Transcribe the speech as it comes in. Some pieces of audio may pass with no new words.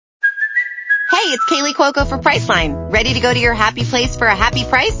it's Kaylee Cuoco for Priceline. Ready to go to your happy place for a happy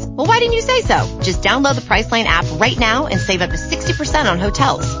price? Well, why didn't you say so? Just download the Priceline app right now and save up to 60% on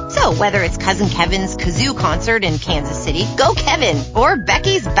hotels. So whether it's Cousin Kevin's Kazoo Concert in Kansas City, go Kevin, or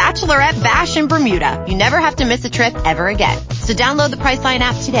Becky's Bachelorette Bash in Bermuda, you never have to miss a trip ever again. So download the Priceline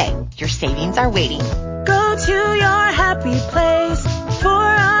app today. Your savings are waiting. Go to your happy place for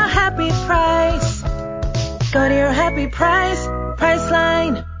a happy price. Go to your happy price,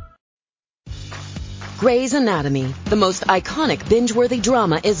 Priceline. Grey's Anatomy, the most iconic binge-worthy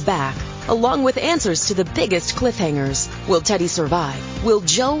drama, is back, along with answers to the biggest cliffhangers. Will Teddy survive? Will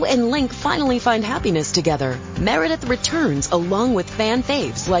Joe and Link finally find happiness together? Meredith returns along with fan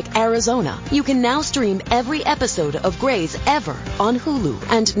faves like Arizona. You can now stream every episode of Grey's ever on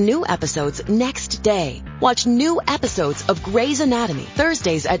Hulu, and new episodes next day. Watch new episodes of Grey's Anatomy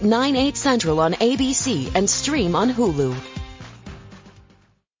Thursdays at 9/8 Central on ABC and stream on Hulu.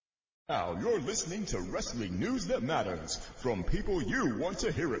 Now you're listening to wrestling news that matters from people you want to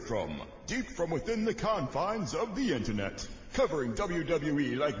hear it from, deep from within the confines of the internet. Covering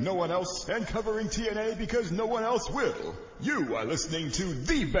WWE like no one else and covering TNA because no one else will. You are listening to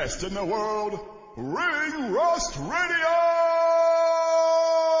the best in the world, Ring Rust Radio!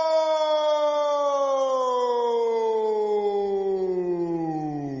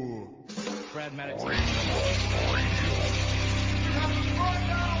 Brad Maddox.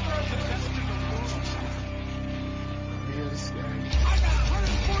 Really scary. I got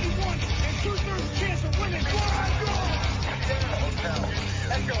 141 and 2/3 chance of winning.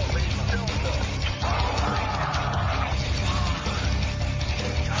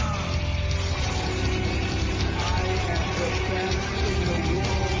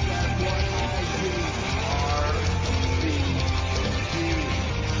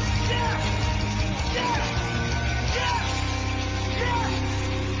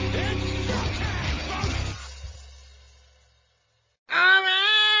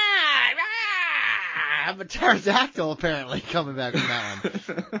 I'm a pterodactyl, apparently, coming back from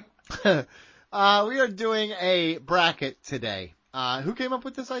that one. We are doing a bracket today. Who came up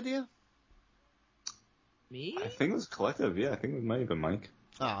with this idea? Me? I think it was collective, yeah. I think it might have been Mike.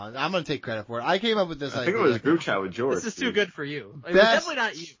 Oh, I'm going to take credit for it. I came up with this idea. I think it was a group chat with George. This is too good for you. It was Best- definitely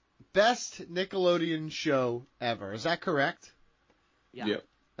not you. Best Nickelodeon show ever. Is that correct? Yeah. Yep.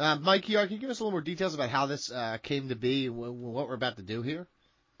 Mike, can you give us a little more details about how this came to be, what we're about to do here?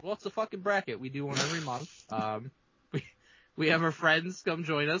 Well, it's a fucking bracket. We do one every month. We have our friends come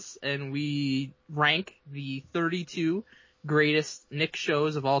join us, and we rank the 32 greatest Nick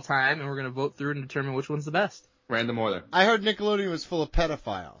shows of all time, and we're going to vote through and determine which one's the best. Random order. I heard Nickelodeon was full of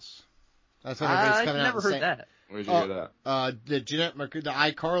pedophiles. That's what everybody's coming out never and heard saying. that. Where'd you hear that? The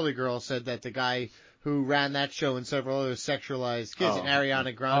iCarly girl said that the guy who ran that show and several other sexualized kids, and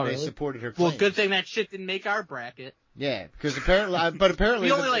Ariana Grande really? supported her claims. Well, good thing that shit didn't make our bracket. Yeah, because apparently,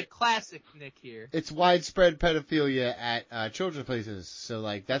 We only like classic Nick here. it's widespread pedophilia at children's places, so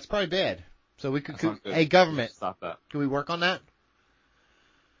like that's probably bad. So we could, hey government, stop that. Can we work on that?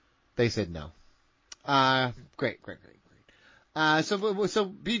 They said no. Great. So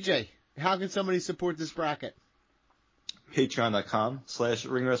BJ, how can somebody support this bracket?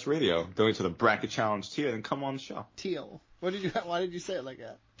 Patreon.com/ringrust radio. Donate to the bracket challenge tier and come on the show. Teal. Why did you say it like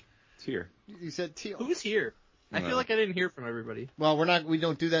that? Tier. You said teal. Who's here? I feel like I didn't hear from everybody. Well, we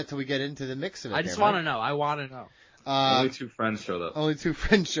don't do that till we get into the mix of it. I just want to know. I want to know. Only two friends showed up. Only two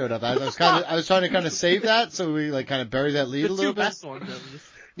friends showed up. I was trying to kind of save that, so we like kind of bury that lead a little bit. The two best ones, at least.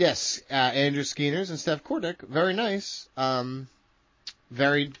 Yes, Andrew Skeeners and Steph Kordick. Very nice.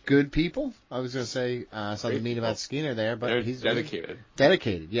 Very good people. I was going to say something mean about Skeener there, but he's dedicated.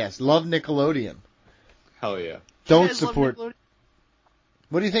 Dedicated, yes. Love Nickelodeon. Hell yeah. Don't support.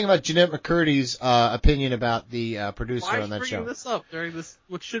 What do you think about Jeanette McCurdy's opinion about the producer on that show? Why are you bringing this up during this,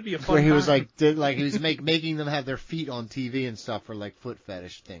 what should be a fun Where he time? was he was making them have their feet on TV and stuff for like foot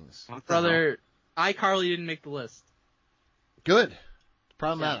fetish things. Brother, iCarly didn't make the list. Good.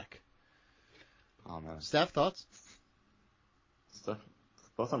 Problematic. Oh man. Steph, thoughts?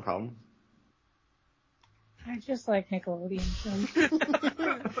 Thoughts on problem? I just like Nickelodeon.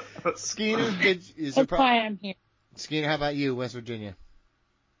 Skeener, That's why I'm here. Skeener, how about you, West Virginia?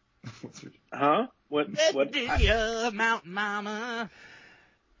 Huh? What? Virginia, Mountain Mama.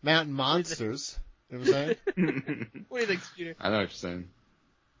 Mountain Monsters. You know what I'm saying? What do you think, Skeener? I know what you're saying.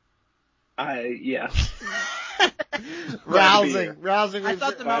 Yeah. Rousing. I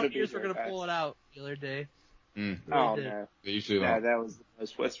thought the Mountaineers were going to pull it out the other day. Mm. Oh, no. They usually Yeah, don't. that was the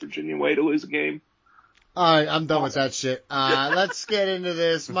most West Virginia way to lose a game. Alright, I'm done with that shit. Let's get into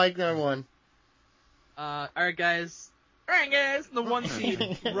this. Mike, number one. Alright, guys. The 1 seed,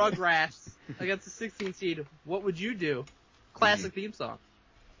 Rugrats. against the 16 seed, what would you do? Classic theme song.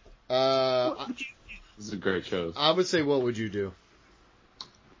 This is a great show. I would say, what would you do?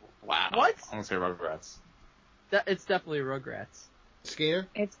 Wow. What? I'm gonna say Rugrats. It's definitely Rugrats. Skinner?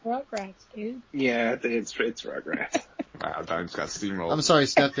 It's Rugrats, dude. Yeah, it's Rugrats. Wow, I just got steamrolled. I'm sorry,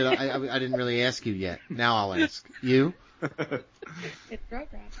 Steph. I didn't really ask you yet. Now I'll ask. You? It's Rugrats,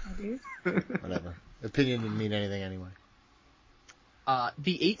 my dude. Whatever. Opinion didn't mean anything anyway.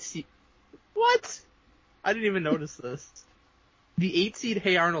 The 8 seed. What? I didn't even notice this. The 8 seed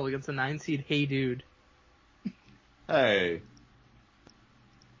Hey Arnold against the 9 seed Hey Dude. Hey.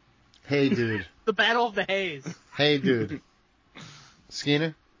 Hey, dude. The Battle of the Hays. Hey, dude.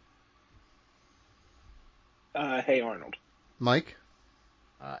 Skinner? Hey Arnold. Mike?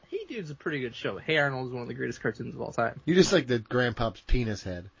 Hey Dude's a pretty good show. Hey Arnold is one of the greatest cartoons of all time. You just like the grandpa's penis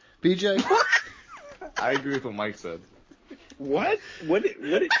head. BJ? I agree with what Mike said. What? What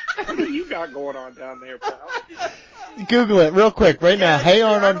do you got going on down there, pal? Google it real quick right now. Hey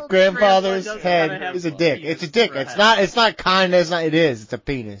Arnold, Arnold's grandfather's grandpa does head kinda have is a a dick. penis It's a dick. for a It's head. not. It's not kind. It's not. It is. It's a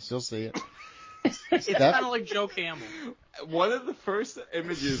penis. You'll see it. It's Steph? kind of like Joe Camel. One of the first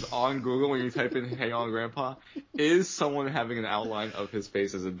images on Google when you type in "Hey on Grandpa" is someone having an outline of his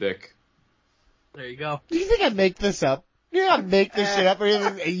face as a dick. There you go. Do you think I make this up? You think I make this shit up? Or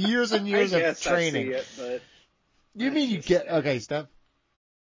years and years I of guess training. I see it, but You mean you get okay, Steph?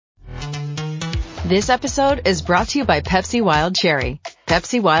 This episode is brought to you by Pepsi Wild Cherry.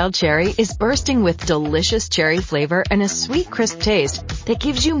 Pepsi Wild Cherry is bursting with delicious cherry flavor and a sweet, crisp taste that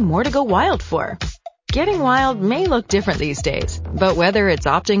gives you more to go wild for. Getting wild may look different these days, but whether it's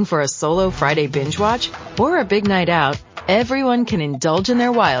opting for a solo Friday binge watch or a big night out, everyone can indulge in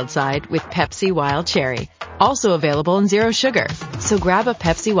their wild side with Pepsi Wild Cherry. Also available in Zero Sugar. So grab a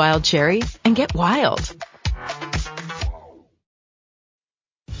Pepsi Wild Cherry and get wild.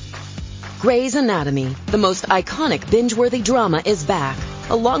 Grey's Anatomy, the most iconic binge-worthy drama, is back,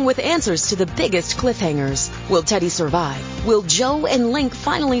 along with answers to the biggest cliffhangers. Will Teddy survive? Will Joe and Link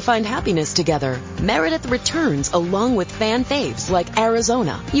finally find happiness together? Meredith returns along with fan faves like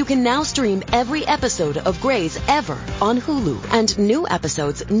Arizona. You can now stream every episode of Grey's ever on Hulu and new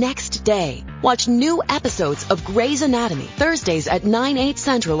episodes next day. Watch new episodes of Grey's Anatomy Thursdays at 9/8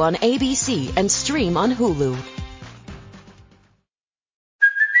 Central on ABC and stream on Hulu.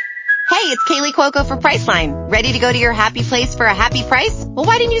 Hey, it's Kaylee Cuoco for Priceline. Ready to go to your happy place for a happy price? Well,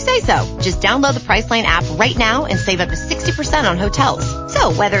 why didn't you say so? Just download the Priceline app right now and save up to 60% on hotels.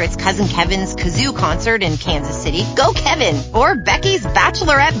 So whether it's Cousin Kevin's Kazoo concert in Kansas City, go Kevin, or Becky's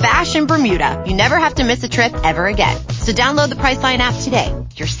Bachelorette Bash in Bermuda, you never have to miss a trip ever again. So download the Priceline app today.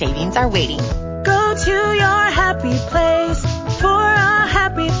 Your savings are waiting. Go to your happy place for a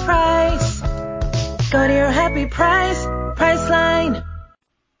happy price. Go to your happy price, Priceline.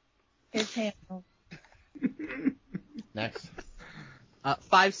 It's Hannibal. Next.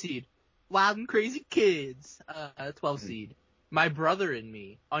 5 seed. Wild and Crazy Kids. 12 seed. My Brother and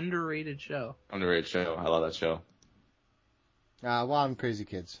Me. Underrated show. Underrated show. I love that show. Wild and Crazy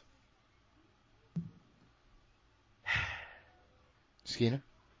Kids. Skinner?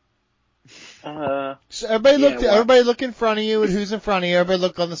 So everybody look in front of you and who's in front of you. Everybody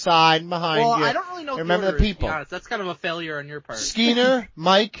look on the side and behind Well, you. I don't really know Remember the the order, people. to be honest. That's kind of a failure on your part. Skinner,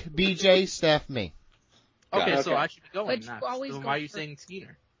 Mike, BJ, Steph, me. Okay, so I should be going But next. you always So go why are you first. saying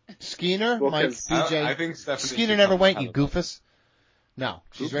Skinner? Skinner, Well, Mike, 'cause BJ. I think Stephanie Skinner should never come went, have you a vote. goofus. No.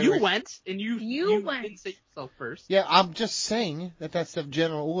 She's You ready. went, and you went. didn't say yourself first. Yeah, I'm just saying that's the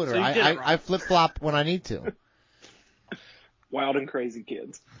general order. So you did it wrong. I flip-flop when I need to. Wild and Crazy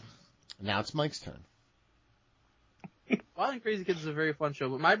Kids. Now it's Mike's turn. Wild and Crazy Kids is a very fun show,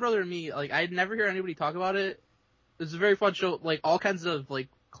 but My Brother and Me, like, I'd never hear anybody talk about it. It's a very fun show, like, all kinds of, like,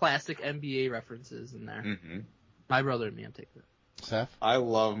 classic NBA references in there. Mm-hmm. My Brother and Me, I'm taking it. Seth? I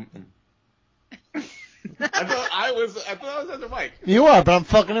love. I thought I was under Mike. You are, but I'm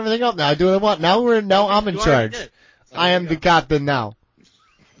fucking everything up now. I do what I want. Now I'm in You already charge. did. I am the captain now.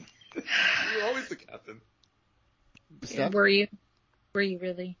 You're always the captain. Steph? Were you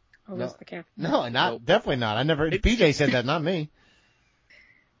really? Or was No. the captain? No, definitely not. I never. PJ said that, not me.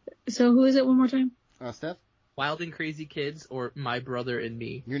 So who is it one more time? Steph? Wild and Crazy Kids or My Brother and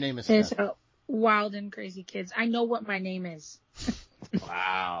Me. Your name is It's Steph. Wild and Crazy Kids. I know what my name is.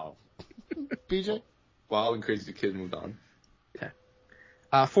 Wow. PJ? Wild and Crazy Kid moved on.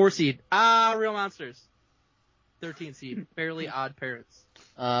 4 seed. Real Monsters. 13 seed. Fairly Odd Parents.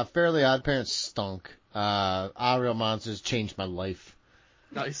 Fairly Odd Parents stunk. Real Monsters changed my life.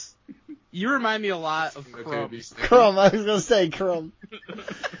 Nice. You remind me a lot of Crumb. Crumb, I was gonna say Crumb.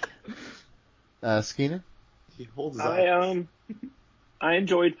 Skinner? He holds his I I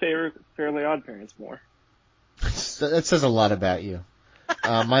enjoyed Fairly Odd Parents more. That says a lot about you.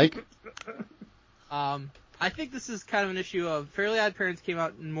 Mike? I think this is kind of an issue of Fairly Odd Parents came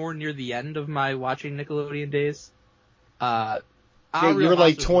out more near the end of my watching Nickelodeon days. Yeah, you're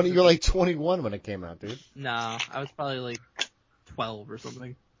like 20. You're like 21 when it came out, dude. No, I was probably like 12 or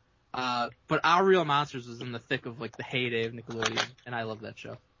something. But Our Real Monsters was in the thick of like the heyday of Nickelodeon, and I love that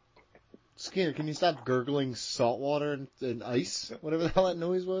show. Skinner, can you stop gurgling salt water and ice? Whatever the hell that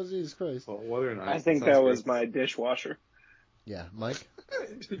noise was. Jesus Christ. Salt water and ice. I think that was my dishwasher. Yeah, Mike?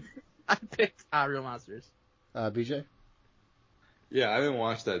 I picked Our Real Monsters. BJ? Yeah, I didn't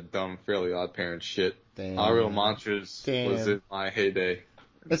watch that dumb Fairly Odd Parents shit. Damn. Our Real Monsters was in my heyday.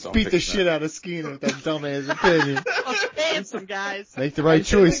 Let's beat the shit out of Skinner with that dumbass opinion. Handsome guys. Make the right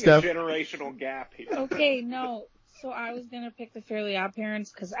choice, Steph. A generational gap here. Okay, no. So I was gonna pick the Fairly Odd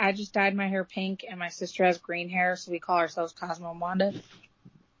Parents because I just dyed my hair pink and my sister has green hair, so we call ourselves Cosmo and Wanda.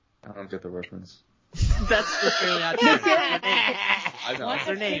 I don't get the reference. That's the Fairly Odd Parents. I know. What's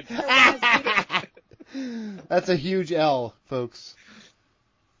their name? That's a huge L, folks.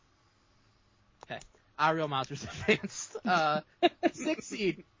 Okay. Our Real Monsters advanced. 6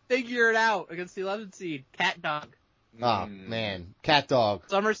 seed. Figure it out against the 11 seed. Cat Dog. Oh, man. Cat Dog.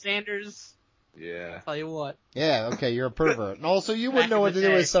 Summer Sanders. Yeah. I'll tell you what. Yeah, okay, you're a pervert. And also, you wouldn't know what to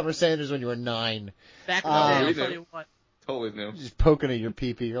do with Summer Sanders when you were 9. Back in the day, I'll tell you what. Totally new. Just poking at your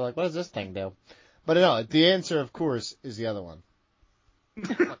pee-pee. You're like, what does this thing do? But no, the answer, of course, is the other one.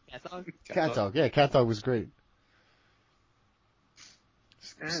 What, Cat Dog? Cat Dog. Yeah, Cat Dog was great.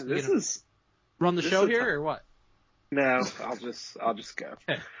 This is run the show here or what? No, I'll just go.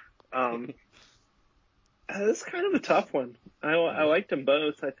 This is kind of a tough one. I liked them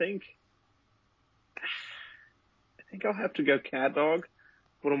both. I think I'll have to go Cat Dog.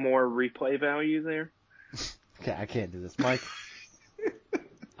 A little more replay value there. Okay, I can't do this, Mike.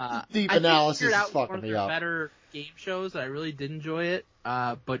 Deep I analysis is out fucking one of me their up. better game shows. I really did enjoy it.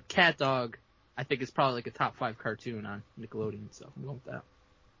 But Cat Dog, I think is probably like a top 5 cartoon on Nickelodeon. So I'm going with that.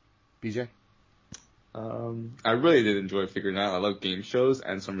 BJ? I really did enjoy figuring out. I love game shows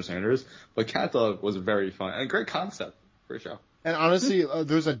and Summer Sanders, but Cat Dog was very fun and a great concept for a show. And honestly,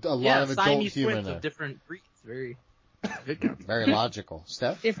 there's a lot of adult Siamese humor in twins there. of different breeds. Very good concept. Very logical.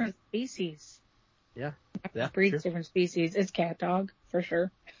 Steph? Different species. Yeah. Breeds, sure. different species. It's Cat Dog, for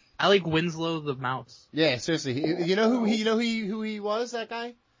sure. I like Winslow the mouse. Yeah, seriously. You know who he was, that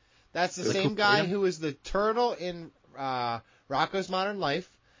guy? That's the same guy who was the turtle in Rocko's Modern Life.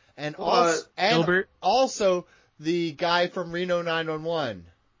 And also the guy from Reno 911.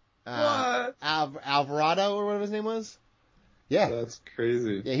 Alvarado or whatever his name was. Yeah. That's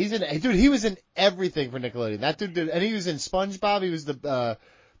crazy. Yeah, he was in everything for Nickelodeon. That dude did, and he was in SpongeBob. He was the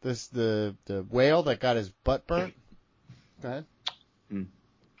whale that got his butt burnt. Go ahead.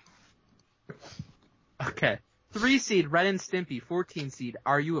 Okay. 3 seed, Ren and Stimpy. 14 seed,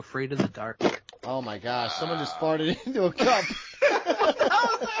 Are You Afraid of the Dark? Oh my gosh, someone just farted into a cup.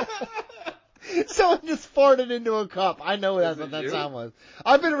 Someone just farted into a cup. I know that's what that sound was.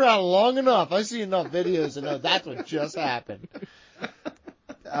 I've been around long enough. I've seen enough videos to know that's what just happened.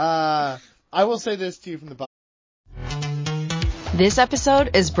 I will say this to you from the bottom. This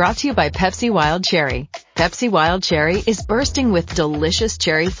episode is brought to you by Pepsi Wild Cherry. Pepsi Wild Cherry is bursting with delicious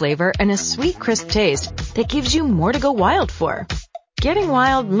cherry flavor and a sweet, crisp taste that gives you more to go wild for. Getting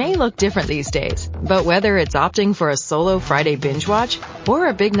wild may look different these days, but whether it's opting for a solo Friday binge watch or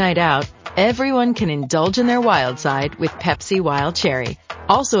a big night out, everyone can indulge in their wild side with Pepsi Wild Cherry.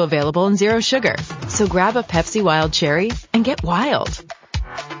 Also available in Zero Sugar. So grab a Pepsi Wild Cherry and get wild.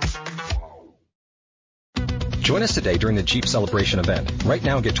 Join us today during the Jeep Celebration event. Right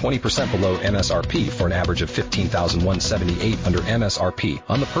now, get 20% below MSRP for an average of $15,178 under MSRP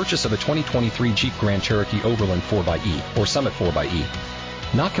on the purchase of a 2023 Jeep Grand Cherokee Overland 4xE or Summit 4xE.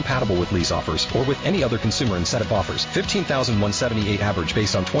 Not compatible with lease offers or with any other consumer incentive offers. $15,178 average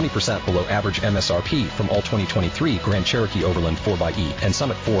based on 20% below average MSRP from all 2023 Grand Cherokee Overland 4xE and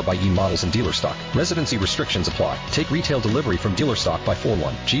Summit 4xE models in dealer stock. Residency restrictions apply. Take retail delivery from dealer stock by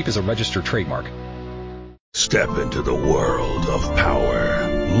 4/1. Jeep is a registered trademark. Step into the world of power,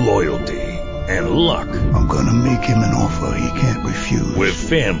 loyalty, and luck. I'm gonna make him an offer he can't refuse. With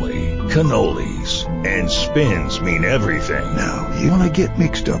family, cannolis, and spins mean everything. Now, you wanna get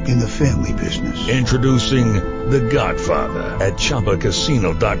mixed up in the family business. Introducing The Godfather at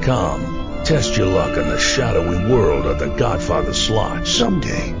ChumbaCasino.com. Test your luck in the shadowy world of The Godfather slot.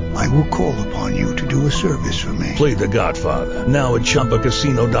 Someday, I will call upon you to do a service for me. Play The Godfather, now at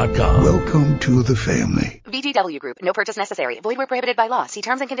ChumbaCasino.com. Welcome to the family. VGW Group. No purchase necessary. Void where prohibited by law. See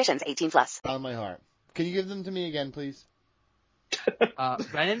terms and conditions. 18+. On my heart. Can you give them to me again, please?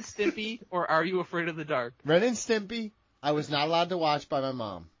 Ren and Stimpy or Are You Afraid of the Dark? Ren and Stimpy, I was not allowed to watch by my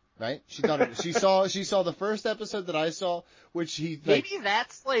mom. Right? She thought she saw the first episode that I saw, which maybe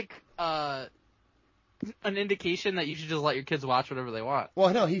that's like an indication that you should just let your kids watch whatever they want.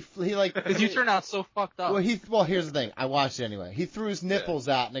 Well, no, he like because you turn out so fucked up. Well, here's the thing. I watched it anyway. He threw his nipples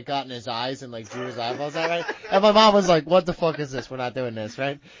out and it got in his eyes and like drew his eyeballs out. Right? And my mom was like, "What the fuck is this? We're not doing this."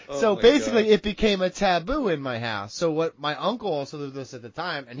 Right? So basically, it became a taboo in my house. So what my uncle also lived with us at the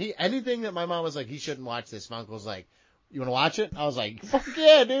time, and anything that my mom was like, he shouldn't watch this. My uncle's like, "You want to watch it?" I was like, "Fuck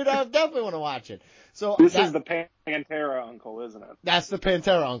yeah, dude! I definitely want to watch it." So this is the Pantera uncle, isn't it? That's the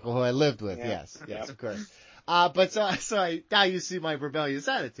Pantera uncle who I lived with. Yeah. Yes, of course. But now you see my rebellious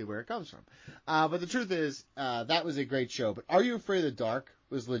attitude where it comes from. But the truth is, that was a great show. But Are You Afraid of the Dark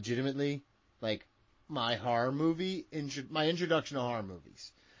was legitimately like my horror movie, my introduction to horror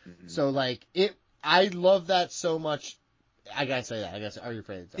movies. Mm-hmm. So I love that so much. I gotta say that. I gotta say, Are You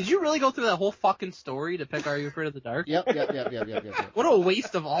Afraid of the Dark? Did you really go through that whole fucking story to pick Are You Afraid of the Dark? Yep. What a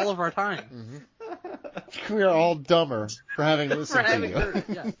waste of all of our time. Mm-hmm. We are all dumber for having listened to you.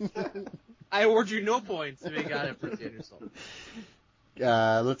 Yeah. I award you no points if you got it for yourself.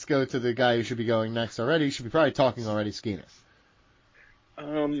 Let's go to the guy who should be going next already. He should be probably talking already, Skeena.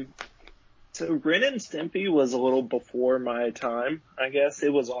 So Ren and Stimpy was a little before my time, I guess.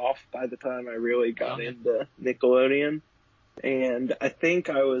 It was off by the time I really got into Nickelodeon. And I think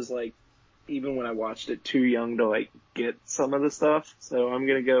I was even when I watched it, too young to get some of the stuff. So I'm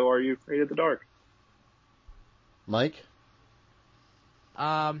gonna go Are You Afraid of the Dark? Mike?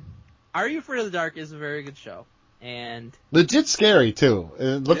 Are You Afraid of the Dark is a very good show. And legit scary too.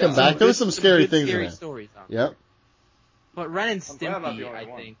 Looking back, there was some scary things in there. Stories on yep. But Ren and Stimpy, I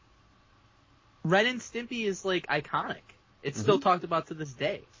think. Ren and Stimpy is iconic. It's still talked about to this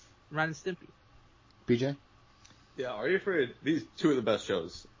day. Ren and Stimpy. BJ? Yeah, Are You Afraid? These two are the best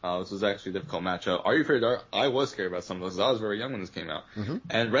shows. This was actually a difficult matchup. Are You Afraid of the Dark? I was scared about some of those. I was very young when this came out. Mm-hmm.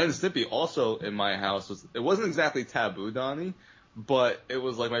 And Ren and Stimpy also in my house it wasn't exactly taboo, Donnie, but it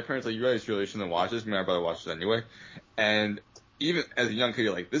was my parents you guys really shouldn't watch this. My brother watched it anyway. And even as a young kid,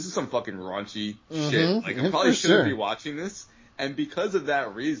 you're this is some fucking raunchy shit. I probably shouldn't be watching this. And because of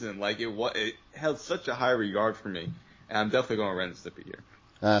that reason, it held such a high regard for me. And I'm definitely going Ren and Stimpy here.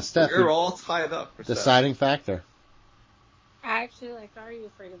 Steph, we're all tied up for deciding factor. I actually liked Are You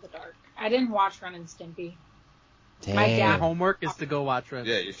Afraid of the Dark? I didn't watch Ren and Stimpy. Damn. My dad. Your homework is to go watch Ren.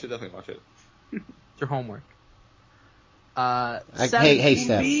 Yeah, you should definitely watch it. It's your homework. Hey,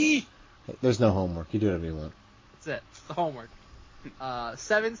 Steph. There's no homework. You do whatever you want. That's it. It's the homework.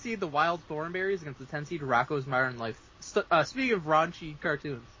 7 seed, the Wild Thornberries against the 10 seed, Rocko's Modern Life. Speaking of raunchy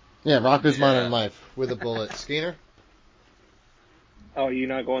cartoons. Yeah, Rocko's Modern Life with a bullet. Skeeter? Oh, you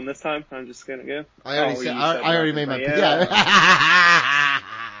not going this time? I'm just gonna go. I already made my pick.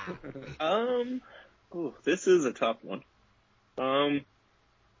 This is a tough one.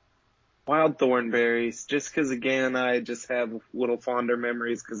 Wild Thornberries, just because again I just have little fonder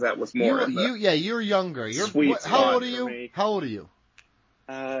memories because that was more. You're younger. How old are you? How old are you?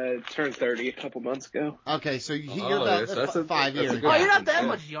 Turned 30 a couple months ago. Okay, so you're about 5 years ago. Oh, you're not that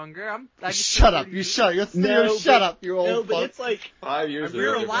much younger. Shut up! You shut up! Shut up! You old fuck. No, but it's 5 years.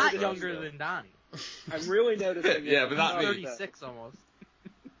 You're a lot younger than Donnie. I'm really noticing. Yeah, but not me. 36 almost.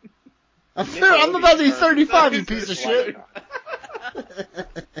 I'm about to be 35. You piece of shit.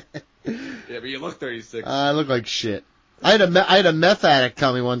 Yeah, but you look 36. I look like shit. I had a meth addict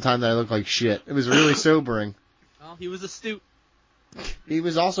tell me one time that I looked like shit. It was really sobering. Well, he was astute. He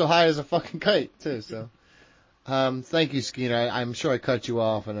was also high as a fucking kite too. So, thank you, Skeeter. I'm sure I cut you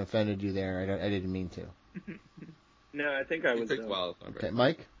off and offended you there. I didn't mean to. No, I think I was. Okay,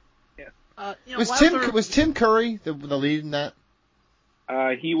 Mike. Yeah. Was Tim Curry the lead in that?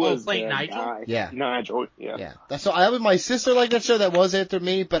 He was playing Nigel. Guy. Yeah. Nigel. Yeah. Yeah. I was my sister liked that show. That was after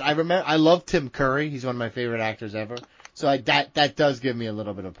me, but I love Tim Curry. He's one of my favorite actors ever. So that does give me a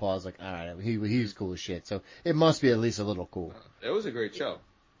little bit of pause. All right, he's cool as shit. So it must be at least a little cool. It was a great show.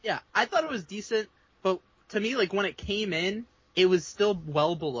 Yeah, I thought it was decent, but to me, when it came in, it was still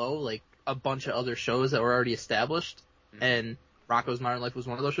well below a bunch of other shows that were already established. Mm-hmm. And Rocko's Modern Life was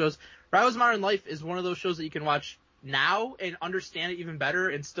one of those shows. Rocko's Modern Life is one of those shows that you can watch now and understand it even better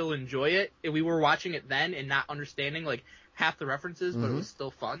and still enjoy it. And we were watching it then and not understanding half the references, but it was still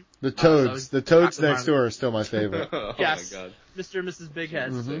fun. The Toads next door are still my favorite. Yes, my God. Mr. and Mrs. Big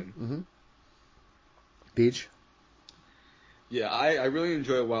Head. Mm-hmm. Beach? Yeah, I really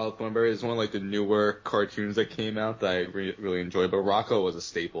enjoy Wild Thornberry. It's one of the newer cartoons that came out that I really enjoy. But Rocko was a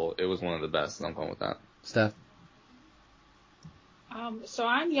staple. It was one of the best. And I'm fine with that. Steph? So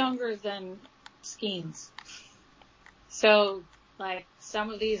I'm younger than Skeens. So Like,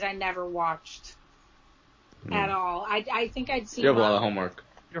 some of these I never watched at all. I think I'd seen. You have a lot of homework.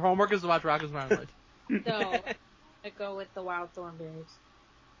 Your homework is to watch Rocko's Modern Life. So, I go with the Wild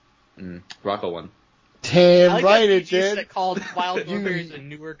Thornberrys. Rocco won. Damn right it did. That called Wild Thornberrys a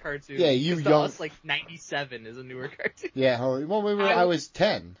newer cartoon. Yeah, you young. young. Like 97 is a newer cartoon. Yeah, well, I was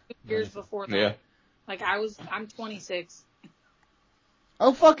 10. 2 years before that. Yeah. Like, I'm 26.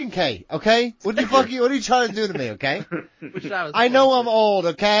 Oh, fucking K, okay? What are you trying to do to me, okay? I know I'm old,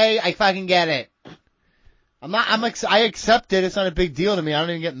 okay? I fucking get it. I accept it. It's not a big deal to me. I don't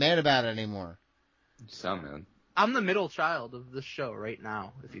even get mad about it anymore. You sound man. I'm the middle child of this show right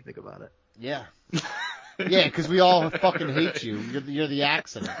now, if you think about it. Yeah. Yeah, because we all fucking hate you. You're the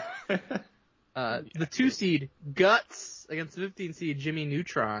accident. The 2 seed, Guts, against the 15 seed, Jimmy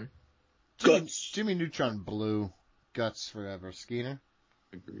Neutron. Jimmy Neutron blue. Guts forever. Skeeter?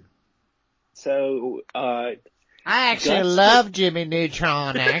 Agreed. So, I actually love Jimmy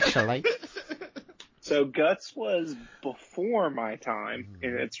Neutron, actually. So Guts was before my time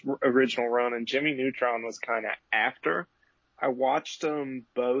in its original run, and Jimmy Neutron was kind of after. I watched them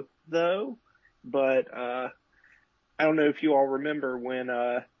both, though, but I don't know if you all remember when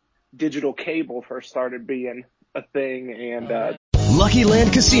digital cable first started being a thing, and Lucky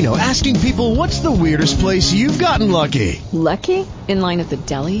Land Casino, asking people, what's the weirdest place you've gotten lucky? Lucky? In line at the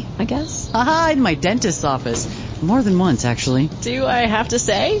deli, I guess? Aha, in my dentist's office. More than once, actually. Do I have to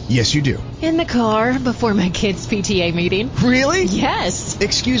say? Yes, you do. In the car before my kids' PTA meeting. Really? Yes.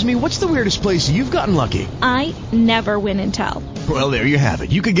 Excuse me, what's the weirdest place you've gotten lucky? I never win and tell. Well, there you have it.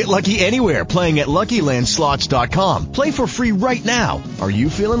 You can get lucky anywhere, playing at LuckyLandSlots.com. Play for free right now. Are you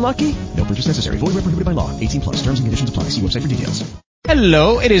feeling lucky? No purchase necessary. Void where prohibited by law. 18+. Terms and conditions apply. See website for details.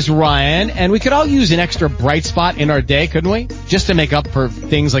 Hello, it is Ryan, and we could all use an extra bright spot in our day, couldn't we? Just to make up for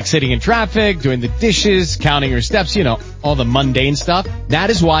things like sitting in traffic, doing the dishes, counting your steps, all the mundane stuff. That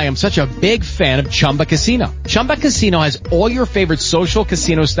is why I'm such a big fan of Chumba Casino. Chumba Casino has all your favorite social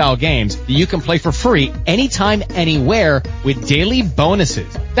casino-style games that you can play for free anytime, anywhere with daily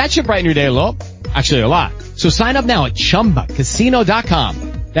bonuses. That should brighten your day a little. Actually, a lot. So sign up now at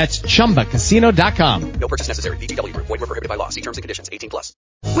ChumbaCasino.com. That's ChumbaCasino.com. No purchase necessary. VGW Group. Void where prohibited by law. See terms and conditions. 18+.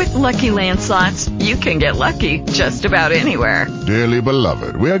 With Lucky Land Slots, you can get lucky just about anywhere. Dearly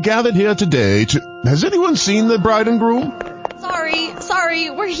beloved, we are gathered here today to... Has anyone seen the bride and groom? Sorry,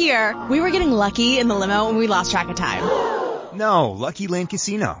 we're here. We were getting lucky in the limo and we lost track of time. No, Lucky Land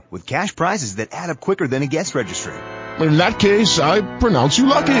Casino. With cash prizes that add up quicker than a guest registry. In that case, I pronounce you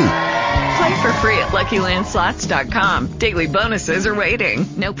lucky. Play for free at LuckyLandSlots.com. Daily bonuses are waiting.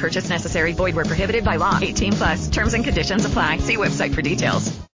 No purchase necessary. Void where prohibited by law. 18+. Terms and conditions apply. See website for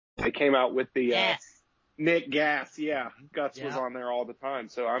details. they came out with the Nick Gas. Yeah, Guts was on there all the time.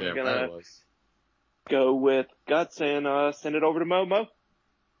 So I'm gonna go with Guts and send it over to Momo.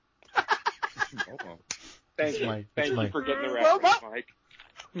 Thank you. Thank you for getting the reference, Mike.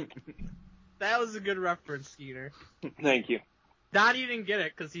 That was a good reference, Skeeter. Thank you. Donnie didn't get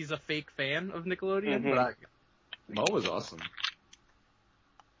it because he's a fake fan of Nickelodeon, but Mo was awesome.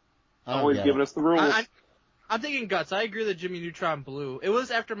 Always giving us the rules. I'm thinking Guts. I agree that Jimmy Neutron blue. It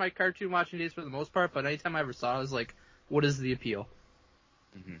was after my cartoon watching days for the most part, but anytime I ever saw it, I was like, what is the appeal?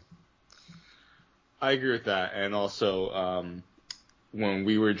 Mm-hmm. I agree with that. And also, when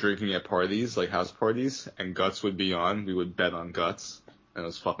we were drinking at parties, like house parties, and Guts would be on, we would bet on Guts. And it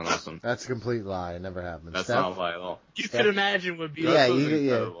was fucking awesome. That's a complete lie. It never happened. That's not a lie at all. You could imagine would be.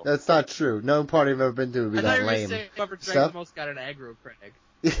 Yeah, that's not true. No party I've ever been to would be that lame. I thought you were saying whoever drank the most got an aggro Craig.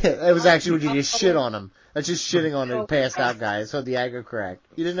 Yeah, it was actually when you just shit on him. That's just shitting on the passed out guy. It's called the aggro crag.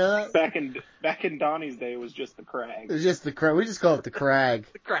 You didn't know that? Back in Donnie's day, it was just the crag. It was just the crag. We just call it the crag.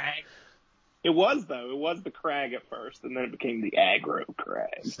 The crag. It was though. It was the crag at first, and then it became the aggro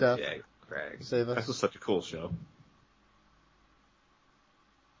crag. Stuff. Yeah, crag. Save us. This was such a cool show.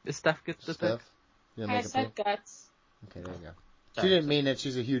 Is Steph gets the pick? I said Guts. Okay, there you go. She didn't mean it.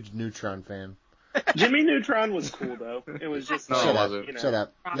 She's a huge Neutron fan. Jimmy Neutron was cool though. It was just shut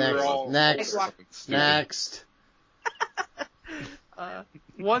up. Next.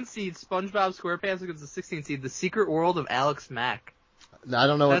 1 seed SpongeBob SquarePants against the 16 seed The Secret World of Alex Mack. I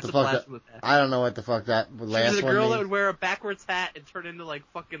don't know what the fuck that. I don't know what the fuck that last one. She's a girl means. that would wear a backwards hat and turn into like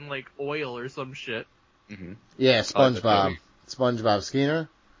fucking like oil or some shit. Mm-hmm. Yeah, SpongeBob. SpongeBob Skeeter.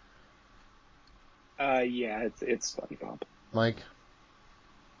 Yeah, it's SpongeBob. Mike.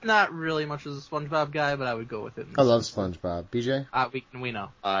 Not really much as a SpongeBob guy, but I would go with it. I love SpongeBob. BJ? We know.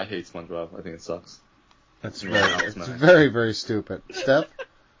 I hate SpongeBob. I think it sucks. That's very, very stupid. Steph?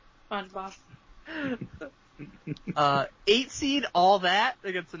 SpongeBob. 8 seed, All That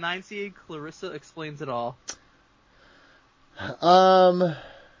against the 9 seed. Clarissa Explains It All. I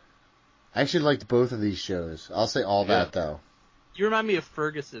actually liked both of these shows. I'll say all that though. You remind me of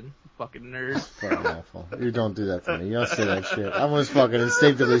Ferguson, you fucking nerd. Fucking awful. You don't do that for me. You don't say that shit. I almost fucking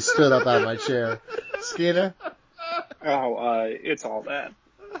instinctively stood up out of my chair. Skinner? It's all that.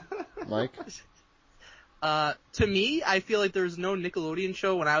 Mike? To me, I feel like there was no Nickelodeon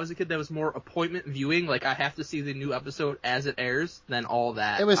show when I was a kid that was more appointment viewing. Like, I have to see the new episode as it airs than all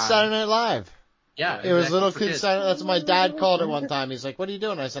that. It was Saturday Night Live. Yeah, It exactly, was Little for Kid kids. Saturday. That's what my dad called it one time. He's like, what are you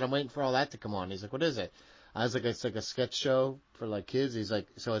doing? I said, I'm waiting for all that to come on. He's like, what is it? I was like, it's like a sketch show for like kids. He's like,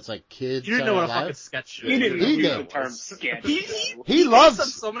 so it's like kids. You didn't know what a Saturday Night fucking Live? sketch show He didn't He use did. the term sketch. He loves makes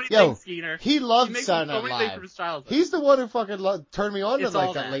up so many yo, things, Skeeter. He loved He makes Saturday up so Night many things Live. from his childhood. He's the one who fucking turned me on to It's like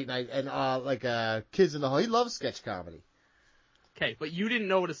all that that. late night and like Kids in the Hall. He loves sketch comedy. Okay, but you didn't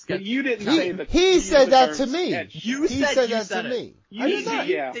know what a sketch. But you didn't He- say that. he you said used the that term to me. sketch. You He said said you that said to it. me. You I did did not.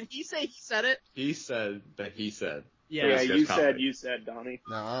 Yeah. Did he say he said it? He said that he said. Yeah, You said, Donnie.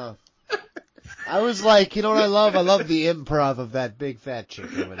 No. I was like, you know what I love? I love the improv of that big fat chick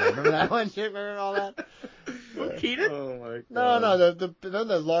over there. Remember that one chick? Remember all that? Keenan? Oh my god. No,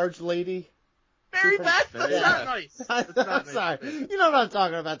 the large lady. Very bad. That's Yeah. not nice. That's not I'm nice. sorry. You know what I'm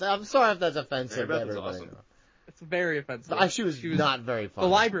talking about. I'm sorry if that's offensive to Mary Beth is everybody. awesome. It's very offensive. She was not very funny.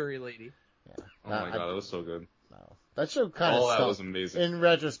 The library lady. Yeah. Oh my god, it was so good. No. That show kind of All that stunk. was amazing. In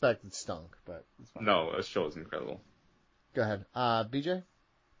retrospect, it stunk, but it's fine. No, that show was incredible. Go ahead. BJ?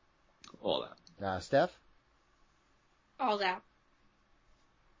 All that. Steph? All that.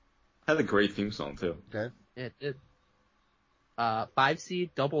 Had a great theme song too. Okay. It did. 5 seed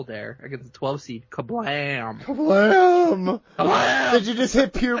Double Dare against the 12 seed Kablam. Kablam! Kablam! Did you just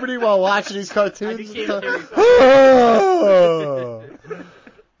hit puberty while watching these cartoons? I became a Harry Oh!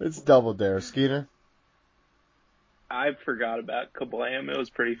 It's Double Dare. Skeeter? I forgot about Kablam. It was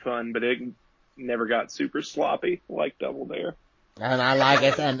pretty fun, but it never got super sloppy like Double Dare. And I like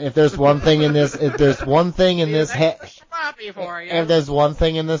it. And if there's one thing in this, if there's one thing in this, sloppy for you. if there's one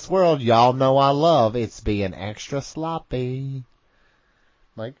thing in this world y'all know I love, it's being extra sloppy.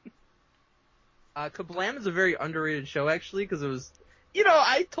 Mike? Kablam is a very underrated show, actually, because it was,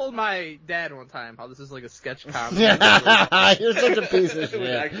 I told my dad one time how this is like a sketch comedy. Yeah, you're such a piece of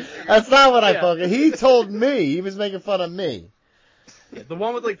shit. That's not what I fucking, he told me. He was making fun of me. Yeah, the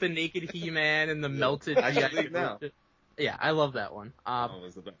one with like the naked He-Man and the melted. Yeah, I love that one.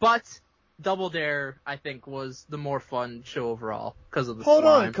 But Double Dare, I think, was the more fun show overall because of the Hold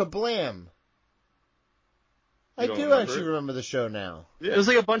slime. on, Kablam. I don't do remember actually it? remember the show now. It was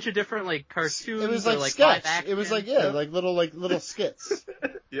like a bunch of different like cartoons. It was or, like live sketch. action. It was like like little skits.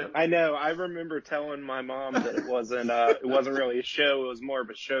 I know. I remember telling my mom that it wasn't really a show. It was more of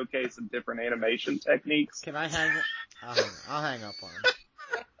a showcase of different animation techniques. Can I hang? I'll hang up on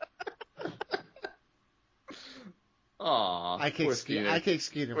him. Aww. I kicked Skeeter. I kicked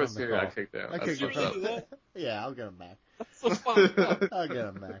Skeeter Poor from the Skeeter call. got kicked out. I That's kicked fucked him. up. Yeah, I'll get him back. So fun. I'll get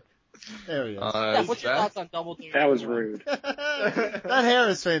him back. There he is. Yeah, what's your thoughts on Double Dare? That was rude. That hair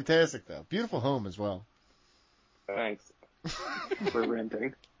is fantastic, though. Beautiful home as well. Thanks for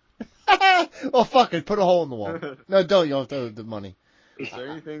renting. Well, fuck it. Put a hole in the wall. No, don't. You don't have the money. Is there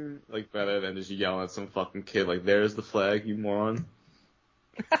anything like better than just yelling at some fucking kid like, "There's the flag, you moron"?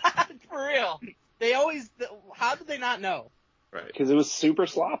 For real. They always. How did they not know? Right. Because it was super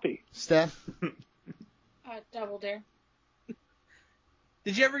sloppy. Steph? Double Dare.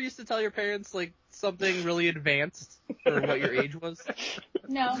 Did you ever used to tell your parents like something really advanced for what your age was?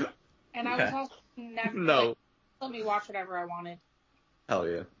 No. And I was also never let me watch whatever I wanted. Hell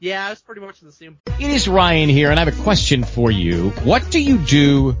yeah. Yeah, I was pretty much the same. It is Ryan here, and I have a question for you. What do you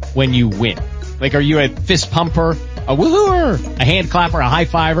do when you win? Like, are you a fist pumper, a woohooer, a hand clapper, a high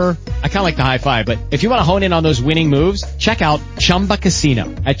fiver? I kind of like the high five, but if you want to hone in on those winning moves, check out Chumba Casino.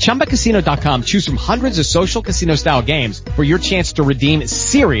 At ChumbaCasino.com, choose from hundreds of social casino-style games for your chance to redeem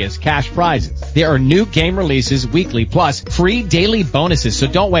serious cash prizes. There are new game releases weekly, plus free daily bonuses, so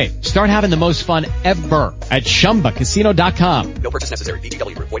don't wait. Start having the most fun ever at ChumbaCasino.com. No purchase necessary.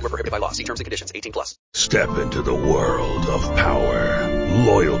 VGW Group. Void where prohibited by law. See terms and conditions. 18+. Step into the world of power,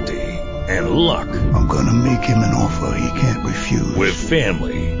 loyalty, and luck. I'm gonna make him an offer he can't refuse. With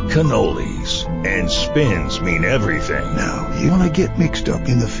family, cannolis, and spins mean everything. Now, you wanna get mixed up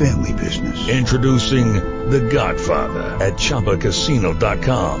in the family business. Introducing The Godfather at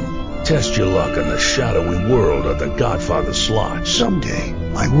ChumbaCasino.com. Test your luck in the shadowy world of The Godfather slot. Someday,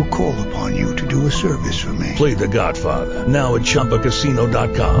 I will call upon you to do a service for me. Play The Godfather, now at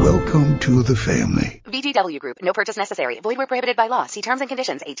ChumbaCasino.com. Welcome to the family. VGW Group. No purchase necessary. Void where prohibited by law. See terms and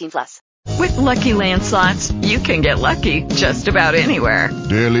conditions. 18+. With Lucky Land Slots, you can get lucky just about anywhere.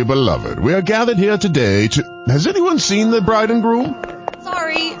 Dearly beloved, we are gathered here today to... Has anyone seen the bride and groom?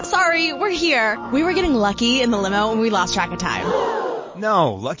 Sorry, we're here. We were getting lucky in the limo and we lost track of time.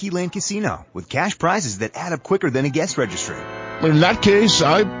 No, Lucky Land Casino, with cash prizes that add up quicker than a guest registry. In that case,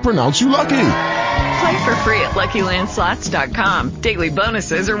 I pronounce you lucky. Play for free at LuckyLandSlots.com. Daily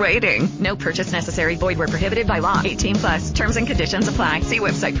bonuses are waiting. No purchase necessary. Void where prohibited by law. 18+. Terms and conditions apply. See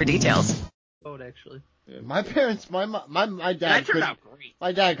website for details. Actually. My parents, my dad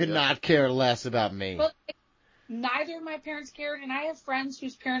could not care less about me. But neither of my parents cared, and I have friends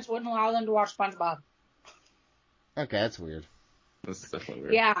whose parents wouldn't allow them to watch SpongeBob. Okay, that's weird. That's definitely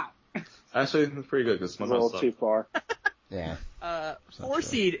weird. Yeah. Actually, it's pretty good because a little too far. Yeah. 4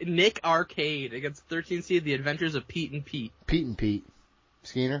 seed Nick Arcade against 13 seed The Adventures of Pete and Pete. Pete and Pete.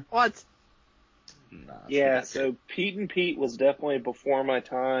 Skeeter? What? Yeah, so Pete and Pete was definitely before my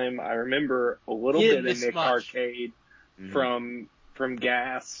time. I remember a little bit of Nick Arcade from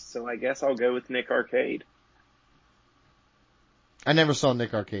Gas, so I guess I'll go with Nick Arcade. I never saw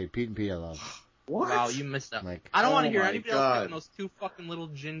Nick Arcade. Pete and Pete I love. What? Wow, you missed out. Like, I don't want to hear anybody else picking those two fucking little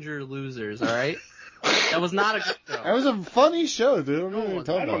ginger losers, alright? That was not a good show. That was a funny show, dude. I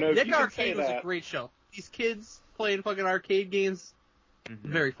don't know. Nick Arcade was a great show. These kids playing fucking arcade games,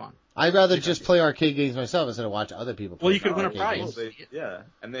 very fun. I'd rather just play arcade games myself instead of watch other people play. Well, you could win a prize. Yeah,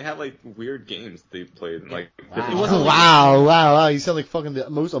 and they had like weird games they played. Like, wow. You sound like fucking the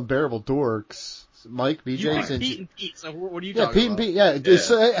most unbearable dorks. Mike, BJ, you picked Pete and Pete. So what are you talking about? Pete and Pete. Yeah.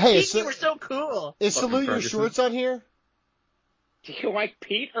 Hey, Pete were so cool. Is Salute Your Shorts on here? Do you like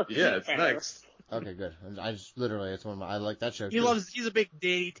Pete or Pete? Yeah, it's next. Okay, good. I just literally, it's one of I like that show. He's a big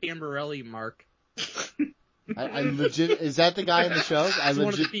Danny Tamborelli mark. I legit, is that the guy in the show? I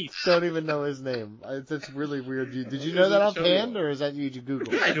legit don't even know his name. That's really weird. Did you know that offhand, or is that you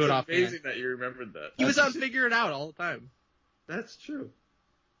Google? I do it offhand. Amazing that you remembered that. He was on Figure It Out all the time. That's true.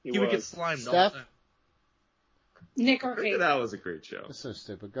 He would get slimed all the time. Nick Arcade. That was a great show. That's so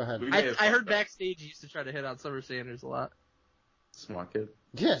stupid. Go ahead. I heard backstage he used to try to hit on Summer Sanders a lot. Smart kid.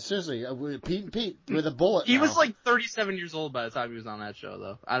 Yeah, seriously. Pete and Pete with a bullet. He was like 37 years old by the time he was on that show,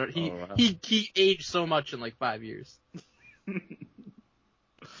 though. He aged so much in like 5 years.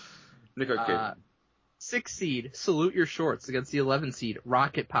 Nick Arcade. 6 seed, Salute Your Shorts against the 11 seed,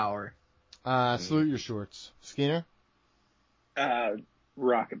 Rocket Power. Salute Your Shorts. Skeeter?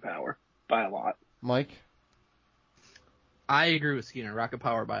 Rocket Power by a lot. Mike? I agree with Skeeter. Rocket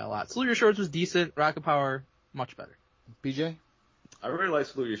Power by a lot. Salute Your Shorts was decent. Rocket Power, much better. BJ? I really like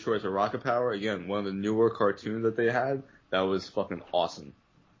Salute Your Shorts. Rocket Power, again, one of the newer cartoons that they had. That was fucking awesome.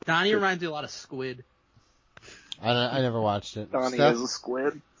 Donnie reminds me a lot of Squid. I never watched it. Donnie is a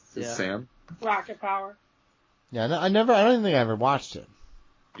squid. Yeah. Sam? Rocket Power. Yeah, I don't even think I ever watched it.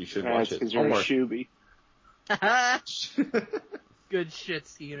 You should watch it. Because you're a Shooby. Good shit,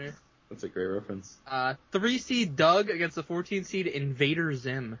 Skeeter. That's a great reference. 3 seed Doug against the 14 seed Invader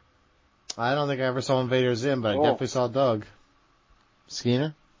Zim. I don't think I ever saw Invader Zim, but I definitely saw Doug.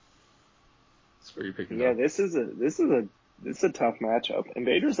 Skeeter? That's where you're picking up. Yeah, this is a tough matchup.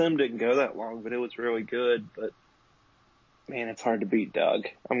 Invader Zim didn't go that long, but it was really good. But man, it's hard to beat Doug.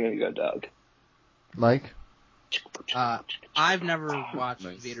 I'm gonna go Doug. Mike? I've never watched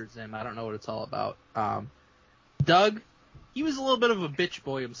Invader Zim. I don't know what it's all about. Doug, he was a little bit of a bitch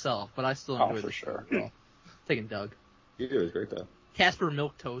boy himself, but I still enjoy the show. Well, taking Doug. He was great though. Casper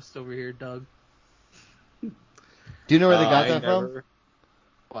Milquetoast over here, Doug. Do you know where they got that from?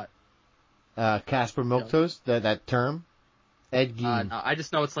 What? Casper Milquetoast, that term? Ed Gein. No, I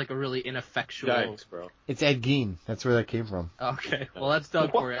just know it's like a really ineffectual. Yikes, bro. It's Ed Gein. That's where that came from. Okay, well that's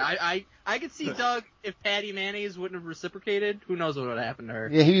Doug for you. I could see Doug if Patty Mayonnaise wouldn't have reciprocated. Who knows what would have happened to her?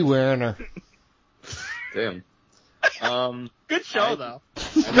 Yeah, he'd be wearing her. Damn. Good show though.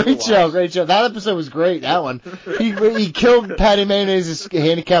 Great show. That episode was great. That one. He killed Patty Mayonnaise's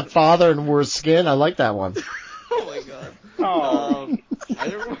handicapped father and wore his skin. I like that one. Oh my god.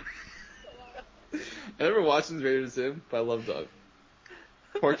 I never watched Invader Zim, but I love Doug.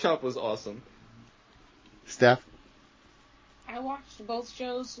 Pork Chop was awesome. Steph? I watched both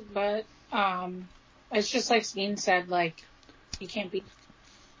shows, but it's just like Skeen said, like, you can't beat.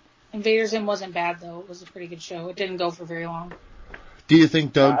 Invader Zim wasn't bad though. It was a pretty good show. It didn't go for very long. Do you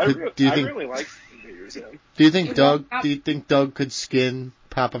think Doug I really like Invader Zim. Do you think Doug could skin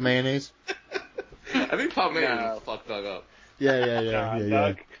Papa Mayonnaise? I think Papa Mayonnaise fucked Doug up.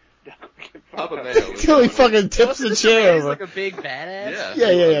 Yeah. Papa Mayo. Till he fucking tips the chair over. Like a big badass.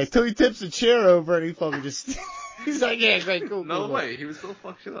 Yeah. Till he tips the chair over and he fucking just. He's like, yeah, great, cool. No cool. way, he was still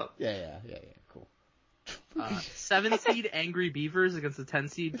fuck shit up. Yeah, cool. 7 seed Angry Beavers against the 10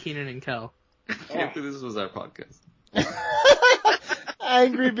 seed Keenan and Kel. I can't believe this was our podcast.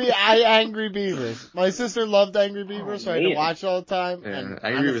 Angry Beavers. My sister loved Angry Beavers, so I had to watch it all the time. Yeah, and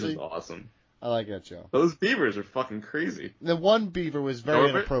Angry honestly, Beavers is awesome. I like that show. Those beavers are fucking crazy. The one beaver was very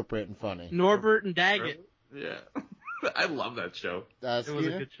inappropriate and funny. Norbert and Daggett. Yeah. I love that show. It was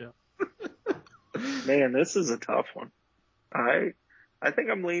a good show. Man, this is a tough one. I think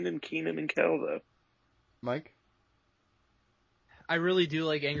I'm leaning Keenan and Kel, though. Mike? I really do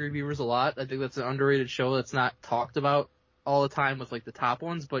like Angry Beavers a lot. I think that's an underrated show that's not talked about all the time with like the top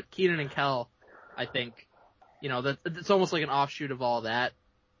ones, but Keenan and Kel, I think, that it's almost like an offshoot of all that.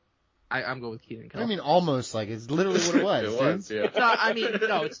 I'm going with Keenan and Kel. I mean, almost like it's literally what it was. It was, yeah. It's not,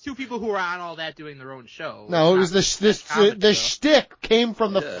 it's two people who are on all that doing their own show. No, it was the shtick came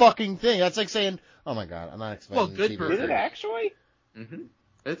from the fucking thing. That's like saying, oh my god, I'm not expecting. Well, good Did it actually? Mm-hmm.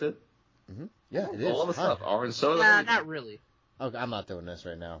 It did. Mm-hmm. Yeah, it is. All the stuff. Orange soda. Nah, not really. Okay, I'm not doing this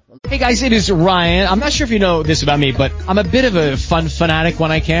right now. Hey guys, it is Ryan. I'm not sure if you know this about me, but I'm a bit of a fun fanatic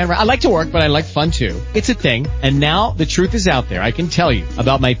when I can. I like to work, but I like fun too. It's a thing. And now the truth is out there. I can tell you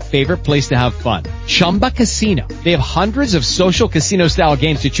about my favorite place to have fun. Chumba Casino. They have hundreds of social casino style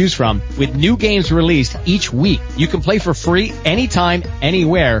games to choose from with new games released each week. You can play for free anytime,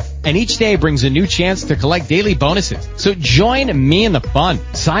 anywhere. And each day brings a new chance to collect daily bonuses. So join me in the fun.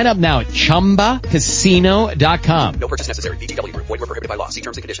 Sign up now at ChumbaCasino.com. No purchase necessary. VGW Group. Void where prohibited by law. See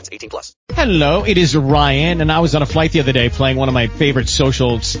terms and conditions. 18+. Hello, it is Ryan, and I was on a flight the other day playing one of my favorite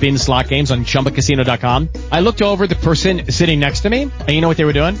social spin slot games on ChumbaCasino.com. I looked over at the person sitting next to me, and you know what they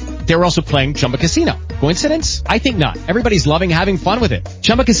were doing? They were also playing Chumba Casino. Coincidence? I think not. Everybody's loving having fun with it.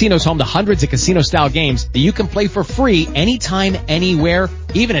 Chumba Casino is home to hundreds of casino-style games that you can play for free anytime, anywhere,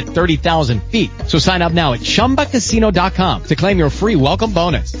 even at 30,000 feet. So sign up now at ChumbaCasino.com to claim your free welcome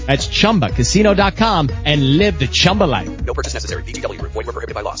bonus. That's ChumbaCasino.com and live the Chumba life. No purchase necessary. VGW Group. Void where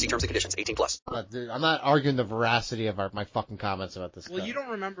prohibited by law. See terms and conditions. 18+. I'm not arguing the veracity of my fucking comments about this. Well, you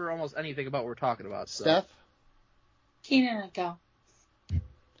don't remember almost anything about what we're talking about. So. Steph? Keenan and Kel.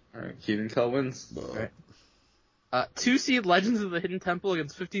 Alright, Keenan Kel wins. Right. 2 seed Legends of the Hidden Temple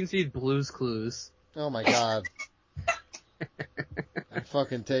against 15 seed Blue's Clues. Oh my god. I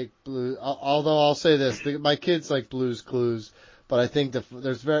fucking take Blues. Although I'll say this, my kids like Blue's Clues, but I think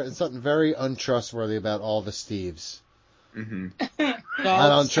there's something very untrustworthy about all the Steves. Mm-hmm. I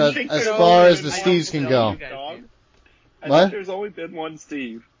don't trust as far as the Steves can go. I What? think there's only been one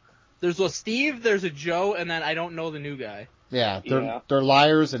Steve. There's a Steve, there's a Joe, and then I don't know the new guy. Yeah, they're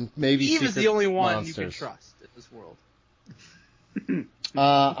liars and maybe Steve is the only one monsters. you can trust in this world.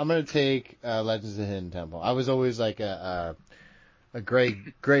 I'm gonna take Legends of the Hidden Temple. I was always like a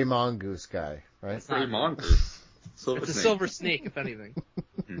gray mongoose guy, right? Gray mongoose. It's a silver snake, if anything.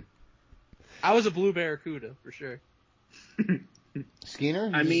 I was a blue barracuda for sure. Skeeter?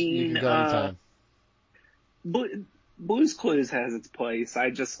 You can go anytime. Blue's Clues has its place.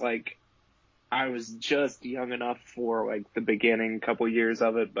 I was just young enough for like the beginning couple years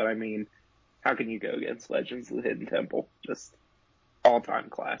of it, but I mean, how can you go against Legends of the Hidden Temple? Just all-time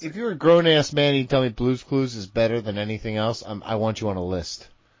classic. If you're a grown-ass man and you tell me Blue's Clues is better than anything else, I want you on a list.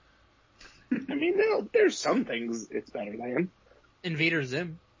 I mean, there's some things it's better than. Invader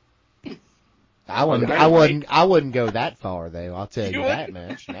Zim. I wouldn't go that far though. I'll tell you that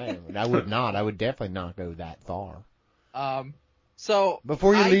much. No, I would not. I would definitely not go that far. So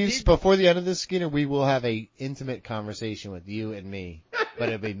before the end of this, Skinner, we will have a intimate conversation with you and me, but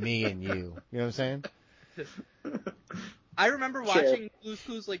it'll be me and you. You know what I'm saying? I remember watching Blue's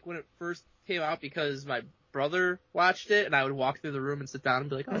Clues like when it first came out because my brother watched it, and I would walk through the room and sit down and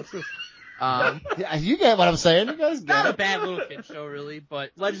be like, "Oh, what's this?" Yeah, you get what I'm saying. You guys get not it. a bad little kid show, really,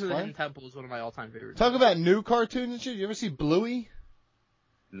 but Legends of the Hidden Temple is one of my all-time favorites. Talk about new cartoons and shit. You ever see Bluey?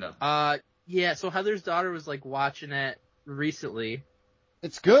 No. Yeah. So Heather's daughter was like watching it recently.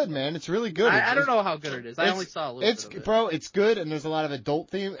 It's good, man. It's really good. I don't know how good it is. I only saw a little bit of it. Bro, it's good, and there's a lot of adult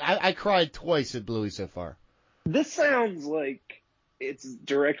theme. I cried twice at Bluey so far. This sounds like it's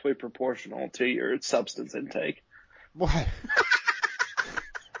directly proportional to your substance intake. What?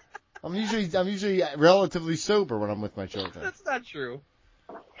 I'm usually relatively sober when I'm with my children. That's not true.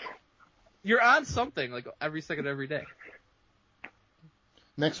 You're on something like every second, every day.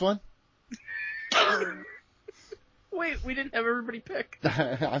 Next one. Wait, we didn't have everybody pick.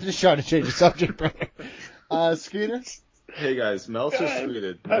 I'm just trying to change the subject, brother. Skeeter? Hey guys, Mel just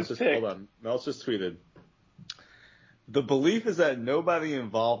tweeted. Mel just tweeted. The belief is that nobody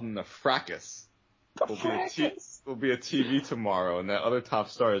involved in the fracas will be a TV tomorrow, and that other top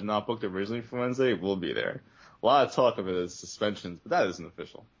star is not booked originally for Wednesday will be there. A lot of talk of it as suspensions, but that isn't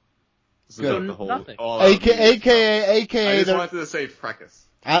official. This is like the whole nothing. AKA. I just wanted to say fracas.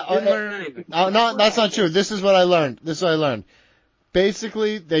 Didn't learn anything. No, that's not true. This is what I learned.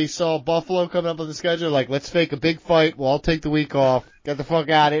 Basically, they saw Buffalo coming up on the schedule, like, let's fake a big fight, we'll all take the week off, get the fuck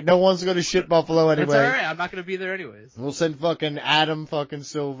out of here. No one's gonna shit Buffalo anyway. It's alright, I'm not gonna be there anyways. We'll send fucking Adam fucking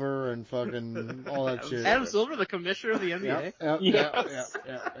Silver and fucking all that shit. Adam Silver, the commissioner of the NBA?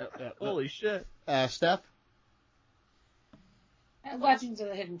 Yeah. Holy shit. Steph? Legends of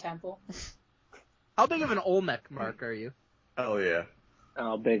the Hidden Temple. How big of an Olmec mark are you? Oh yeah.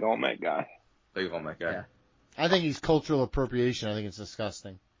 Oh, big Olmec guy. Big Olmec guy. Yeah. I think he's cultural appropriation. I think it's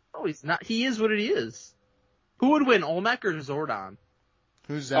disgusting. Oh, he's not. He is what he is. Who would win, Olmec or Zordon?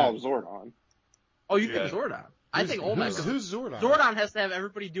 Who's that? Oh, Zordon. Oh, you think Zordon? I think Olmec. Who's Zordon? Zordon has to have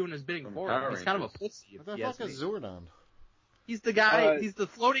everybody doing his bidding for him. He's kind of a pussy. What the fuck is Zordon? He's the guy. He's the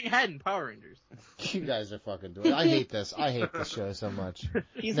floating head in Power Rangers. You guys are fucking doing it. I hate this. I hate this show so much.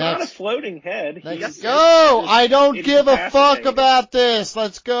 He's not a floating head. Let's go! I don't give a fuck about this.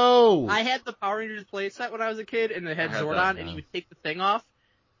 Let's go! I had the Power Rangers playset when I was a kid, and it had Zordon, and you would take the thing off,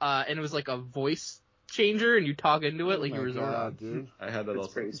 and it was like a voice changer, and you talk into it like you were Zordon. Dude. I had that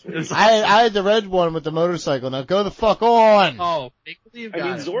also. I had the red one with the motorcycle. Now go the fuck on! Oh, make believe I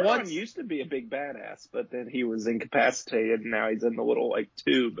mean, Zordon used to be a big badass, but then he was incapacitated, and now he's in the little, like,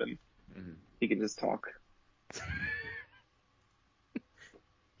 tube, and he can just talk.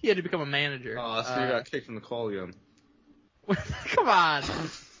 He had to become a manager. Oh, so you got kicked from the call again. Come on.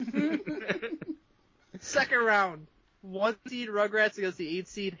 Second round. 1 seed Rugrats against the 8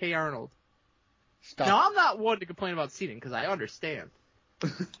 seed Hey Arnold. Stop. Now, I'm not one to complain about seeding, because I understand.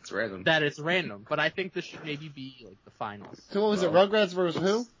 It's random. That it's random, but I think this should maybe be, like, the finals. So what was it, Rugrats versus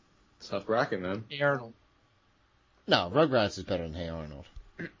who? Tough bracket, man. Hey Arnold. No, Rugrats is better than Hey Arnold.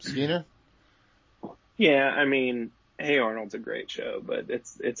 Skeeter? Yeah, I mean, Hey Arnold's a great show, but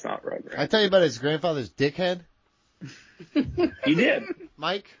it's not Rugrats. I tell you about his grandfather's dickhead? You did.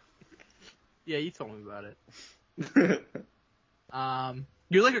 Mike? Yeah, you told me about it.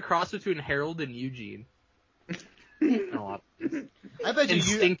 You're like a cross between Harold and Eugene. I bet and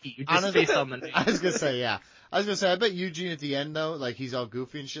Stinky. You just say something. I was gonna say, yeah. I bet Eugene at the end though, like he's all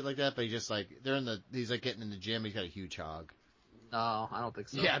goofy and shit like that, but he just like he's like getting in the gym, he's got a huge hog. No, I don't think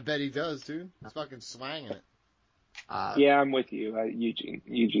so. Yeah, I bet he does, dude. He's fucking swanging it. Yeah, I'm with you, Eugene.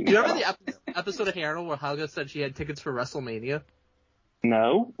 Do you remember the episode of Hey Arnold where Helga said she had tickets for WrestleMania?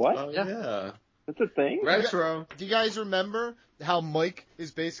 No, what? Oh yeah. That's a thing? Retro. Do you guys remember how Mike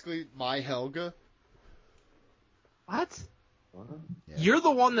is basically my Helga? What? Yeah. You're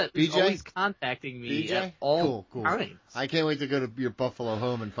the one that is BJ? always contacting me BJ? at all Cool. times. I can't wait to go to your Buffalo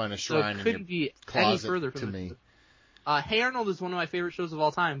home and find a shrine So it in couldn't your be any closet further to from me. Hey Arnold is one of my favorite shows of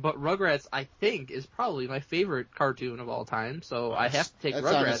all time, but Rugrats, I think, is probably my favorite cartoon of all time, so I have to take That's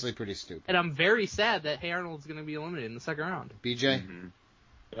Rugrats. honestly pretty stupid. And I'm very sad that Hey Arnold's going to be eliminated in the second round. BJ? Mm-hmm.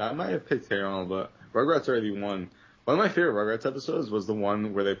 Yeah, I might have picked Hey Arnold, but Rugrats already won. One of my favorite Rugrats episodes was the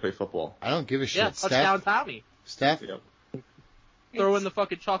one where they play football. I don't give a shit. Yeah, Touchdown Tommy. Steph? Yep. Throw in the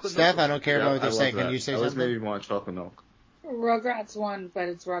fucking chocolate Steph, milk. I don't care about what they're saying. Can you say something? I something? maybe want chocolate milk. Rugrats won, but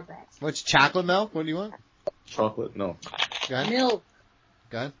it's Rugrats. What's chocolate milk? What do you want? Chocolate milk. Go ahead. Milk.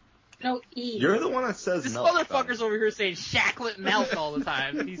 Go ahead. No, E. You're the one that says This milk. motherfucker's over here saying chocolate milk all the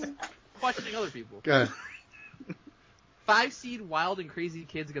time. He's questioning other people. Go ahead. 5 seed Wild and Crazy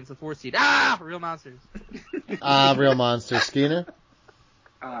Kids against the 4 seed. Real Monsters. Real Monster. Skeeter?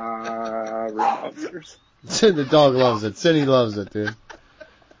 Real Monsters. The dog loves it. Cindy loves it, dude.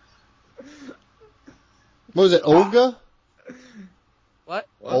 What was it, Olga? What?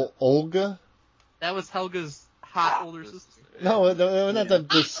 Olga? That was Helga's hot older sister. No, wasn't that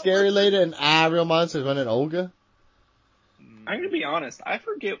the scary lady in Real Monsters? Wasn't it Olga? I'm gonna be honest. I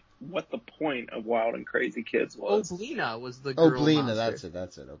forget what the point of Wild and Crazy Kids was. Oblina was the girl Oblina, monster.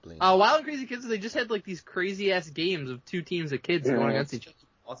 that's it, Oblina. Wild and Crazy Kids, they just had like these crazy ass games of 2 teams of kids going against each other.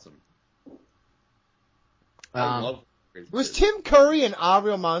 Awesome. I love Crazy Was Kids. Tim Curry in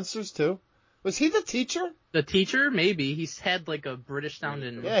Real Monsters too? Was he the teacher? The teacher, maybe. He's had like a British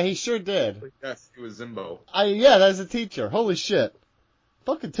sounding. Yeah, he sure did. Yes, he was Zimbo. Yeah, that's a teacher. Holy shit.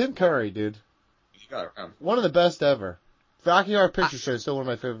 Fucking Tim Curry, dude. He got around. One of the best ever. Rocky Horror Picture Show is still one of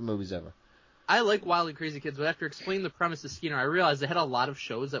my favorite movies ever. I like Wild and Crazy Kids, but after explaining the premise to Skeeter, I realized they had a lot of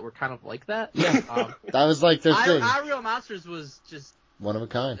shows that were kind of like that. Yeah. That was like their thing. Real Monsters was just one of a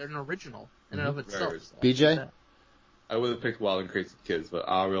kind. an original in and of itself. BJ? I would have picked Wild and Crazy Kids, but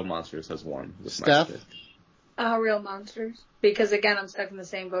Real Monsters has won. Steph? Real Monsters. Because again, I'm stuck in the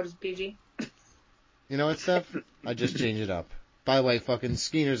same boat as PG. You know what, Steph? I just changed it up. By the way, fucking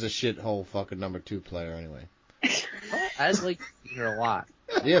Skeeter's a shithole fucking number 2 player anyway. I like Skeeter a lot.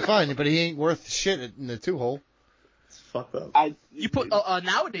 Yeah, fine, but he ain't worth shit in the 2-hole. It's fucked up. You put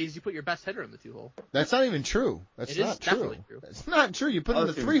nowadays you put your best hitter in the 2-hole. That's not even true. That's not true. It's not true. You put him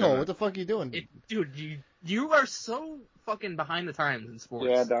in the 3-hole. What the fuck are you doing? Dude, you are so fucking behind the times in sports.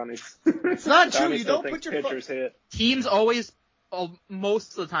 Yeah, Donnie. It's not true. Donnie You don't still put your thinks pitchers hit. Teams always,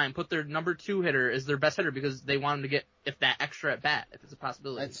 most of the time, put their number 2 hitter as their best hitter because they want him to get that extra at bat if it's a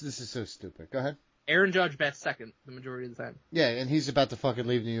possibility. This is so stupid. Go ahead. Aaron Judge bats second the majority of the time. Yeah, and he's about to fucking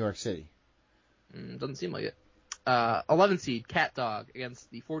leave New York City. Doesn't seem like it. 11 seed Cat Dog against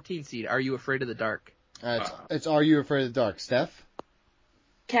the 14 seed Are You Afraid of the Dark? It's Are You Afraid of the Dark, Steph?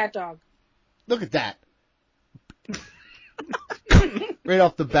 Cat Dog. Look at that. Right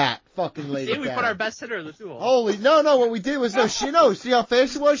off the bat, fucking laid it See, we down. put our best hitter in the 2-hole. Holy, no, what we did was, see how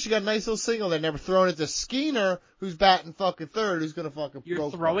fast she was? She got a nice little single. They never thrown it to Skeeter, who's batting fucking third, who's gonna fucking You're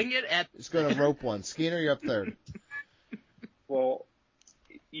rope throwing one. it at... It's gonna rope one. Skeeter, you're up third. Well,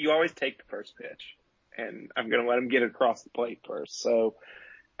 you always take the first pitch, and I'm going to let him get it across the plate first. So,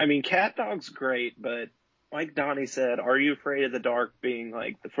 I mean, Cat Dog's great, but like Donnie said, Are You Afraid of the Dark being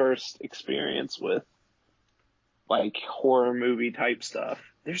like the first experience with like horror movie type stuff.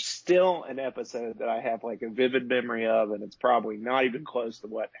 There's still an episode that I have like a vivid memory of, and it's probably not even close to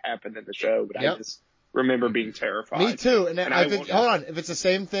what happened in the show, but I just remember being terrified. Me too. And hold on, if it's the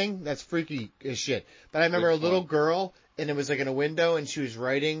same thing, that's freaky as shit. But I remember a little girl, and it was like in a window, and she was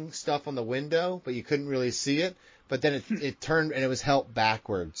writing stuff on the window, but you couldn't really see it. But then it turned, and it was held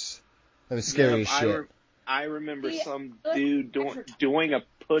backwards. It was scary as shit. I remember some dude doing a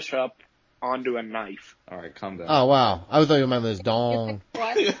push-up onto a knife. All right, calm down. Oh, wow. I thought you remember this dong.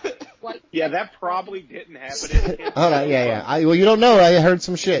 What? Yeah, that probably didn't happen. Hold on, yeah. Well, you don't know. I heard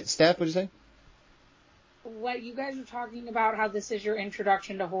some shit. Steph, what'd you say? What you guys were talking about, how this is your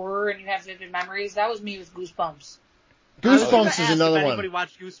introduction to horror and you have vivid memories, that was me with Goosebumps. Goosebumps is another one. Anybody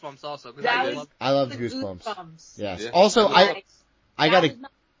watched Goosebumps also? I love Goosebumps. Yes. Yeah. Also, I got to...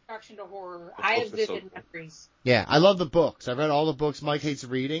 introduction to horror. I have vivid memories. Yeah, I love the books. I've read all the books. Mike hates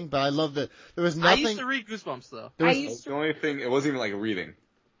reading, but I love that there was nothing. I used to read Goosebumps though. The only thing, it wasn't even like reading.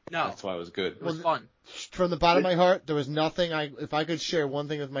 No. That's why it was good. It was fun. From the bottom of my heart, there was nothing if I could share one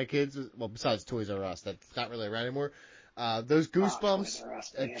thing with my kids, well, besides Toys R Us, that's not really around anymore. Those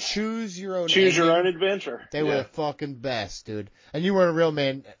Goosebumps, choose your own adventure. They were the fucking best, dude. And you weren't a real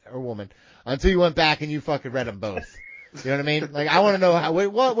man or woman until you went back and you fucking read them both. You know what I mean? Like, I want to know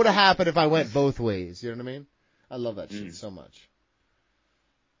what would have happened if I went both ways. You know what I mean? I love that shit so much.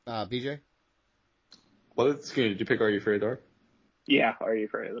 BJ? Did you pick Are You Afraid of the Dark? Yeah, Are You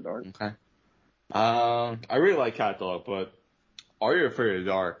Afraid of the Dark? Okay. I really like Cat Dog, but Are You Afraid of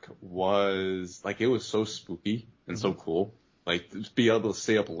the Dark was, like, it was so spooky and so cool. Like, to be able to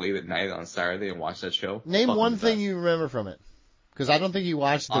stay up late at night on Saturday and watch that show. Name one thing you remember from it. Because I don't think you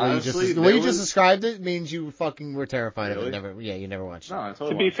watched it the way you just described it means you fucking were terrified of it. You never watched it. No, I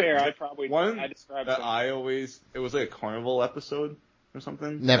totally To be fair, I described it. It was like a carnival episode or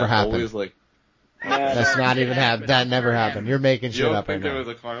something. Never happened. Always like. That's not even happened. That never happened. You're making shit up right now. There was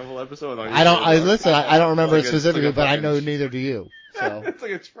a carnival episode? I don't remember it specifically, but I know neither do you. So. It's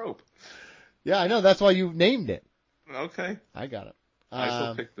like a trope. Yeah, I know. That's why you named it. Okay. I got it. I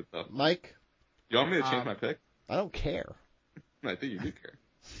still picked it though. Mike? You want me to change my pick? I don't care. I think you do care.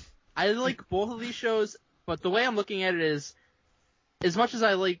 I like both of these shows, but the way I'm looking at it is, as much as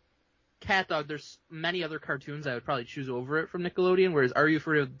I like Cat Dog, there's many other cartoons I would probably choose over it from Nickelodeon, whereas Are You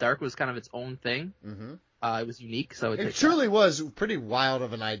Afraid of the Dark was kind of its own thing. Mm-hmm. It was unique, so it truly was pretty wild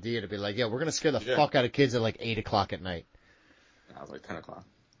of an idea to be like, yeah, we're going to scare the fuck out of kids at like 8 o'clock at night. I was like 10 o'clock.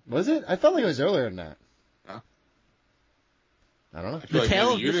 Was it? I felt like it was earlier than that. Huh? I don't know. The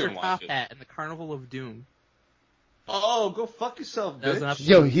Tale of Mr. Top Hat and the Carnival of Doom. Oh, go fuck yourself, bitch.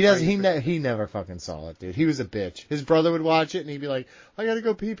 Yo, he never fucking saw it, dude. He was a bitch. His brother would watch it and he'd be like, I gotta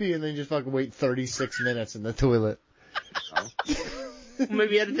go pee-pee, and then just fucking wait 36 minutes in the toilet.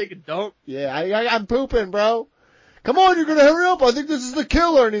 Maybe he had to take a dump. Yeah, I'm pooping, bro. Come on, you're gonna hurry up. I think this is the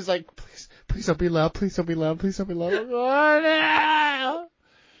killer. And he's like, please don't be loud. Please don't be loud. Please don't be loud. Oh, no.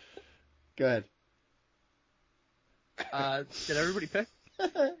 Go ahead. Did everybody pick?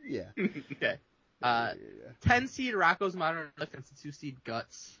 Yeah. Okay. 10 seed Rocko's Modern Life against the 2 seed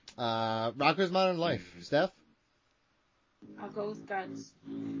Guts. Rocko's Modern Life. Steph? I'll go with Guts.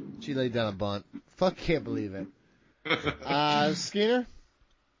 She laid down a bunt. Fuck, can't believe it. Skeeter?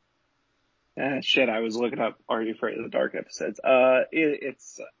 Shit, I was looking up Are You Afraid of the Dark episodes.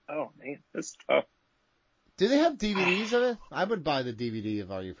 It's, oh man, it's tough. Do they have DVDs of it? I would buy the DVD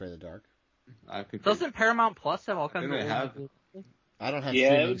of Are You Afraid of the Dark. I think Doesn't Paramount Plus have all kinds of? they have. I don't have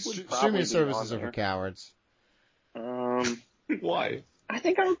Yeah, streaming services are for cowards. Why? I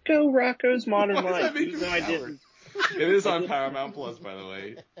think I would go Rocco's Modern Why does that Life, make even you though I a coward? didn't. It is on Paramount Plus, by the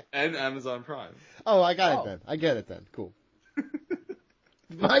way, and Amazon Prime. Oh, I got it then. I get it then. Cool.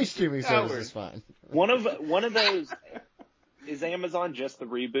 My streaming service is fine. One of those is Amazon just the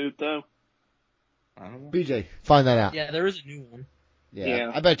reboot though? I don't know. BJ, find that out. Yeah, there is a new one.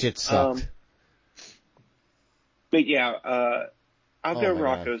 Yeah. I bet you it sucked. But yeah, I'll go my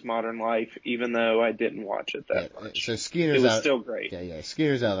Rocco's Modern Life, even though I didn't watch it that much. So Skinner's it was out. still great. Yeah.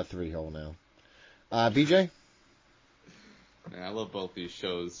 Skinner's out of the 3-hole now. BJ? Man, I love both these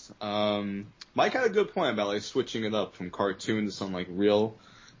shows. Mike had a good point about like switching it up from cartoon to some like real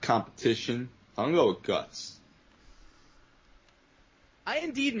competition. I'm gonna go with Guts. I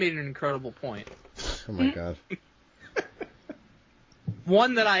indeed made an incredible point. Oh my god.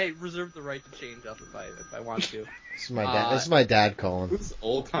 One that I reserve the right to change up if I want to. This is my dad. This is my dad calling. This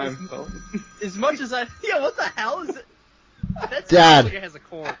old time phone. As much as I, what the hell is it? That Dad. sounds like it has a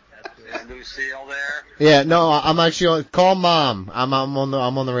cord. Is Lucille there? Yeah, no, I'm actually on. Call mom. I'm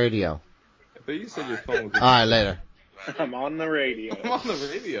on the radio. But you said your phone was. All right, later. I'm on the radio. I'm on the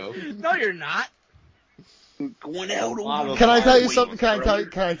radio. No, you're not. Going out. Can I tell you something? Can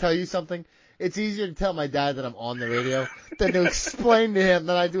I tell you something? It's easier to tell my dad that I'm on the radio than to explain to him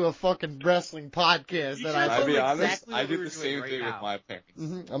that I do a fucking wrestling podcast. I'll be honest, I did the same thing with my parents.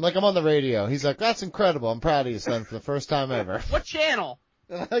 Mm-hmm. I'm like, I'm on the radio. He's like, that's incredible. I'm proud of you, son, for the first time ever. What channel?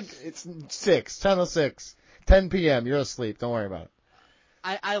 It's 6, 10 p.m. You're asleep. Don't worry about it.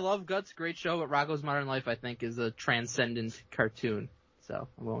 I love Guts, great show, but Rocco's Modern Life, I think, is a transcendent cartoon. So,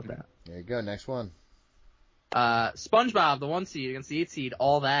 I'm going with that. There you go. Next one. SpongeBob, the 1 seed against the 8 seed,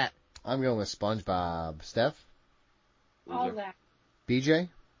 all that. I'm going with SpongeBob. Steph? All that. BJ?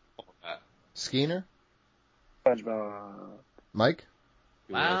 All that. Skeeter? SpongeBob. Mike?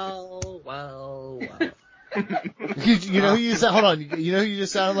 Well. you know who you sound, hold on, you know who you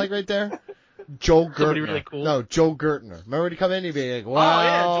just sounded like right there? Joel Gertner. Somebody really cool? No, Joel Gertner. Remember when he come in, he'd be like,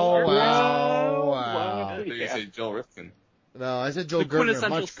 wow, wow. I thought you said Joel Rifkin. No, I said Joel Gertner,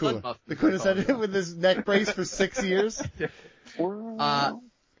 much cooler. The quintessential with his neck brace for 6 years.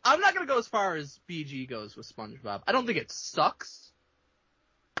 I'm not going to go as far as BG goes with SpongeBob. I don't think it sucks,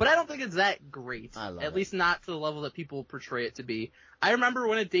 but I don't think it's that great. At least not to the level that people portray it to be. I remember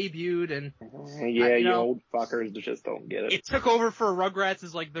when it debuted, and you old fuckers just don't get it. It took over for Rugrats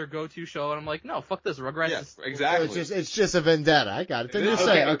as like their go-to show, and I'm like, no, fuck this. Rugrats is exactly. It's just a vendetta. I got it. Then just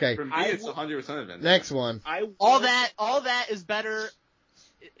say, okay. For me, it's 100% a vendetta. Next one. All that is better.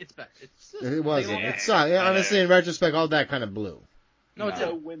 It's better. It wasn't. It's honestly, in retrospect, all that kind of blew.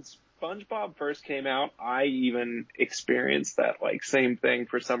 So when SpongeBob first came out, I even experienced that like same thing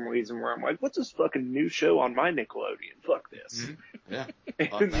for some reason where I'm like, what's this fucking new show on my Nickelodeon? Fuck this. Mm-hmm. Yeah.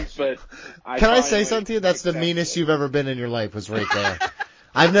 But Can I say something to you? That's the meanest you've ever been in your life was right there.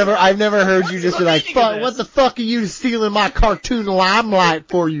 I've never heard you just be like, fuck, what the fuck are you stealing my cartoon limelight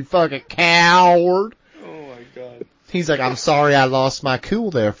for, you fucking coward? Oh my god. He's like, I'm sorry I lost my cool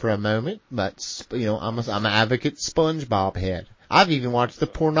there for a moment, but, I'm an advocate SpongeBob head. I've even watched the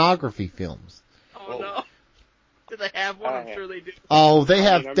pornography films. Oh no. Do they have one? I'm sure they do. Oh, they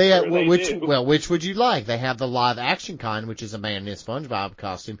have, which would you like? They have the live action kind, which is a man in a SpongeBob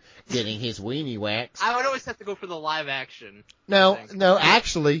costume getting his weenie waxed. I would always have to go for the live action. No,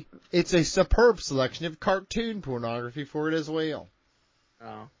 actually, it's a superb selection of cartoon pornography for it as well. Oh. I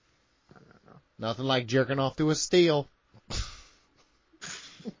don't know. Nothing like jerking off to a steel.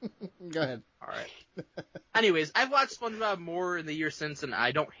 Go ahead. Alright. Anyways, I've watched SpongeBob more in the year since, and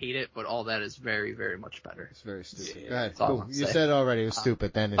I don't hate it, but all that is very, very much better. It's very stupid. Go ahead. Cool. You said it already. It was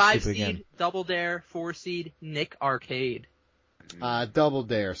stupid. Then it's 5 stupid seed, again. Double Dare. 4 seed, Nick Arcade. Double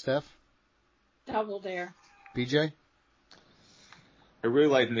Dare. Steph? Double Dare. BJ? I really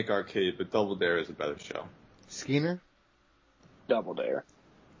like Nick Arcade, but Double Dare is a better show. Skeeter? Double Dare.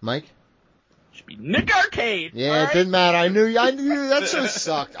 Mike? Should be Nick Arcade. Yeah, it didn't matter. I knew that show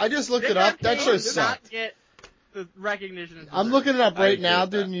sucked. I just looked it up. That show sucked. Not get the recognition. I'm looking it up right now,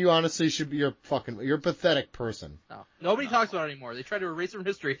 dude, and you honestly should be you're a pathetic person. No. Nobody talks about it anymore. They try to erase it from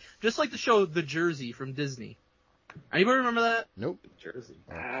history, just like the show The Jersey from Disney. Anybody remember that? Nope. Jersey.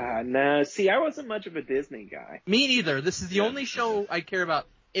 No. See, I wasn't much of a Disney guy. Me neither. This is the only show I care about.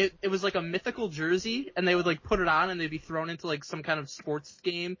 It was like a mythical jersey, and they would like put it on, and they'd be thrown into like some kind of sports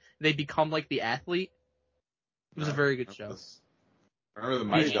game. They'd become like the athlete. It was a very good show. Remember the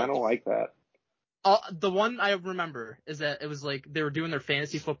Mighty Ducks? I don't like that. The one I remember is that it was like they were doing their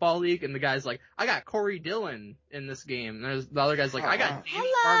fantasy football league, and the guy's like, "I got Corey Dillon in this game." And the other guy's like, "I got Danny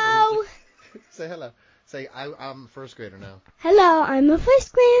Farmer." Like, Say hello. Say I'm a first grader now. Hello, I'm a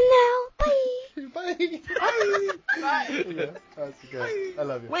first grader now. Bye. Bye. Bye. Yeah, that's good. I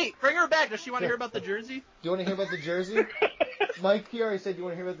love you. Wait, bring her back. Does she want to hear about the jersey? Do you want to hear about the jersey? Mike, he already said, "Do you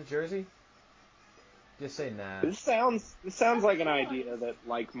want to hear about the jersey?" Just say nah. This sounds like an idea that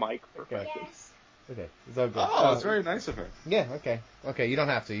like Mike perfected. Yes. Okay, it's all good. Oh, it's very nice of her. Yeah, okay. Okay, you don't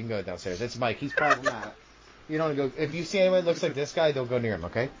have to. You can go downstairs. It's Mike. He's probably not. You don't go. If you see anyone that looks like this guy, don't go near him,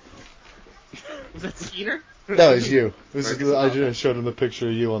 okay? Was that Skeeter? No, it's you. I just showed him the picture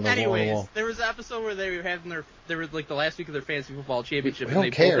of you on the wall. There was an episode where they were having they were like the last week of their fantasy football championship, We and don't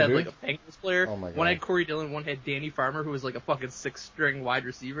they care, both had dude. like a Bengals player. Oh my God. One had Corey Dillon, one had Danny Farmer, who was like a fucking 6-string wide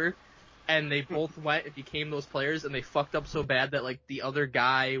receiver. And they both went and became those players, and they fucked up so bad that like the other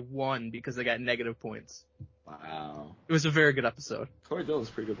guy won because they got negative points. Wow. It was a very good episode. Corey Dillon's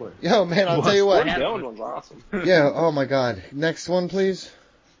a pretty good player. Yo, man, I'll tell you what. Corey Dillon was awesome. Yeah, oh my God. Next one, please.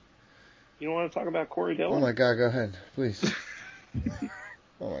 You don't want to talk about Corey Dillon? Oh my God, go ahead, please.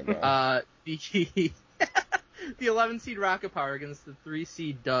 Oh my God. The 11 seed Rocket Power against the 3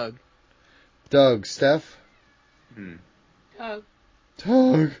 seed Doug. Doug, Steph?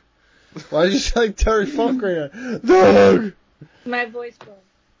 Doug. Why did you say like Terry Funk right now? Doug! My voice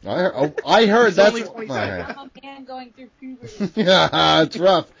broke. I heard that's... I'm a man going through puberty. Yeah, it's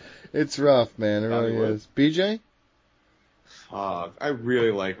rough. It's rough, man. It really is. BJ? I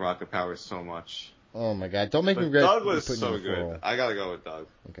really like Rocket Power so much. Oh my God! Don't make me regret. Doug was putting so you in the good. role. I gotta go with Doug.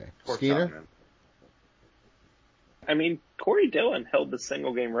 Okay. Poor Skeeter? Chapman. I mean, Corey Dillon held the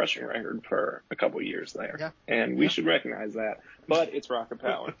single game rushing record for a couple years there. Yeah. And we should recognize that. But it's Rocket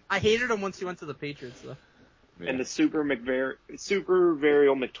Power. I hated him once he went to the Patriots, though. Yeah. And the Super Varial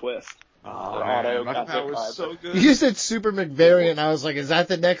McTwist. Oh, man. Rocket Power was so good. You said Super McVariant. I was like, is that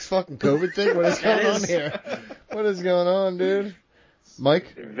the next fucking COVID thing? What is going on here? What is going on, dude?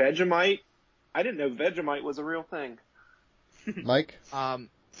 Mike? Vegemite. I didn't know Vegemite was a real thing. Mike?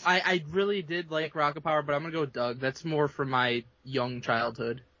 I really did like Rocket Power, but I'm gonna go with Doug. That's more from my young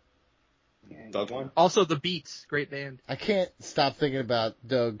childhood. Doug one? Also, the Beats, great band. I can't stop thinking about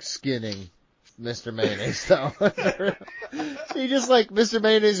Doug skinning Mr. Mayonnaise, though. He just like, Mr.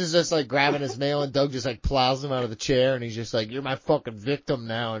 Mayonnaise is just like grabbing his nail, and Doug just like plows him out of the chair, and he's just like, "You're my fucking victim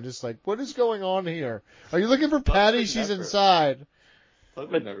now." And just like, what is going on here? Are you looking for Patty? She's inside.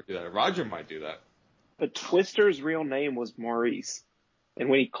 Doug would never do that. Roger might do that. But Twister's real name was Maurice. And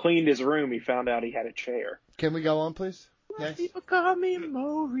when he cleaned his room, he found out he had a chair. Can we go on, please? Next. People call me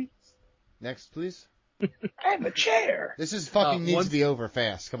Maurice. Next, please. I have a chair. This is fucking needs to be over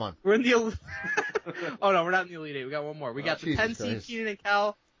fast. Come on. We're in the oh no, we're not in the Elite Eight. We got one more. We got the 10 seed Christ. Keenan and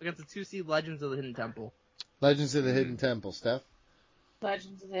Cal against the 2 seed Legends of the Hidden Temple. Legends of the Hidden Temple. Steph?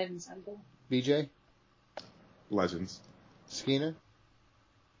 Legends of the Hidden Temple. BJ? Legends. Skeeter?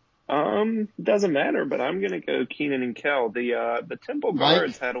 Doesn't matter, but I'm gonna go Keenan and Kel. The Temple Mike?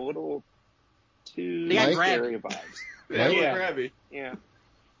 guards had a little too They got scary grabby. vibes. Yeah, grabby. Yeah.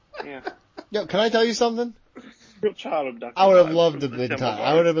 Yo, can I tell you something? Real child abduction. I would have vibes loved to from the been Temple touched. I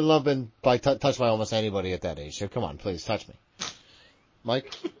guards. would have been loved been by touched by almost anybody at that age. So come on, please touch me.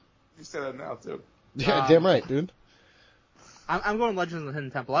 Mike? You say that now too. Yeah, damn right, dude. I'm going Legends of the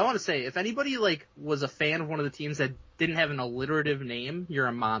Hidden Temple. I want to say, if anybody like was a fan of one of the teams that didn't have an alliterative name, you're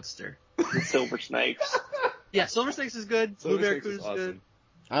a monster. The Silver Snakes. Yeah, Silver Snakes is good. Blue Barracuda is good.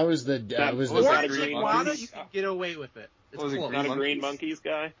 I was the Or Tijuana, you can get away with it. It's close. Not a Green Monkeys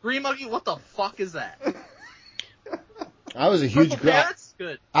guy? Green Monkey, what the fuck is that? I was a huge Purple Parrots?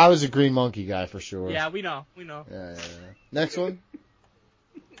 Good. I was a Green Monkey guy for sure. Yeah, we know. Yeah. Next one.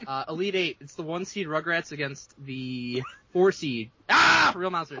 Elite Eight. It's the 1 seed Rugrats against the 4 seed.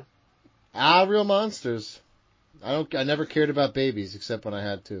 Real Monsters. Real Monsters. I never cared about babies except when I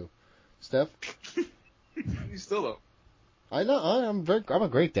had to. Steph? You still don't. I know. I'm a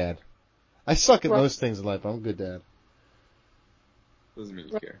great dad. I suck at most things in life. I'm a good dad. Doesn't mean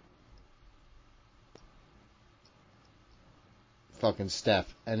you care. Fucking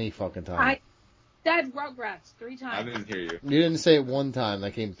Steph. Any fucking time. I said Rugrats 3 times. I didn't hear you. You didn't say it one time.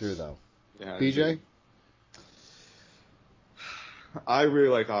 That came through though. Yeah, BJ? I really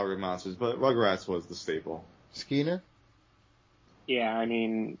like All Real Monsters, but Rugrats was the staple. Skeeter? Yeah, I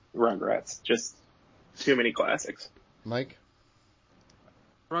mean, Rugrats. Just too many classics. Mike?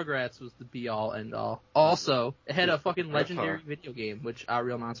 Rugrats was the be-all, end-all. Also, it had a fucking legendary video game, which Our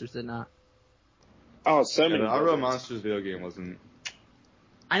Real Monsters did not. Oh, so many. The All Real Monsters video game wasn't...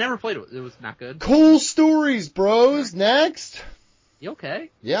 I never played it. It was not good. Cool stories, bros. Next. You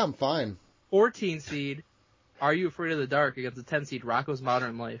okay? Yeah, I'm fine. 14 seed, Are You Afraid of the Dark against the 10 seed Rocko's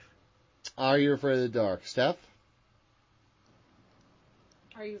Modern Life. Are You Afraid of the Dark? Steph?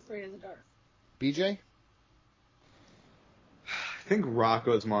 Are You Afraid of the Dark? BJ? I think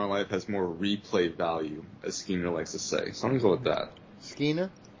Rocko's Modern Life has more replay value, as Skeeter likes to say. So I'm going to go with that. Skeeter?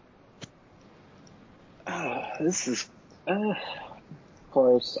 This is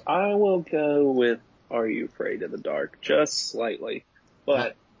close. I will go with Are You Afraid of the Dark? Just slightly.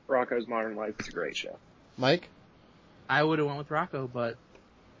 But Rocko's Modern Life is a great show. Mike? I would have went with Rocko, but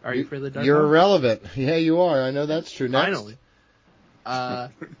Are You Afraid of the Dark? You're irrelevant. Yeah, you are. I know that's true. Next.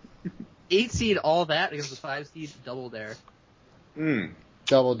 Finally. 8 seed All That against the 5 seed Double Dare.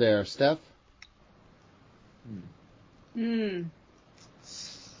 Double Dare. Steph? Hmm.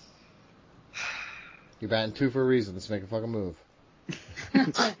 You're batting 2 for a reason. Let's make a fucking move.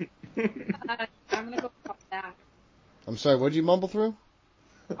 I'm gonna go with All That. I'm sorry, what did you mumble through?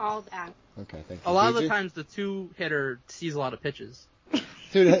 All That. Okay, thank you. A lot of BJ? the times the 2-hitter sees a lot of pitches.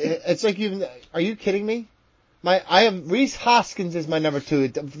 Dude, it's like even. Are you kidding me? I have Reese Hoskins is my number 2.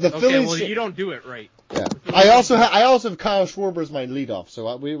 The Okay, Phillies. well, you don't do it right. Yeah. I also have Kyle Schwarber as my leadoff,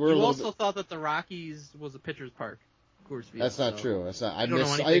 so we're a You little also bit. thought that the Rockies was a pitcher's park. Coors Field, That's not so true. That's not. you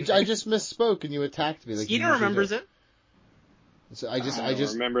don't know anything. I just misspoke and you attacked me. Like you Skeeter usually remembers do. it. I So don't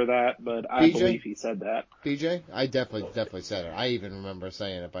just remember that, but I BJ? believe he said that. BJ, I definitely said it. I even remember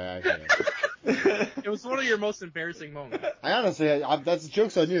saying it by accident. It was one of your most embarrassing moments. I honestly, that's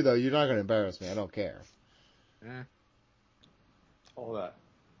joke's on you though. You're not gonna embarrass me. I don't care. All that.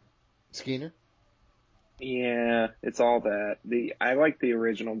 Skeeter? Yeah, it's All That. I like the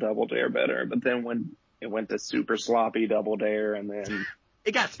original Double Dare better, but then when it went to super sloppy Double Dare and then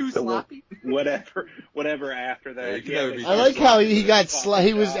it got too sloppy. Whatever after that. I like how he got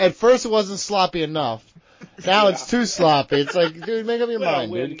he was at first it wasn't sloppy enough. Now it's too sloppy. It's like, dude, make up your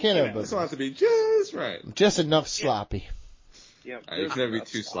mind, dude. You can't have This one has to be just right. just enough sloppy. Yeah, You can never be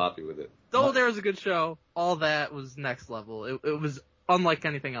too sloppy with it. Double Dare was a good show. All That was next level. It was unlike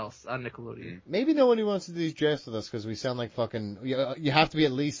anything else on Nickelodeon. Maybe nobody wants to do these drafts with us because we sound like fucking. You have to be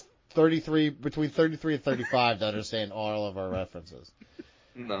at least between 33 and 35 to understand all of our references.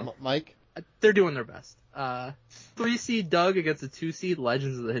 No. Mike? They're doing their best. 3 seed Doug against the 2 seed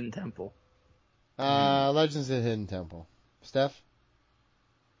Legends of the Hidden Temple. Legends of the Hidden Temple. Steph?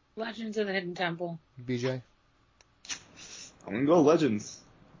 Legends of the Hidden Temple. BJ? I'm gonna go Legends.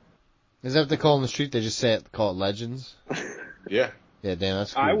 Is that what they call in the street? They just call it Legends? Yeah. Yeah, damn,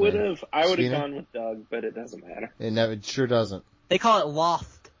 that's cool. I would have Skeeter? gone with Doug, but it doesn't matter. It sure doesn't. They call it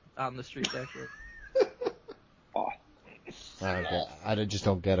Loft on the street, actually. I don't get. I just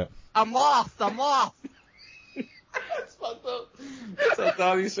don't get it. I'm lost. That's fucked up. That's how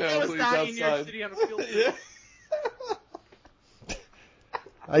Donnie sounds when he's Donnie in New York outside. City on a field. Yeah.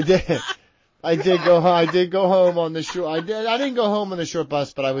 I did go home on the short. I didn't go home on the short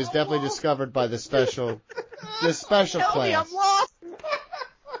bus, but I was definitely discovered by the special class. Me, I'm lost.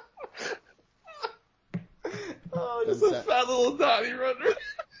 Oh, just a fat little Donnie runner.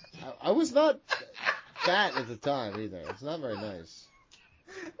 I was not fat at the time either. It's not very nice.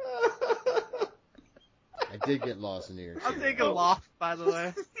 I did get lost in New York City. I'm taking Loft, by the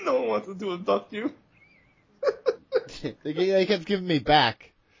way. No one wants to do abduct you. They kept giving me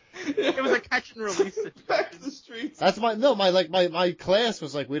back. It was a catch and release. Back to the streets. That's my class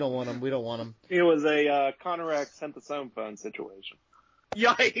was like, we don't want them. It was a Conrack sent the phone situation.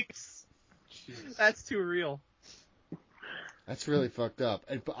 Yikes. That's too real. That's really fucked up.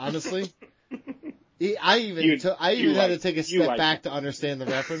 And honestly, I even had to take a step back to understand the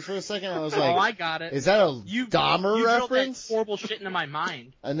reference for a second. I was like, oh, I got it. Is that a Dahmer you reference? That horrible shit into my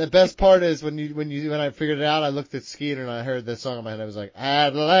mind. And the best part is when I figured it out, I looked at Skeeter and I heard this song in my head. I was like,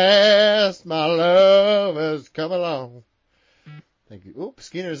 at last my love has come along. Thank you. Oop,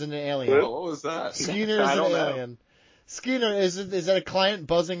 Skeeter's an alien. What was that? Skeeter's an alien. Skeeter, is that a client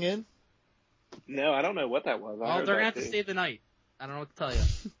buzzing in? No, I don't know what that was. Well, they're gonna have to stay the night. I don't know what to tell you.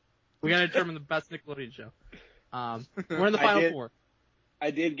 We gotta determine the best Nickelodeon show. We're in the final 4.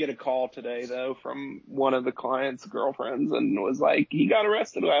 I did get a call today though from one of the client's girlfriends and was like, he got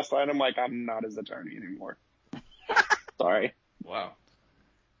arrested last night. I'm like, I'm not his attorney anymore. Sorry. Wow.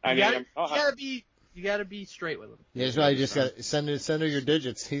 You gotta be straight with him. Yeah, that's why you just got send her your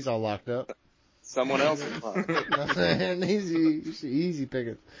digits. He's all locked up. Someone else. Easy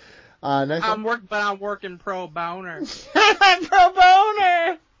picking. Next I'm working pro boner. Pro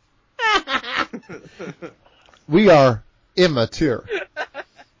boner. We are immature.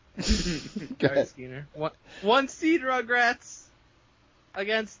 Go ahead. Skeeter. 1 seed Rugrats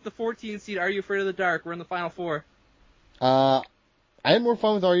against the 14 seed Are You Afraid of the Dark? We're in the final 4. I had more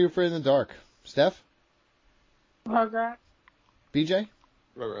fun with Are You Afraid of the Dark. Steph? Rugrats. BJ?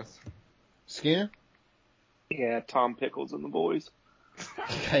 Rugrats. Skinner? Yeah, Tom Pickles and the Boys.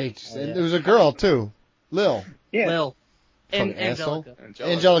 Okay, and there was a girl too. Lil. Yeah. Lil. And Fucking asshole. Angelica.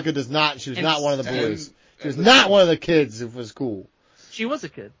 Angelica does not. She was And- not one of the boys. She was not one of the kids who was cool. She was a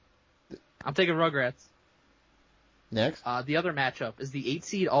kid. I'm taking Rugrats. Next. The other matchup is the 8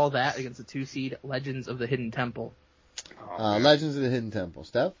 seed All That against the 2 seed Legends of the Hidden Temple. Legends of the Hidden Temple.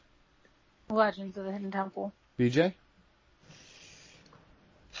 Steph? Legends of the Hidden Temple. BJ?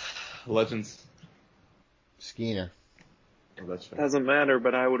 Legends. Skinner. Oh, that's fair. Doesn't matter,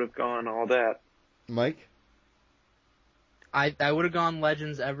 but I would have gone All That. Mike? I would have gone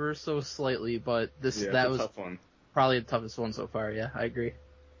Legends ever so slightly, but that was tough one. probably the toughest one so far. Yeah, I agree.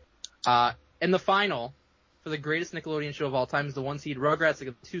 In the final, for the greatest Nickelodeon show of all time, is the 1 seed Rugrats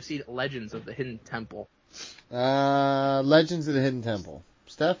against the 2 seed Legends of the Hidden Temple. Legends of the Hidden Temple.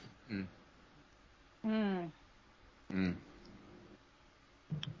 Steph?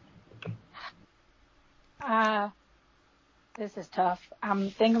 This is tough. I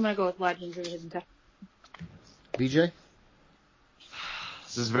think I'm gonna go with Legends of the Hidden Temple. BJ?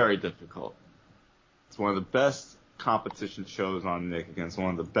 This is very difficult. It's one of the best competition shows on Nick against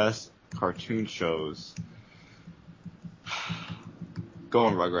one of the best cartoon shows.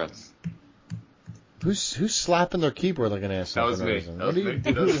 Going Rugrats. Who's slapping their keyboard like an asshole? That was me. What are you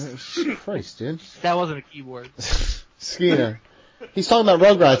doing? Christ, dude. That wasn't a keyboard. Skinner. He's talking about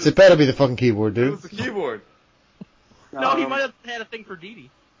Rugrats. It better be the fucking keyboard, dude. It was the keyboard. No, he might have had a thing for Dee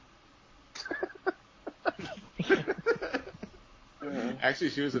Dee. Actually,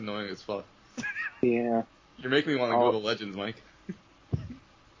 she was annoying as fuck. Yeah. You're making me want to go to Legends, Mike.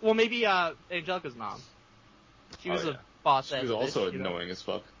 Well, maybe Angelica's mom. She was a boss. She was also annoying as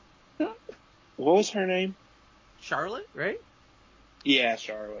fuck. What was her name? Charlotte, right? Yeah,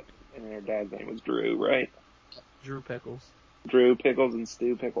 Charlotte. And her dad's name was Drew, right? Drew Pickles. Drew Pickles and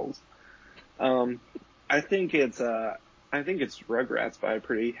Stu Pickles. I think it's Rugrats by a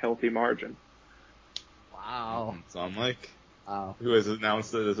pretty healthy margin. Wow. It's on Mike. Wow. Who has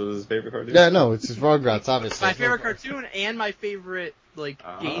announced that this was his favorite cartoon? Yeah, no, it's just Rugrats, obviously. My favorite cartoon and my favorite game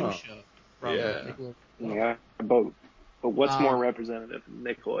show. From Nickelodeon. Yeah, both. But what's more representative of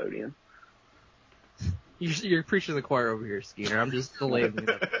Nickelodeon? You're preaching to the choir over here, Skeeter. I'm just delaying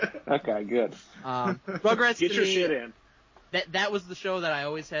it. Okay, good. Rugrats. Get your shit in. That was the show that I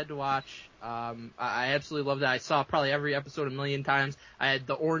always had to watch. I absolutely loved it. I saw probably every episode a million times. I had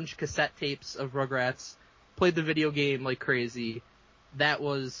the orange cassette tapes of Rugrats. Played the video game like crazy. That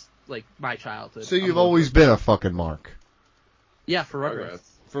was like my childhood. So you've always been a fucking mark. Yeah, for Rugrats.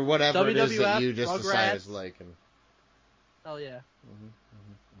 For whatever it is that you just Rugrats. decide is like. Hell yeah.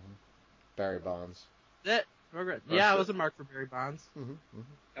 Barry Bonds. Rugrats. Yeah, I was a mark for Barry Bonds.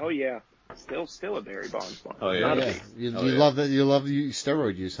 Oh yeah, still a Barry Bonds one. Oh yeah. You love that. You love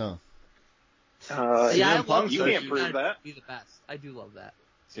steroid use, huh? I love. You can't prove that. Be the best. I do love that.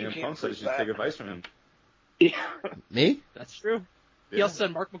 CM Punk said you should take advice from him. Yeah. Me? That's true. Yeah. He also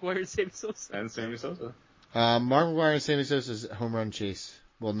said Mark McGwire and Sammy Sosa. And Sammy Sosa. Mark McGwire and Sammy Sosa's home run chase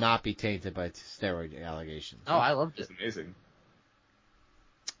will not be tainted by steroid allegations. Oh, I loved it. It's amazing.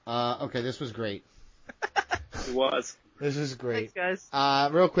 Okay, this was great. It was. This is great. Thanks,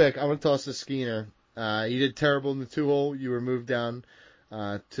 guys. Real quick, I want to toss to Skeeter. You did terrible in the 2-hole. You were moved down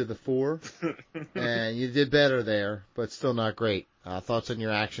to the 4. And you did better there, but still not great. Thoughts on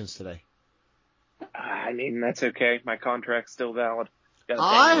your actions today? I mean, that's okay. My contract's still valid.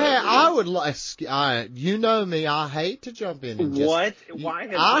 I would like. You know me. I hate to jump in and just. What? Why?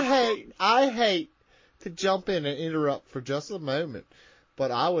 I hate to jump in and interrupt for just a moment, but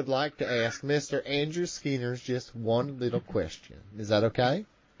I would like to ask Mr. Andrew Skinner just one little question. Is that okay?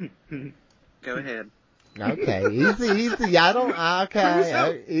 Go ahead. Okay, easy. I don't.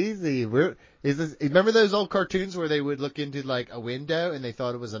 Okay, easy. Remember those old cartoons where they would look into like a window and they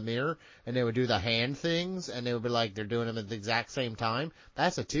thought it was a mirror and they would do the hand things and they would be like they're doing them at the exact same time?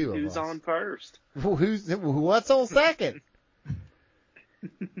 That's a 2 of us. Who's on first? What's on second?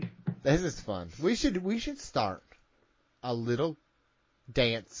 This is fun. We should start a little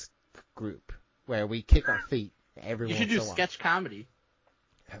dance group where we kick our feet every once in a while. You should do sketch comedy.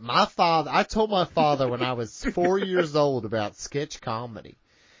 I told my father when I was 4 years old about sketch comedy.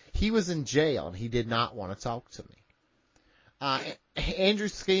 He was in jail and he did not want to talk to me. Andrew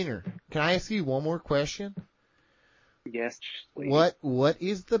Skinner, can I ask you one more question? Yes, please. What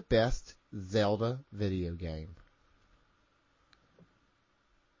is the best Zelda video game?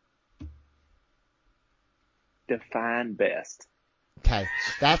 Define best. Okay,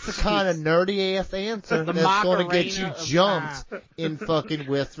 that's the kind of nerdy ass answer that's going to get you jumped in fucking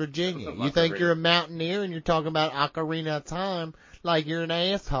West Virginia. You think you're a mountaineer and you're talking about Ocarina of Time like you're an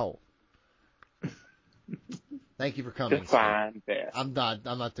asshole. Thank you for coming. Define best. I'm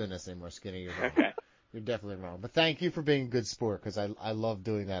not doing this anymore, Skinny. You're wrong. Okay. You're definitely wrong. But thank you for being a good sport, because I love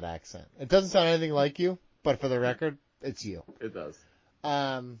doing that accent. It doesn't sound anything like you, but for the record, it's you. It does.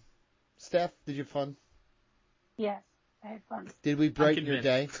 Steph, did you have fun? Yes, I had fun. Did we brighten your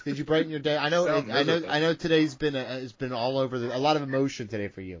day? Did you brighten your day? I know today's been has been all over a lot of emotion today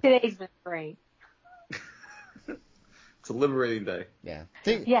for you. Today's been great. It's a liberating day. Yeah.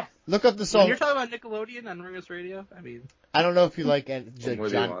 Yeah. Look up the song. When you're talking about Nickelodeon on Ringus Radio, I mean, I don't know if you like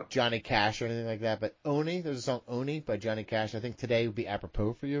want? Johnny Cash or anything like that, but Oni, there's a song Oni by Johnny Cash. I think today would be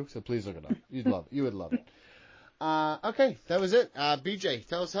apropos for you, so please look it up. You would love it. Okay, that was it. BJ,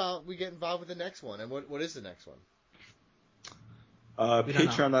 tell us how we get involved with the next one, and what is the next one?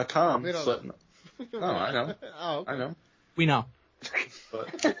 Patreon.com. We don't know. Oh, I know. Oh, okay. I know. we know.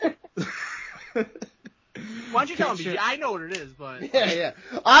 But Why don't you tell me? I know what it is, but Yeah.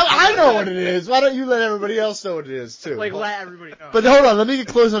 I know what it is. Why don't you let everybody else know what it is too? like let everybody know. But hold on, let me get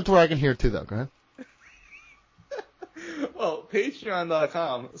close enough to where I can hear it too, though. Go ahead. Well,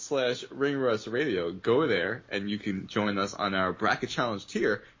 patreon.com/ringrusradio. Go there, and you can join us on our bracket challenge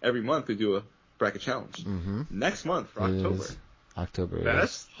tier. Every month we do a bracket challenge. Mm-hmm. Next month for October. October.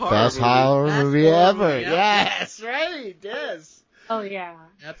 Best horror movie ever. movie ever. Yes, right. Yes. Oh yeah.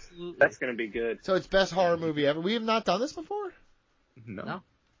 Absolutely. That's gonna be good. So it's best horror movie ever. We have not done this before. No.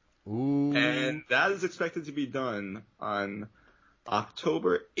 Ooh. And that is expected to be done on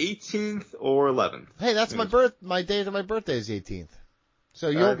October 18th or 11th. Hey, that's my day of my birthday is the 18th. So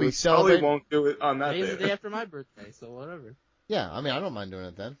you'll be We celebrating. probably won't do it on that Today's day. the day after my birthday, so whatever. Yeah, I mean I don't mind doing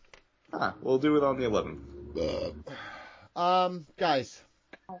it then. We'll do it on the 11th. Guys,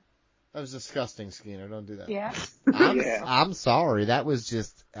 that was disgusting, Skinner. Don't do that. Yeah. I'm sorry. That was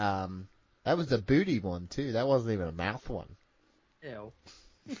just that was the booty one too. That wasn't even a mouth one. Ew.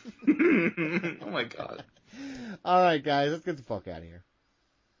 Oh my god. All right, guys, let's get the fuck out of here.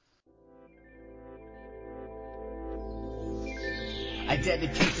 I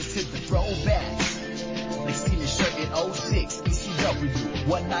dedicate this to the throwbacks. Like stealing shirt in 06, ECW,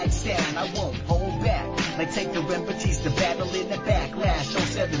 one night stand, I won't hold back. Like take the Batista battle in the backlash,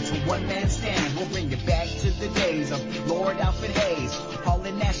 07 to one man stand. We'll bring it back to the days of Lord Alfred Hayes, Hall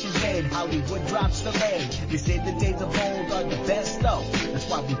and Nash and Babe, Hollywood drops the leg. They say the days of old are the best though. That's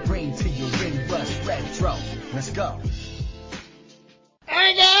why we bring to you Ring Rust Retro. Let's go.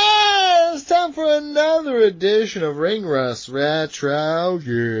 Alright guys, it's time for another edition of Ring Rust Retro.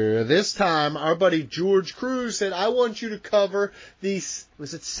 Yeah, this time our buddy George Cruz said, I want you to cover these,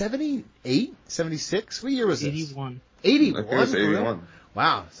 was it 78? 76? What year was this? 81. 81? I think it was 81.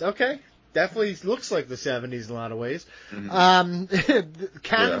 Wow, okay. Definitely looks like the 70s in a lot of ways. Mm-hmm.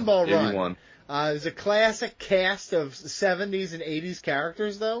 Cannonball Run. It's a classic cast of 70s and 80s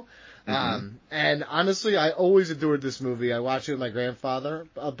characters though. Mm-hmm. And honestly, I always adored this movie. I watched it with my grandfather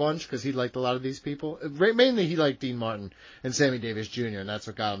a bunch because he liked a lot of these people. Mainly he liked Dean Martin and Sammy Davis Jr., and that's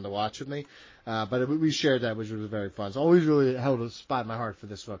what got him to watch with me. But we shared that, which was very fun. So I always really held a spot in my heart for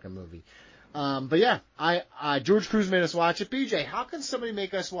this fucking movie. But yeah, George Cruz made us watch it. BJ, how can somebody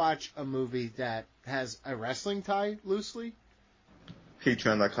make us watch a movie that has a wrestling tie loosely?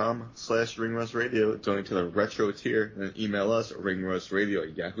 Patreon.com/ringrustradio. Donate to the retro tier and email us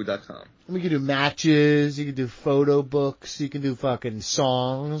ringrustradio@yahoo.com. And we can do matches, you can do photo books, you can do fucking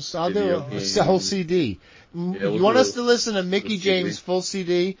songs. I'll do a whole CD. You want us to listen to Mickey James' full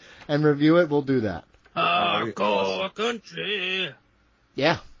CD and review it? We'll do that. Hardcore country.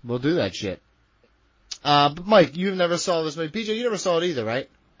 Yeah, we'll do that shit. But Mike, you never saw this movie. BJ, you never saw it either, right?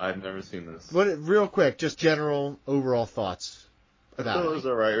 I've never seen this. Real quick, just general overall thoughts. I thought it was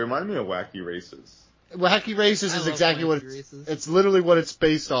alright. It reminded me of Wacky Races. Wacky Races is exactly what it's literally what it's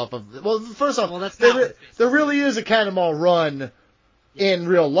based off of. Well, first off, there really is a Cannonball Run in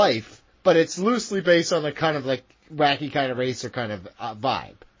real life, but it's loosely based on a kind of like wacky kind of racer kind of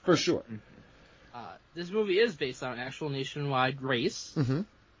vibe, for sure. This movie is based on an actual nationwide race, Mm-hmm.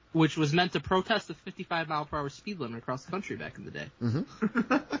 which was meant to protest the 55-mile-per-hour speed limit across the country back in the day.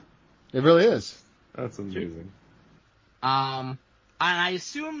 Mm-hmm. It really is. That's amazing. And I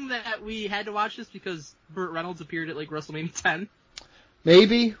assume that we had to watch this because Burt Reynolds appeared at like WrestleMania 10.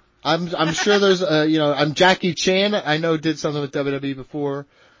 Maybe. I'm sure there's I'm Jackie Chan. I know did something with WWE before.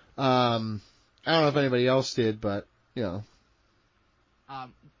 I don't know if anybody else did, but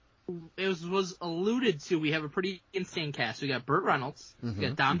was alluded to, we have a pretty insane cast. We got Burt Reynolds, we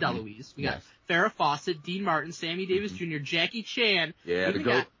got Dom DeLuise, we got Farrah Fawcett, Dean Martin, Sammy Davis Jr., Jackie Chan. Yeah, the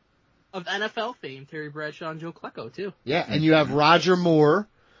GOAT. Of NFL fame, Terry Bradshaw and Joe Klecko, too. Yeah, and you have Roger Moore.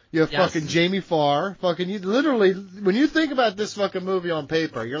 You have fucking Jamie Farr. Fucking, you literally, when you think about this fucking movie on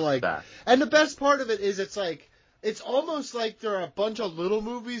paper, you're like, and the best part of it is it's like, it's almost like there are a bunch of little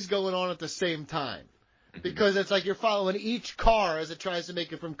movies going on at the same time. Because it's like you're following each car as it tries to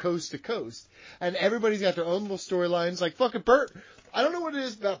make it from coast to coast. And everybody's got their own little storylines. Like fucking Burt. I don't know what it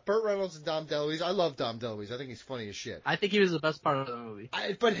is about Burt Reynolds and Dom DeLuise. I love Dom DeLuise. I think he's funny as shit. I think he was the best part of the movie.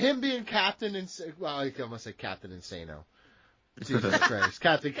 But him being Captain I almost say Captain Insano. Jesus Christ.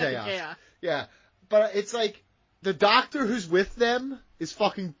 Captain Chaos. Yeah. But it's like, the doctor who's with them is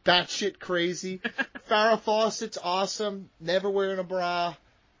fucking batshit crazy. Farrah Fawcett's awesome. Never wearing a bra.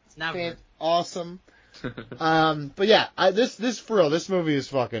 Never. Awesome. But yeah, this for real, this movie is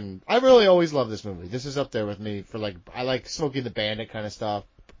fucking, I really always love this movie. This is up there with me for like, I like Smokey and the Bandit kind of stuff.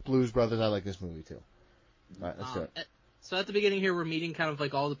 Blues Brothers, I like this movie too. Alright, let's do it. So at the beginning here, we're meeting kind of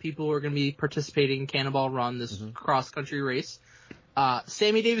like all the people who are going to be participating in Cannonball Run, this cross-country race.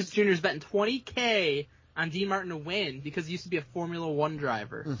 Sammy Davis Jr. is betting $20K on Dean Martin to win because he used to be a Formula One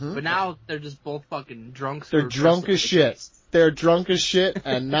driver. But now they're just both fucking drunks. They're drunk as shit. They're drunk as shit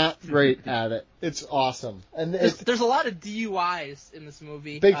and not great at it. It's awesome. And there's a lot of DUIs in this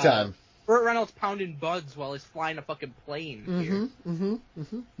movie. Big time. Burt Reynolds pounding buds while he's flying a fucking plane here.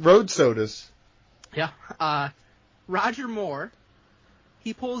 Road sodas. Yeah. Roger Moore,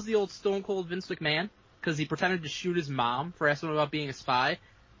 he pulls the old Stone Cold Vince McMahon because he pretended to shoot his mom for asking him about being a spy,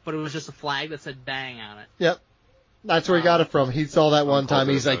 but it was just a flag that said bang on it. Yep. That's where he got it from. He saw that one time.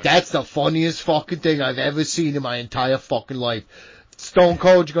 He's like, that's the funniest fucking thing I've ever seen in my entire fucking life. Stone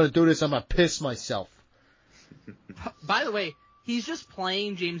Cold, you're going to do this, I'm going to piss myself. By the way, he's just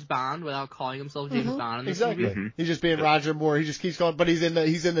playing James Bond without calling himself James Bond in this movie. He's just being Roger Moore. He just keeps going, but he's in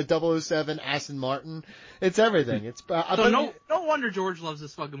the 007 Aston Martin. It's everything. It's no wonder George loves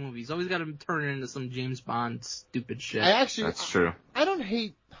this fucking movie. He's always got to turn it into some James Bond stupid shit. That's true. I don't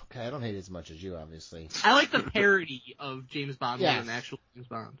hate it as much as you, obviously. I like the parody of James Bond more than actual James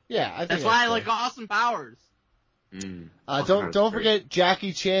Bond. Yeah, I think that's why I like Austin Powers. Don't forget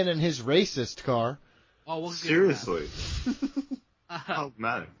Jackie Chan and his racist car. Oh, we'll seriously.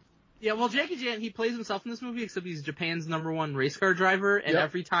 Problematic. Yeah, well, Jackie Chan, he plays himself in this movie, except he's Japan's #1 race car driver, and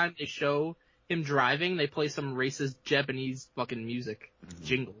every time they show him driving, they play some racist Japanese fucking music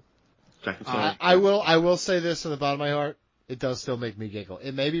jingle. I will say this from the bottom of my heart. It does still make me giggle.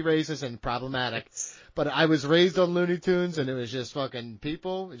 It may be racist and problematic, but I was raised on Looney Tunes, and it was just fucking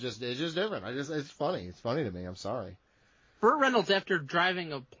people. It's just different. It's funny. It's funny to me. I'm sorry. Burt Reynolds, after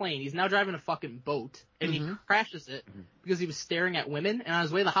driving a plane, he's now driving a fucking boat, and he crashes it because he was staring at women, and on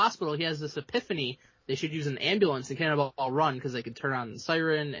his way to the hospital, he has this epiphany they should use an ambulance in Cannonball Run because they could turn on the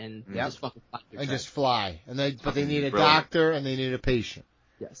siren and just fucking fly. And just fly. But they need a doctor, and they need a patient.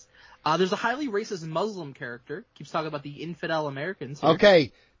 Yes. There's a highly racist Muslim character. Keeps talking about the infidel Americans here.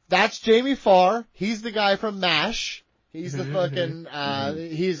 Okay, that's Jamie Farr. He's the guy from MASH. He's the fucking,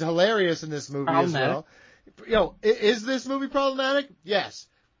 he's hilarious in this movie as well. Is this movie problematic? Yes.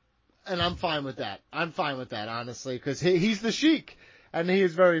 And I'm fine with that. Honestly, because he's the Sheik. And he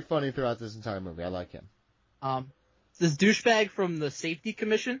is very funny throughout this entire movie. I like him. This douchebag from the Safety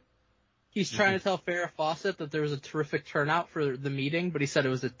Commission, he's trying to tell Farrah Fawcett that there was a terrific turnout for the meeting, but he said it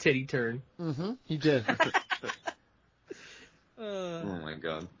was a titty turn. He did. Oh my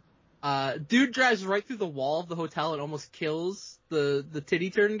god. Dude drives right through the wall of the hotel and almost kills the titty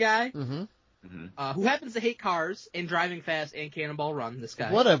turn guy. Who happens to hate cars and driving fast and Cannonball Run, this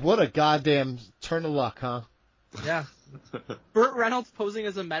guy. What a goddamn turn of luck, huh? Yeah. Burt Reynolds posing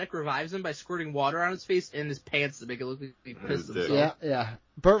as a medic revives him by squirting water on his face and his pants to make it look like he pissed himself. Yeah.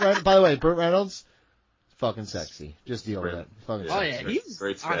 By the way, Burt Reynolds, fucking sexy. Just deal with it. Fucking sexy. Yeah, he's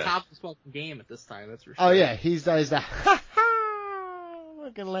on top of his fucking game at this time, that's for sure. Oh yeah, he's the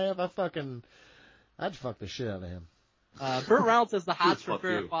fucking laugh. I'd fuck the shit out of him. Burt Reynolds has the hots for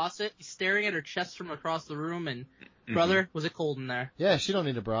Farrah Fawcett. He's staring at her chest from across the room, and brother, was it cold in there? Yeah, she don't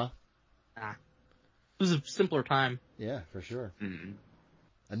need a bra. Nah. It was a simpler time. Yeah, for sure.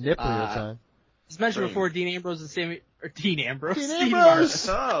 A nipplier time. As mentioned before, Dean Ambrose and Steve Ambrose!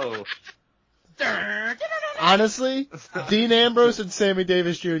 Oh. Honestly, Dean Ambrose and Sammy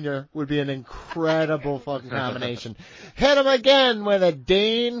Davis Jr. would be an incredible fucking combination. Hit him again with a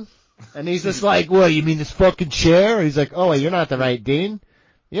Dean. And he's just like, well, you mean this fucking chair? He's like, oh, you're not the right Dean.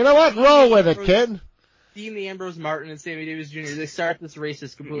 You know what? Roll with it, kid. Dean the Ambrose Martin and Sammy Davis Jr., they start this race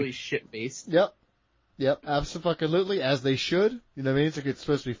as completely shit-faced. Yep. Yep, absolutely, as they should. You know what I mean? It's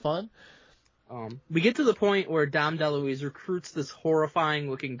supposed to be fun. We get to the point where Dom DeLuise recruits this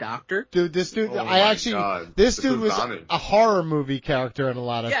horrifying-looking doctor. Dude, this dude, this dude was a horror movie character in a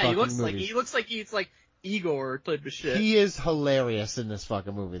lot of fucking movies. He looks like he's like Igor type of shit. He is hilarious in this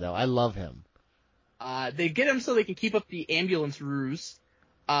fucking movie, though. I love him. They get him so they can keep up the ambulance ruse.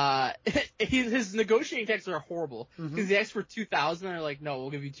 His negotiating texts are horrible because he asked for 2,000 and they're like, no, we'll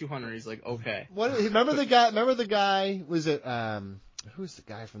give you 200. He's like, okay. Remember the guy? Was it who's the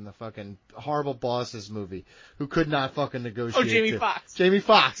guy from the fucking Horrible Bosses movie who could not fucking negotiate? Oh, Jamie Foxx. Jamie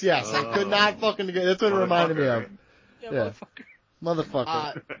Foxx, yes, could not fucking negotiate. That's what it reminded me of. Yeah,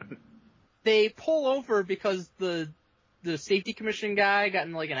 motherfucker. They pull over because the safety commission guy got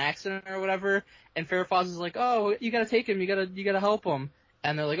in like an accident or whatever, and Farrah Fawcett is like, oh, you gotta take him, you gotta help him.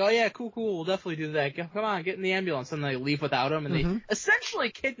 And they're like, oh yeah, cool, we'll definitely do that. Come on, get in the ambulance. And they leave without him, and they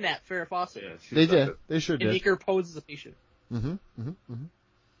essentially kidnap Farrah Fawcett. Yeah, they did. They sure did. And make her pose as a patient. Let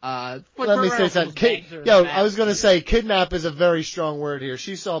me say something. I was gonna say, kidnap is a very strong word here.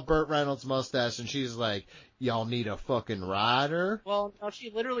 She saw Burt Reynolds' mustache, and she's like, y'all need a fucking rider? Well, no, she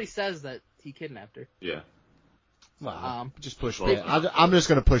literally says that he kidnapped her. Yeah. Well, just push past. I'm just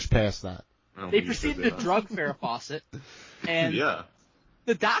gonna push past that. They proceed to drug Farrah Fawcett, and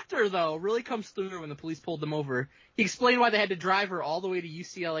the doctor, though, really comes through when the police pulled them over. He explained why they had to drive her all the way to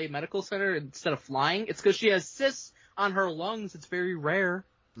UCLA Medical Center instead of flying. It's because she has cysts on her lungs. It's very rare.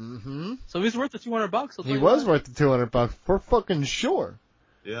 So he was worth the $200. He was worth the $200 for fucking sure.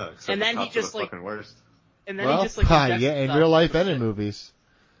 Yeah. And then he just like. Fucking worst. And then he just like. In real life and in movies.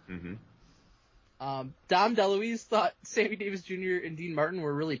 Dom DeLuise thought Sammy Davis Jr. and Dean Martin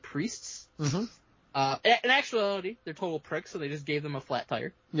were really priests. In actuality, they're total pricks, so they just gave them a flat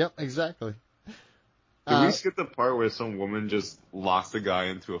tire. Yep, exactly. Did we skip the part where some woman just locks a guy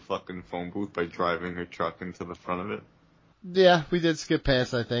into a fucking phone booth by driving her truck into the front of it? Yeah, we did skip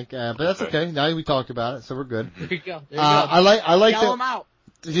past, I think, but that's okay. Now we talked about it, so we're good. There you go. I like yell them out.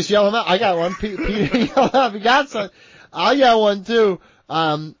 Just yell them out. I got one. Peter, yell out. We got some. I'll yell one too.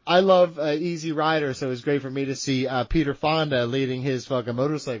 I love Easy Rider, so it was great for me to see Peter Fonda leading his fucking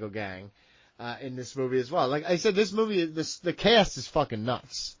motorcycle gang in this movie as well. Like I said, this movie, the cast is fucking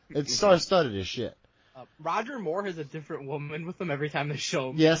nuts. It's star-studded as shit. Roger Moore has a different woman with him every time they show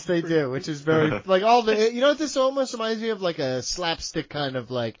him. Yes, they do, which is very, like all the, you know what this almost reminds me of? Like a slapstick kind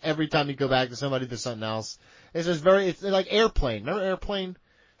of like, every time you go back to somebody, there's something else. It's just it's like Airplane. Remember Airplane?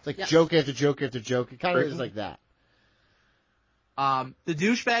 It's like joke after joke after joke. It kind of is like that. The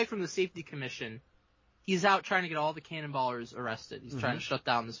douchebag from the safety commission, he's out trying to get all the cannonballers arrested. He's trying to shut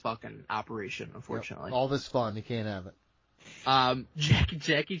down this fucking operation, unfortunately. Yep. All this fun, he can't have it.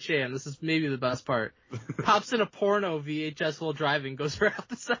 Jackie Chan, this is maybe the best part, pops in a porno VHS while driving, goes right off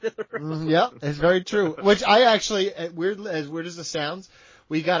the side of the road. Yep, it's very true. Which I actually, as weird as it sounds,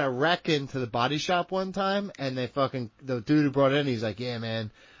 we got a wreck into the body shop one time, and the dude who brought it in, he's like, yeah,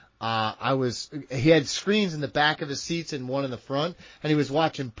 man, he had screens in the back of his seats and one in the front, and he was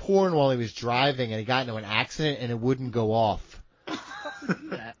watching porn while he was driving, and he got into an accident, and it wouldn't go off.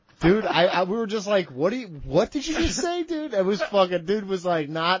 Dude, we were just like, what did you just say, dude? It was fucking, dude was like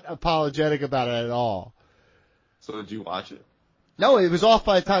not apologetic about it at all. So did you watch it? No, it was off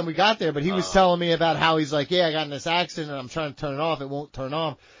by the time we got there, but he was telling me about how he's like, yeah, I got in this accident and I'm trying to turn it off. It won't turn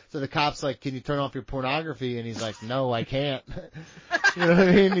off. So the cop's like, can you turn off your pornography? And he's like, no, I can't. You know what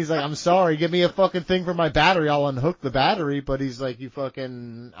I mean? He's like, I'm sorry. Give me a fucking thing for my battery. I'll unhook the battery. But he's like, you're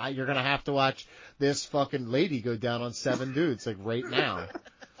going to have to watch this fucking lady go down on 7 dudes, like right now.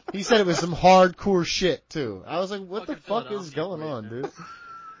 He said it was some hardcore shit too. I was like, what the fuck is going on, dude?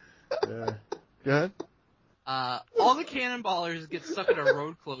 Yeah. Go ahead. All the cannonballers get stuck in a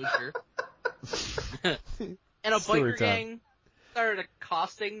road closure. And a biker gang started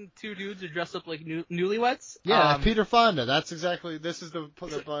accosting 2 dudes who dressed up like newlyweds. Yeah, Peter Fonda. This is what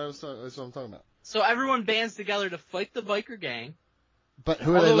I'm talking about. So everyone bands together to fight the biker gang. But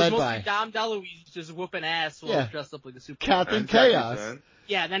who are they led by? Dom DeLuise just whooping ass while dressed up like a super. Captain Chaos.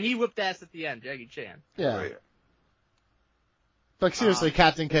 Yeah, then he whipped ass at the end, Jackie Chan. Yeah. But seriously,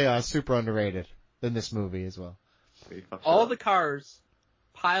 Captain Chaos, super underrated in this movie as well. All the cars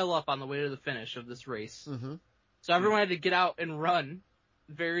pile up on the way to the finish of this race. So everyone had to get out and run.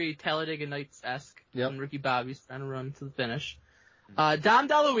 Very Talladega Nights-esque. Yep. And Ricky Bobby's trying to run to the finish. Dom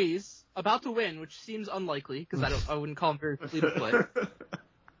DeLuise, about to win, which seems unlikely, because I wouldn't call him very fleet of foot.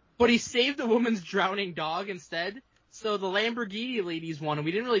 But he saved a woman's drowning dog instead. So the Lamborghini ladies won, and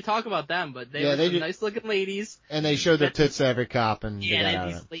we didn't really talk about them, but they were some nice-looking ladies. And they showed their tits to every cop. And they had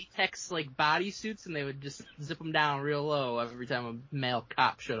these latex, bodysuits, and they would just zip them down real low every time a male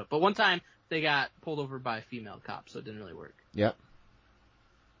cop showed up. But one time, they got pulled over by a female cop, so it didn't really work. Yep.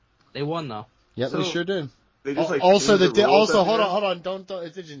 They won though. Yep, they sure did. They just, like, also, changed the rules at the hold end? on, don't.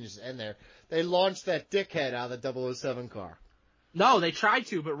 It didn't just end there. They launched that dickhead out of the 007 car. No, they tried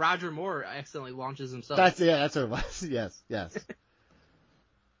to, but Roger Moore accidentally launches himself. That's what it was. Yes.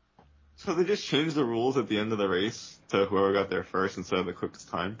 So they just changed the rules at the end of the race to whoever got there first instead of the quickest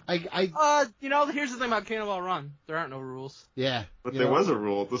time? Here's the thing about Cannonball Run. There aren't no rules. Yeah. But there was a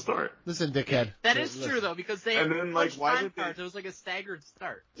rule at the start. Listen, dickhead. That is true, though, because they And then, like, why time did they- cards. It was like a staggered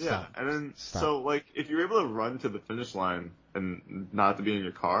start. Yeah, and then, so, like, if you're able to run to the finish line and not to be in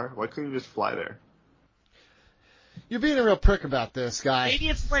your car, why couldn't you just fly there? You're being a real prick about this, guy. Maybe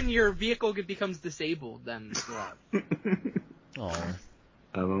it's when your vehicle becomes disabled, then. Oh.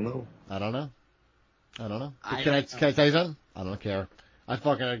 I don't know. Can I tell you something? I don't care. I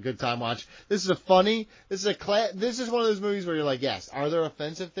fucking had a good time watching. This is one of those movies where you're like, yes, are there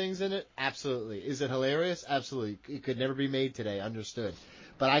offensive things in it? Absolutely. Is it hilarious? Absolutely. It could never be made today, understood.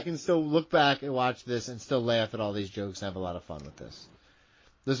 But I can still look back and watch this and still laugh at all these jokes and have a lot of fun with this.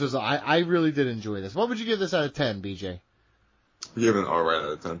 I really did enjoy this. What would you give this out of 10, BJ? You give it an R right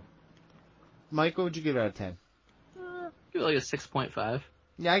out of 10. Mike, what would you give it out of 10? Give it like a 6.5.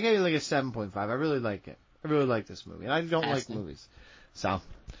 Yeah, I gave it like a 7.5. I really like it. I really like this movie. And I don't like movies. So,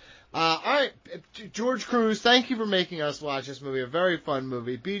 alright, George Cruz, thank you for making us watch this movie. A very fun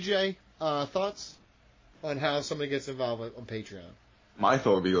movie. BJ, thoughts on how somebody gets involved on Patreon? My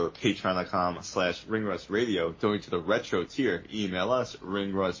thought would be go to patreon.com/ringrustradio, donate to the retro tier, email us,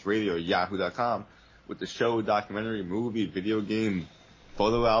 ringrustradio@yahoo.com, with the show, documentary, movie, video game,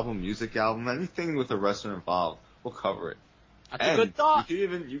 photo album, music album, anything with a wrestler involved. We'll cover it. That's a good thought. You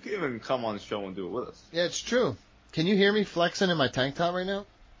can even come on the show and do it with us. Yeah, it's true. Can you hear me flexing in my tank top right now?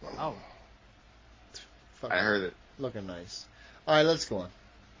 Oh. I heard it. Looking nice. Alright, let's go on.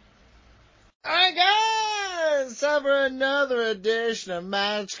 Alright, guys! Time for another edition of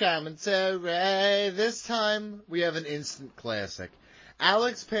Match Commentary. This time, we have an instant classic.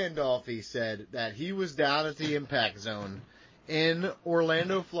 Alex Pandolfi said that he was down at the Impact Zone in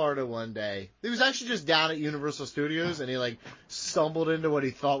Orlando, Florida one day. He was actually just down at Universal Studios, and he, stumbled into what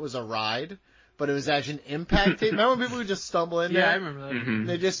he thought was a ride. But it was actually an Impact tape. Remember when people would just stumble in there? Yeah, I remember that. Mm-hmm.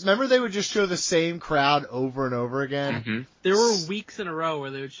 They would just show the same crowd over and over again. Mm-hmm. There were weeks in a row where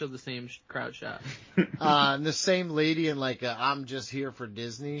they would show the same crowd shot. And the same lady in I'm just here for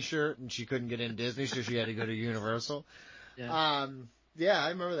Disney shirt, and she couldn't get in Disney, so she had to go to Universal. Yeah. Yeah, I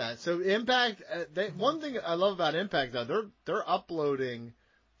remember that. So Impact, one thing I love about Impact though, they're uploading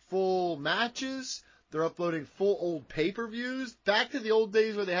full matches. They're uploading full old pay-per-views. Back to the old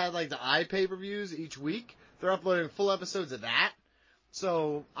days where they had the iPay-per-views each week. They're uploading full episodes of that.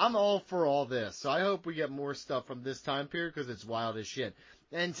 So I'm all for all this. So I hope we get more stuff from this time period because it's wild as shit.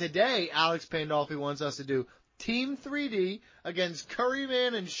 And today, Alex Pandolfi wants us to do Team 3D against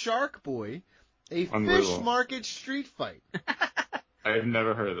Curryman and Shark Boy, a fish market street fight. I have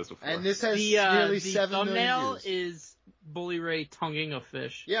never heard of this before. And this has nearly 7 million thumbnail views. is Bully Ray tonguing a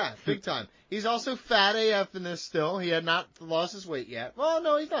fish. Yeah, big time. He's also fat AF in this still. He had not lost his weight yet. Well,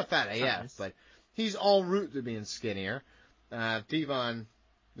 no, he's not fat AF, but he's en route to being skinnier. Devon,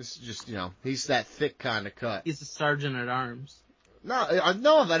 this is just, he's that thick kind of cut. He's a sergeant at arms. No, I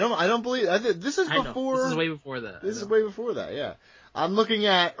don't believe, this is before. This is way before that. This is way before that, yeah. I'm looking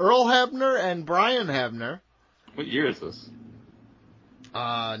at Earl Hebner and Brian Hebner. What year is this?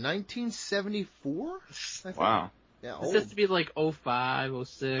 1974? Wow. Yeah, this has to be 05,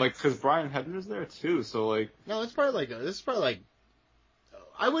 06. Because Brian Hebner's there too, so No, it's probably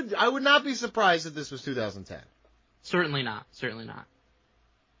I would not be surprised if this was 2010. Certainly not.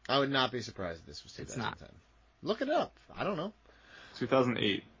 I would not be surprised if this was 2010. It's not. Look it up. I don't know.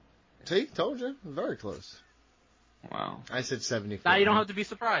 2008. See? Told you. Very close. Wow. I said 74. Now you don't have to be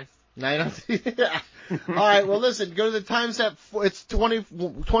surprised. Now you don't have to. Yeah. All right, well, listen, go to the time step. It's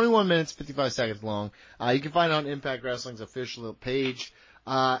 21 minutes, 55 seconds long. You can find it on Impact Wrestling's official page.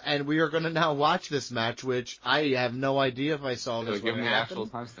 And we are going to now watch this match, which I have no idea if I saw this Give when me it the happened.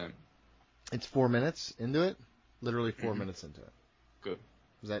 actual timestamp. It's 4 minutes into it. Literally 4 minutes into it. Good.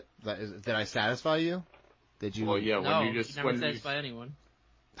 Did I satisfy you? Did you? Well, yeah, No, you never satisfy anyone.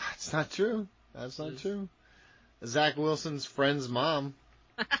 That's not true. That's not true. Zach Wilson's friend's mom.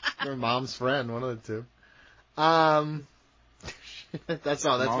 Or mom's friend, one of the two. That's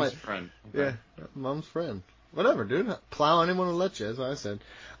all. That's mom's friend. Okay. Yeah, mom's friend. Whatever, dude. Plow anyone will let you. That's what I said.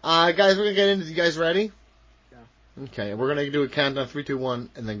 Guys, we're gonna get into. You guys ready? Yeah. Okay, we're gonna do a countdown, 3, 2, 1,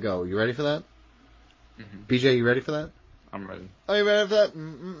 and then go. You ready for that? Mm-hmm. BJ, you ready for that? I'm ready. Are you ready for that?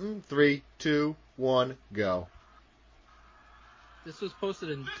 3, 2, 1, go. This was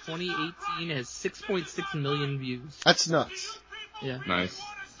posted in 2018. It has 6.6 million views. That's nuts. Yeah. Nice.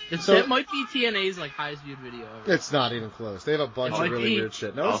 That might be TNA's like highest viewed video ever. It's not even close. They have a bunch of really weird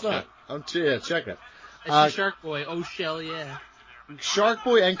shit. No, it's not. Check it. It's Shark Boy. Oh, shell, yeah. Shark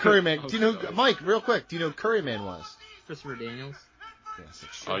Boy and Curryman. Do you know, Mike, real quick, do you know who Curryman was? Christopher Daniels. Yes,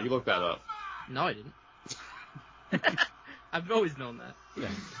 it's Oh, you looked that up. No, I didn't. I've always known that. Yeah.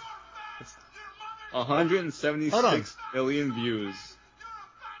 176 million views.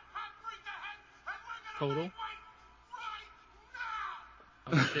 Total?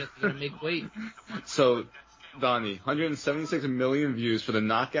 Oh shit, they're gonna make weight. So, Donnie, 176 million views for the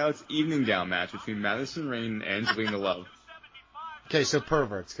Knockouts evening gown match between Madison Rayne and Angelina Love. Okay, so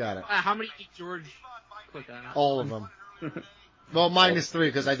perverts, got it. How many did George click on? All of them. Well, minus 3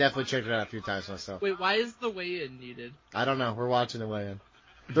 because I definitely checked it out a few times myself. Wait, why is the weigh-in needed? I don't know. We're watching the weigh-in.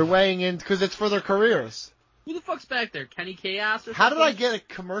 They're weighing in because it's for their careers. Who the fuck's back there? Kenny Chaos or something? How did I get a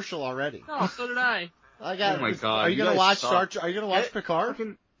commercial already? Oh, so did I. I got. Oh my god! Are you gonna watch Are you gonna watch Picard?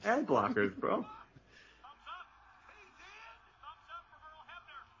 Fucking ad blockers, bro.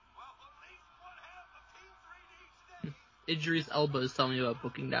 Idris Elba is telling me about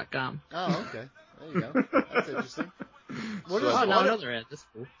Booking.com. Oh, okay. There you go. That's interesting. Another ad. That's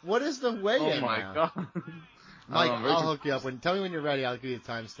cool. What is the weigh-in Oh my now? god. Mike, I'll hook you up. Tell me when you're ready. I'll give you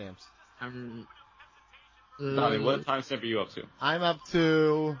the timestamps. Donnie, what timestamp are you up to? I'm up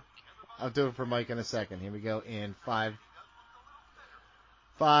to. I'll do it for Mike in a second. Here we go. In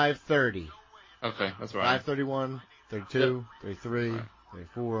 5:30. Okay, that's right. 5:31, 32, 33,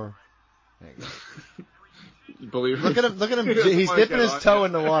 34. There you go. Look at him. Look at him. He's dipping his toe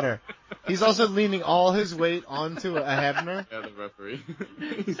in the water. He's also leaning all his weight onto a Hebner. Yeah, the referee.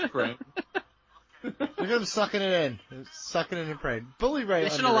 He's praying. Look at him sucking it in. Sucking it in and praying. Bully Ray. They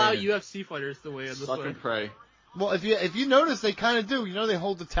should allow UFC fighters to weigh in this Suck way. and pray. Well, if you notice, they kind of do. You know, they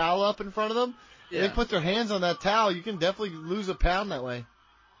hold the towel up in front of them. Yeah. They put their hands on that towel. You can definitely lose a pound that way.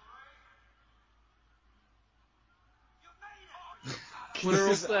 What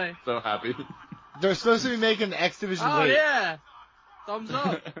did it say? So happy. They're supposed to be making X Division weight. Oh yeah, thumbs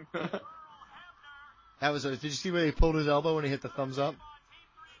up. That was. Did you see where he pulled his elbow when he hit the thumbs up?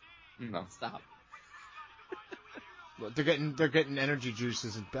 No. Stop. They're getting energy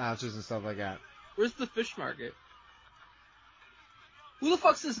juices and pouches and stuff like that. Where's the fish market? Who the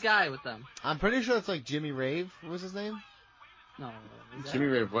fuck's this guy with them? I'm pretty sure it's like Jimmy Rave. What was his name? No. Jimmy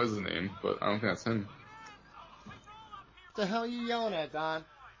Rave was his name, but I don't think that's him. What the hell are you yelling at, Don?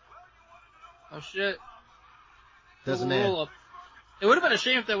 Oh shit. Doesn't roll up. It would have been a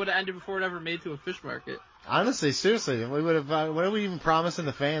shame if that would have ended before it ever made to a fish market. Honestly, seriously, we would have. What are we even promising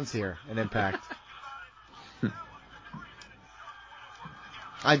the fans here in Impact?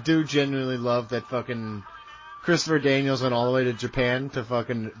 I do genuinely love that fucking Christopher Daniels went all the way to Japan to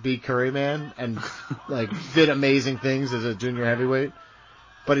fucking beat Curryman and like did amazing things as a junior heavyweight.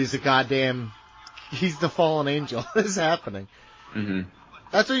 But he's he's the fallen angel. This is happening. Mm-hmm.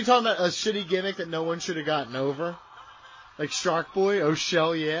 That's what you're talking about, a shitty gimmick that no one should have gotten over. Like Shark Boy, oh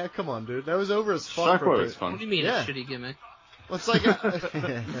shell, yeah, come on, dude, that was over as fuck. Shark Boy was fun. What do you mean a shitty gimmick? Well, it's like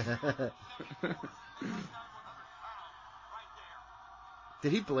a...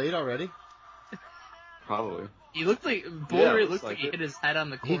 Did he blade already? Probably. He looked like Bully looked like he hit his head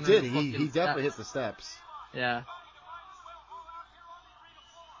on the corner. He did. Of the He definitely hit the steps. Yeah.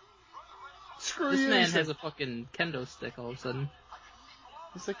 Screw this you. man has a fucking kendo stick all of a sudden.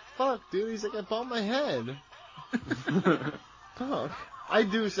 He's like, fuck, dude. He's like, I bumped my head. Fuck. I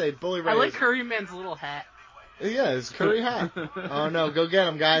do say Bully Ray. I like Curryman's little hat. Yeah, his curry hat. Oh no, go get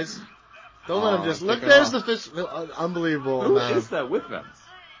him, guys. Don't let him just look. There's the fish. Unbelievable. Who is that with them?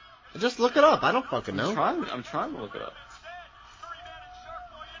 Just look it up. I don't fucking know. I'm trying to look it up.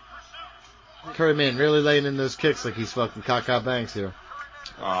 Curryman really laying in those kicks like he's fucking Kaka Banks here.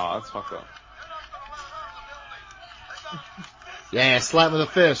 Aw, that's fucked up. Yeah, slap with a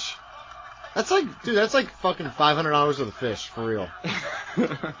fish. That's like fucking $500 worth of fish for real.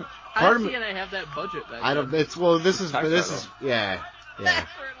 How does TNA have that budget back I don't. then? It's yeah.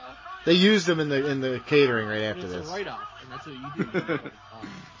 They used them in the catering right after it's this. It's a write-off, and that's what you do.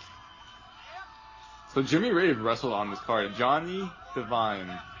 So Jimmy Rave wrestled on this card. Johnny Devine.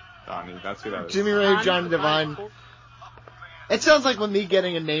 Donnie, that's who that is. Jimmy Rave, Johnny Devine. It sounds like with me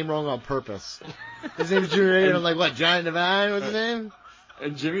getting a name wrong on purpose. His name's Jimmy Rave, and I'm like, what, Johnny Devine? What's his name?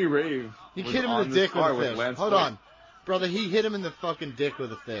 And Jimmy Rave. He hit him in the dick with a fish. Hold on. Brother, he hit him in the fucking dick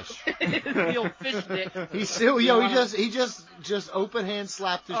with a fish. The old fish dick. He just open hand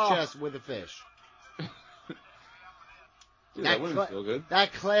slapped his chest with a fish. Dude, that wouldn't feel good.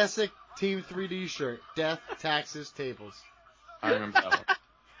 That classic Team 3D shirt. Death, taxes, tables. I remember that one.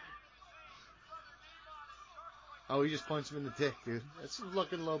 Oh, he just punched him in the dick, dude. That's a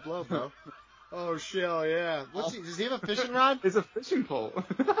looking low blow, bro. Oh, shit, yeah. Does he have a fishing rod? It's a fishing pole.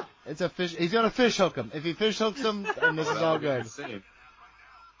 It's a fish. He's gonna fish hook him. If he fish hooks him, then this is all good. Insane.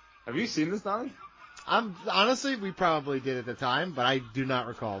 Have you seen this, Donnie? Honestly, we probably did at the time, but I do not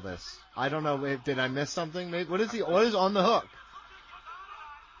recall this. I don't know did I miss something? Maybe, what is on the hook?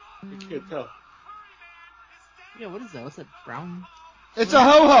 You can't tell. Yeah, what is that? What's that brown? It's a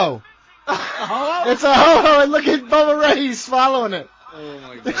ho-ho! It's a ho-ho, and look at Bubba Ray, he's swallowing it. Oh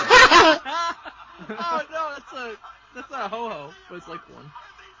my god. Oh no, that's not a ho-ho, but it's like one.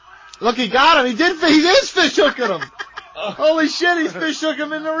 Look, he got him. He is fish hooking him. Holy shit, he's fish hooking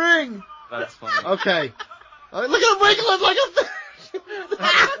him in the ring. That's funny. Okay. Look at him wiggling like a fish.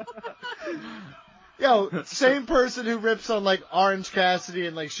 Yo, same person who rips on like Orange Cassidy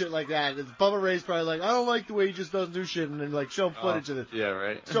and like shit like that. It's Bubba Ray's probably like, I don't like the way he just doesn't do shit, and then like show him footage of it. Yeah,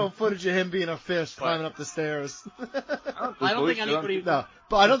 right. Show him footage of him being a fish climbing up the stairs. I don't think anybody. No,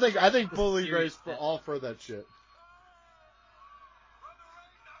 but I think Bully Ray's all for that shit.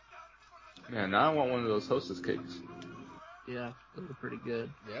 Yeah, now I want one of those Hostess cakes. Yeah, looking pretty good.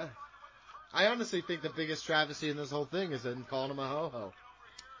 Yeah. I honestly think the biggest travesty in this whole thing is them calling him a ho-ho.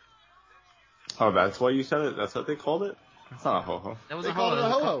 Oh, that's why you said it? That's what they called it? It's not a ho-ho. That was They a called it a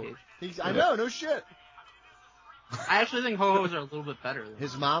ho-ho. ho-ho. I know, no shit. I actually think ho-hos are a little bit better.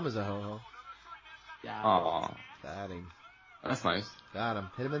 His mom is a ho-ho. Yeah. Aw. Got him. That's nice. Got him.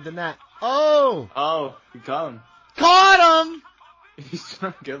 Hit him in the net. Oh! Oh, you caught him. Caught him! He's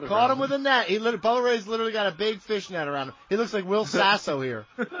trying to get Caught him with a net. Bubba Ray's literally got a big fish net around him. He looks like Will Sasso here.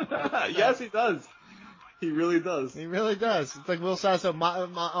 Yes, he does. He really does. He really does. It's like Will Sasso. Oh my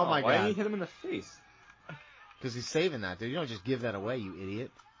god. Why didn't you hit him in the face? Because he's saving that, dude. You don't just give that away, you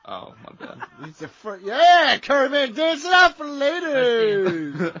idiot. Oh, my bad. Yeah, Curry Man, dance it out for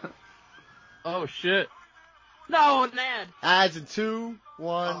ladies. Oh shit. No, Nad. Adds in 2,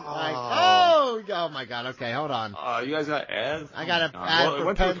 1. Oh my god. Okay, hold on. You guys got ads? I got an ad it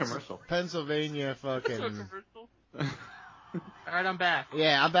went for to a commercial. Pennsylvania fucking. Alright, I'm back.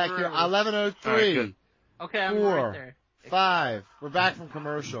 Yeah, I'm back here. 11:03. Right, okay, I'm 4, right there. 5. We're back from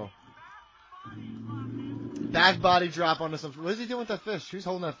commercial. Back body drop onto some. What is he doing with that fish? Who's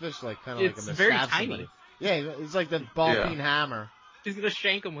holding that fish like kind of like a It's very stab tiny. somebody? Yeah, it's like the ball peen hammer. He's gonna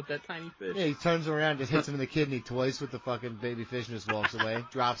shank him with that tiny fish. Yeah, he turns around, just hits him in the kidney twice with the fucking baby fish and just walks away.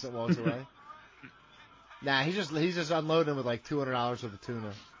 Drops it, walks away. Nah, he's just unloading with like $200 worth of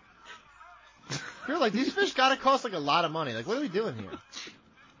tuna. You're like, these fish gotta cost like a lot of money. Like, what are we doing here?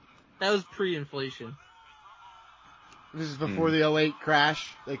 That was pre-inflation. This is before the 08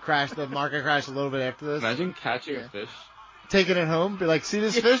 crash. They crashed, the market crashed a little bit after this. Imagine catching a fish. Taking it home, be like, see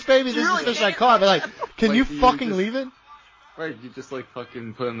this fish, baby? This is the fish I caught. Be like, can Like, you do you fucking just- leave it? Right, you just like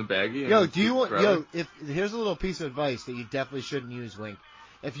fucking put it in the baggie. Yo, and do you want, grab it. here's a little piece of advice that you definitely shouldn't use, Wink.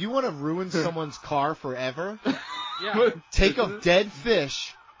 If you want to ruin someone's car forever, take a dead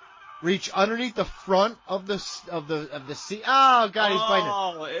fish, reach underneath the front of the seat. Oh god, he's biting it.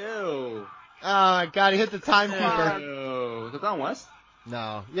 Oh, ew. Oh god, he hit the timekeeper. Ew. Is it down west?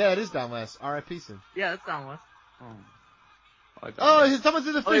 No, yeah, it is down west. R.I.P. soon. Yeah, that's down west. Oh, someone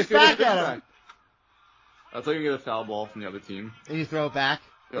threw the fish back at him. I thought you get a foul ball from the other team. And you throw it back.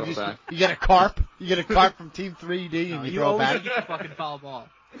 Throw it back. You get a carp. You get a carp from Team 3D and you throw it back. You get a fucking foul ball.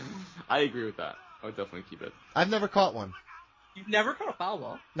 I agree with that. I would definitely keep it. I've never caught one. You've never caught a foul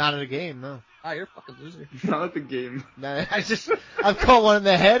ball? Not in a game, no. Oh, you're a fucking loser. Not at the game. No, I've caught one in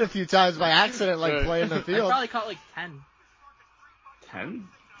the head a few times by accident, like playing the I field. probably caught like 10. 10?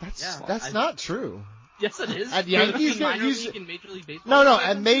 That's not true. Yes, it is. At Yankees Minor games, league and Major League Baseball. No,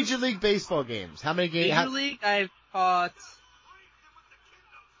 at Major League Baseball games. How many games? Major League, I've caught.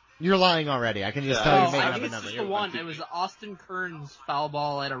 You're lying already. I can just tell you made I up think a it's number. just the one. It was Austin Kearns foul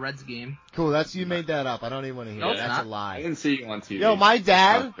ball at a Reds game. Cool, you made that up. I don't even want to hear No, it. it's That's not. a lie. I didn't see you on TV. Yo, my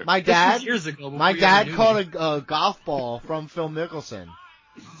dad, This was years ago. my before dad you caught knew me. a golf ball from Phil Mickelson.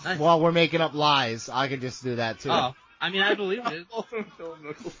 Nice. While we're making up lies, I can just do that too. Oh, I mean, I believe it.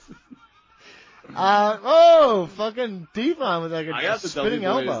 Fucking Devon with like I a got the spinning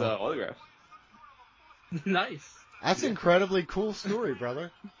W Boys elbow. autograph. Nice. That's an incredibly cool story,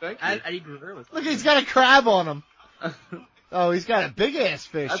 brother. Thank you. Eddie Guerrero was. Look, he's got a crab on him. Oh, he's got a big ass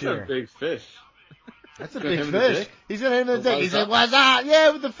fish That's here. a big fish. That's a Gonna big hit him in the fish. dick? He's gonna hit him in the dick. He What's said, up? "What's up?" Yeah,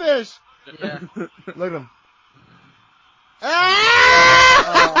 with the fish. Yeah. Look at him.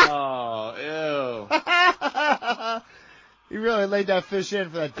 Oh, He really laid that fish in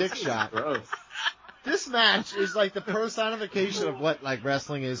for that dick shot. Gross. This match is like the personification of what like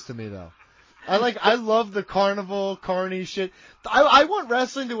wrestling is to me, though. I love the carnival, carny shit. I want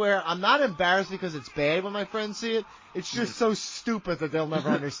wrestling to where I'm not embarrassed because it's bad when my friends see it. It's just so stupid that they'll never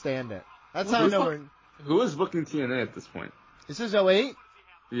understand it. That's how I know. Who is booking TNA at this point? This is 08?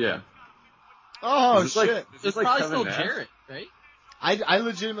 Yeah. Oh, shit. It's probably still Jarrett, right? I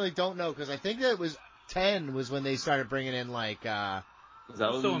legitimately don't know, because I think that it was 10 was when they started bringing in, like, Is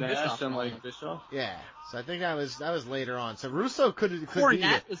that was Nash and, like, Bischoff? Yeah. So I think that was later on. So Russo could be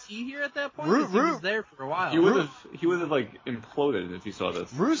Cornette, was he here at that point? He was there for a while. He would have like imploded if he saw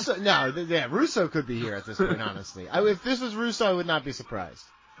this. Russo, Russo could be here at this point, honestly. If this was Russo, I would not be surprised.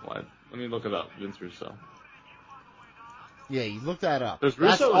 What? Let me look it up. Vince Russo. Yeah, you look that up.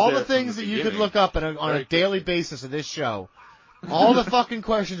 That's all the things that you could look up on a daily basis of this show. All the fucking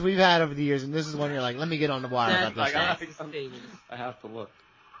questions we've had over the years, and this is one you're like, let me get on the wire about this guy. I have to look.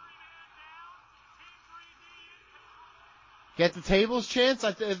 Get the tables chance?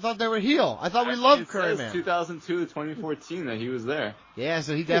 I thought they were heel. I thought we loved Curry Man. 2002 to 2014 that he was there. Yeah,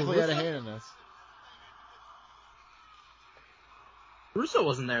 so he definitely had a hand in this. Russo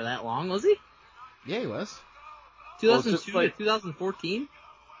wasn't there that long, was he? Yeah, he was. 2002 to 2014?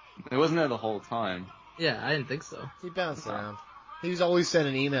 He wasn't there the whole time. Yeah, I didn't think so. He bounced around. He was always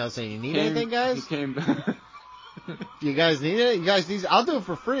sending emails saying, you need anything, guys? He came You guys need it? You guys need I'll do it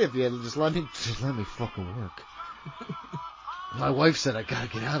for free if you just let me fucking work. My wife said I gotta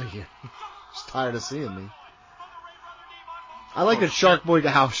get out of here. She's tired of seeing me. I like that Shark Boy,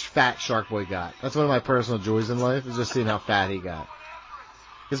 how fat Shark Boy got. That's one of my personal joys in life, is just seeing how fat he got.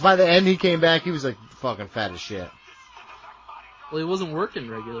 Because by the end he came back, he was like fucking fat as shit. Well, he wasn't working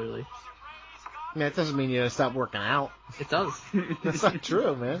regularly. Man, it doesn't mean you gotta stop working out. It does. That's not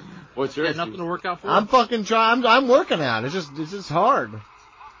true, man. What's your nothing to work out for? I'm fucking trying. I'm working out. It's just hard.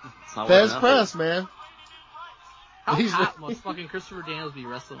 Fez press, man. How hot must fucking Christopher Daniels be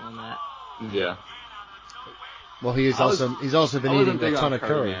wrestling on that? Yeah. Well, he's also been eating a ton of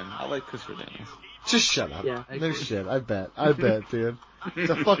curry. Man. I like Christopher Daniels. Just shut up. Yeah, no shit. I bet, dude. It's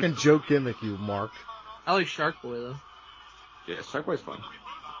a fucking joke gimmick, you Mark. I like Shark Boy though. Yeah, Shark Boy's fun.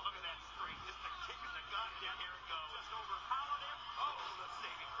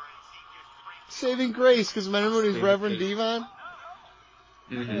 Saving Grace, because remember when he was Reverend Devon?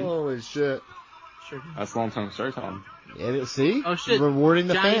 Mm-hmm. Holy shit. Sure. That's long-time storytelling. Yeah, see? Oh shit. Rewarding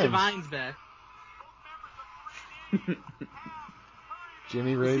the Johnny fans. Divine's back.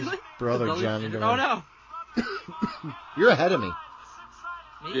 Jimmy Ray's brother, Johnny Devine. Oh no. You're ahead of me.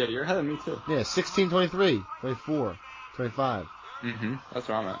 Yeah, you're ahead of me too. Yeah, 16, 23, 24, 25. Mm-hmm. That's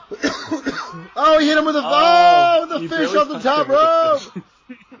where I'm at. Oh, he hit him with the fish off the top rope.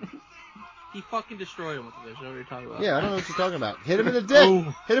 He fucking destroyed him with the fish. I know what you're talking about. Yeah, I don't know what you're talking about. Hit him in the dick.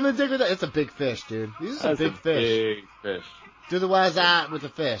 Oh. Hit him in the dick with that. It's a big fish, dude. These are some big fish. Big fish. Do the what's that with the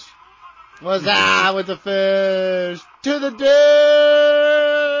fish. What's that with the fish? To the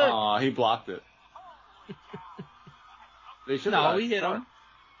dick. Aw, he blocked it. They should no, we hit him.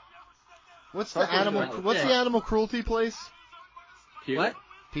 What's the animal cruelty place? PETA? What?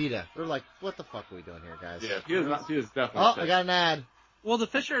 PETA. They're like, what the fuck are we doing here, guys? Yeah, PETA's definitely. Oh, I got an ad. Well, the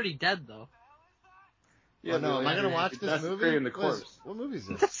fish are already dead, though. Yeah, no, am I going to watch this movie? Creating the corpse. What movie is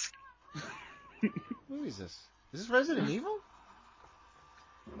this? What movie is this? Is this Resident Evil?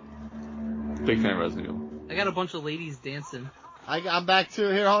 Big fan of Resident Evil. I got a bunch of ladies dancing. I'm back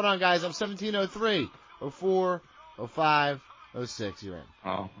to here. Hold on, guys. I'm 1703, 04, 05, 06. You're in.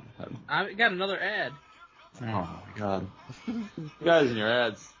 Oh. I got another ad. Oh my god. You guys and your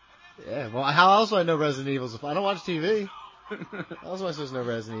ads. Yeah. Well, how else do I know Resident Evil's? I don't watch TV. How else am I supposed to know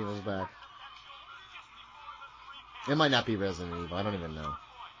Resident Evil's back? It might not be Resident Evil. I don't even know.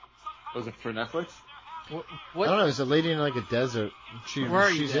 Was it for Netflix? What? I don't know. It's a lady in like a desert. Where are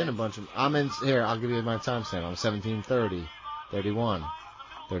you she's in a bunch of. I'm in here. I'll give you my timestamp. I'm 1730, 31,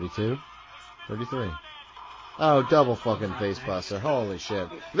 32, 33. Oh, double fucking face buster. Holy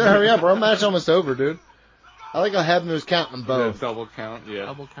shit! You better hurry up, bro. Match almost over, dude. I like how Hebner's counting them both. Double count, yeah.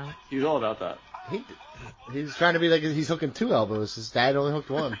 Double count. He's all about that. He's trying to be like he's hooking two elbows. His dad only hooked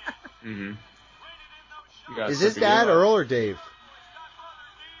one. Mm-hmm. Is his dad Earl or Dave?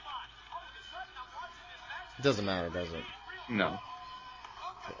 It doesn't matter, does it? No.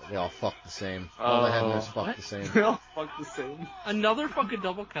 They all fuck the same. All the Hebners fuck the same. They all fuck the same. Another fucking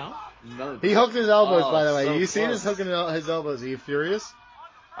double count? He hooked his elbows, by the way. So you seen his hooking his elbows? Are you furious?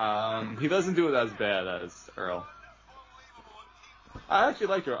 He doesn't do it as bad as Earl. I actually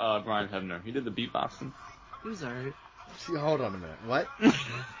liked Brian Hebner. He did the beatboxing. He was alright. See, hold on a minute. What?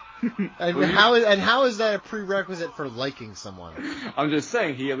 and how is that a prerequisite for liking someone? I'm just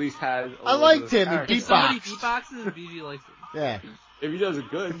saying he at least had. I liked him. He If somebody beatboxed. beatboxes, BG likes him. Yeah. If he does it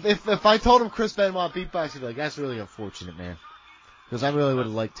good. If I told him Chris Benoit beat Bucks, he'd be like, that's really unfortunate, man. Because I really would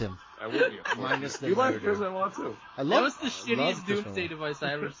have liked him. I would be. Minus the You like murder. Chris Benoit too. That was the shittiest Doomsday device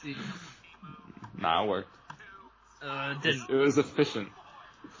I ever seen. Nah, it worked. It didn't. It was efficient.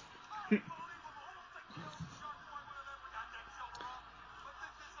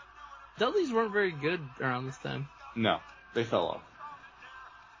 Dudleys weren't very good around this time. No, they fell off.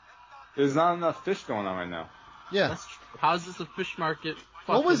 There's not enough fish going on right now. Yeah. That's true. How's this a fish market?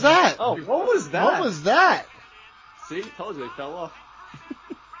 What was that? Oh, what was that? What was that? See, told you they fell off.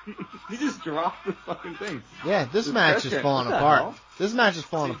 He just dropped the fucking thing. Yeah, this match is falling apart. Hell? This match is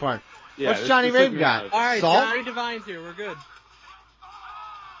falling apart. Yeah, What's Johnny Raven got? Alright, Salt? Johnny Divine's here. We're good.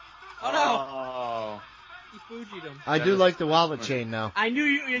 Oh no! Oh. He Fuji'd him. I do like the wallet chain now. I knew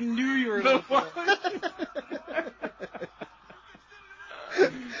you were going for it.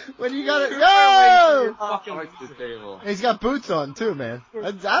 When you got it, Oh, no! the table. He's got boots on too, man.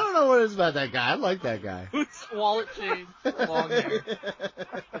 I don't know what it is about that guy. I like that guy. Boots, wallet chain, long hair.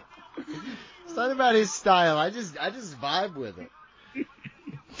 It's not about his style. I just vibe with it.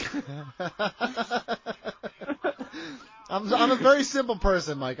 I'm a very simple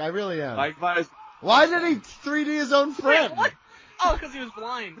person, Mike. I really am. Likewise. Why did he 3D his own friend? Wait, what? Oh, because he was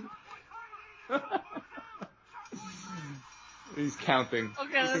blind. He's counting.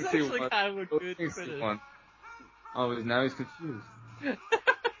 Okay, that's actually kind of a good finish. Oh, now he's confused.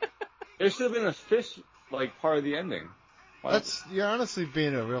 There should have been a fish, part of the ending. You're honestly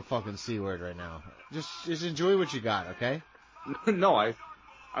being a real fucking C word right now. Just enjoy what you got, okay? No, I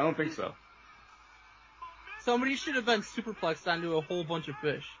don't think so. Somebody should have been superplexed onto a whole bunch of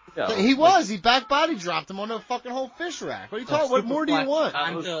fish. Yeah, he was. He back body dropped him on a fucking whole fish rack. What are you talking? What more do you want?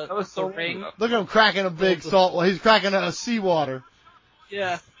 That was so ring. Look at him cracking a big salt. Well, he's cracking a seawater.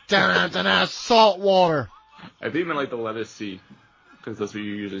 Yeah. Salt water. I think even the letter C, because that's what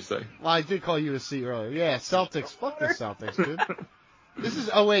you usually say. Well, I did call you a C earlier. Yeah, Celtics. Fuck the Celtics, dude. This is.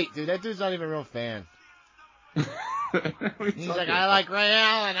 Oh wait, dude, that dude's not even a real fan. He's like, I like Ray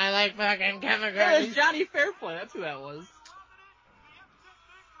Allen, I like fucking Kevin Yeah, Garnett. it's Johnny Fairplay. That's who that was.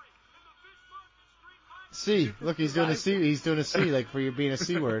 C. Look, he's doing a C. He's doing a C, for you being a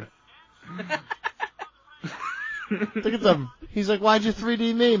C word. Look at them. He's like, why'd you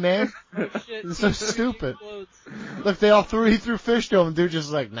 3D me, man? Shit, It's so stupid. Look, he threw fish to him, and dude just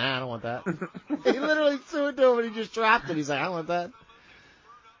like, nah, I don't want that. He literally threw it to him, and he just dropped it. He's like, I don't want that.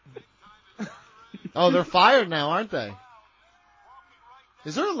 Oh, they're fired now, aren't they?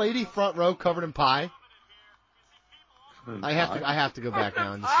 Is there a lady front row covered in pie? I have to go back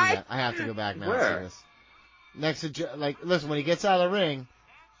now and see that. I have to go back now and see this. Next to, listen, when he gets out of the ring,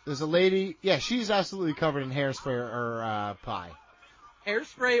 there's a lady, yeah, she's absolutely covered in hairspray or pie.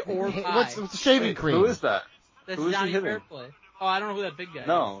 Hairspray or pie? What's the shaving cream? Who is that? That's who is Johnny he hitting? Fairplay. Oh, I don't know who that big guy is.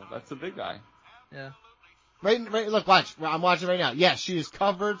 No, that's the big guy. Yeah. Right, look, watch. I'm watching right now. Yes, she is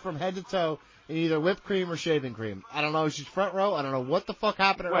covered from head to toe in either whipped cream or shaving cream. I don't know if she's front row. I don't know what the fuck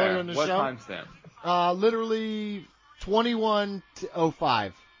happened earlier in the what show. What timestamp? Literally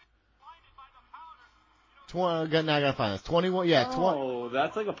 21:05. Now I gotta find this. 21, yeah. Oh,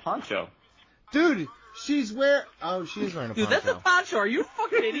 that's like a poncho. Dude, she's wearing a poncho. Dude, that's a poncho. Are you a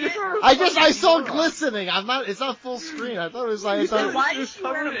fucking idiot? I saw it glistening. It's not full screen. I thought it was like. Why is she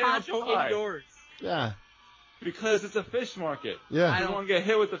wearing a poncho indoors? Yeah. Because it's a fish market. Yeah. I don't want to get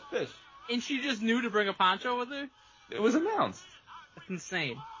hit with the fish. And she just knew to bring a poncho with her? It was announced. That's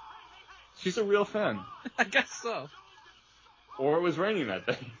insane. She's a real fan. I guess so. Or it was raining that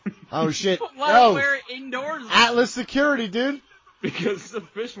day. Oh shit. Why wear it indoors? Atlas Security, dude. Because it's a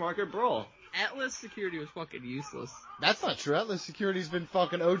fish market brawl. Atlas Security was fucking useless. That's not true. Atlas Security's been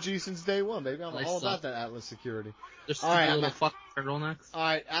fucking OG since day one, baby. I'm all about that Atlas Security. Just all right, little fucking turtlenecks. All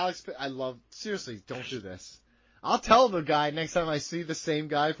right, Alex. Seriously, don't do this. I'll tell the guy next time I see the same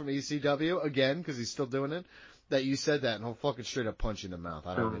guy from ECW again, because he's still doing it, that you said that, and he'll fucking straight up punch you in the mouth.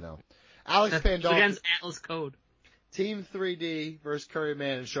 I don't even know. Alex Pandolfi. Against Atlas Code. Team 3D versus Curry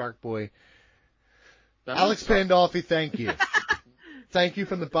Man and Shark Boy. Alex Pandolfi, thank you. Thank you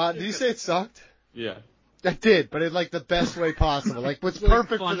from the bottom. Did you say it sucked? Yeah. I did, but in the best way possible. What's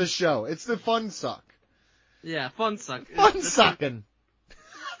perfect for the show. It's the fun suck. Yeah, fun suck. Fun sucking.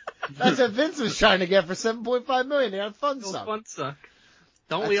 That's what Vince was trying to get for $7.5 million. They had fun suck. Fun suck.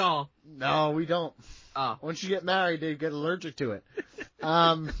 Don't we all? No, we don't. Oh. Once you get married, they get allergic to it.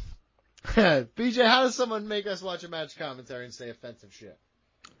 BJ, how does someone make us watch a match commentary and say offensive shit?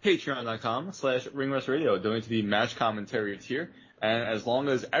 Patreon.com/RingRustRadio. Donate to the match commentary tier. And as long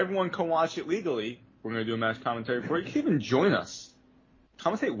as everyone can watch it legally, we're going to do a match commentary for you. You can even join us.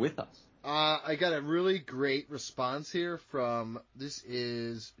 Commentate with us. I got a really great response here from, this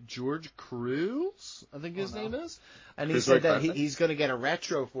is George Cruz, I think his name is. And he said that he's going to get a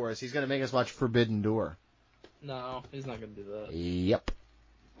retro for us. He's going to make us watch Forbidden Door. No, he's not going to do that. Yep.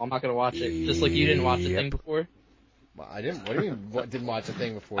 I'm not going to watch it. Just like you didn't watch the thing before. Well, I didn't. What do you mean? Didn't watch the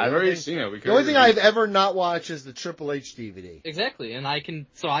thing before? I've already seen it. The only thing I've ever not watched is the Triple H DVD. Exactly, and I can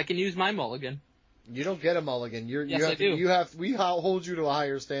use my mulligan. You don't get a mulligan. Yes, I do. We hold you to a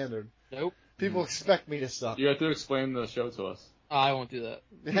higher standard. Nope. People expect me to suck. You have to explain the show to us. Oh, I won't do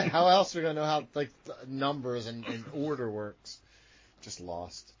that. How else are we gonna know how numbers and order works? Just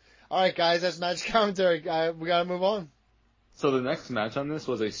lost. All right, guys, that's match commentary. We gotta move on. So the next match on this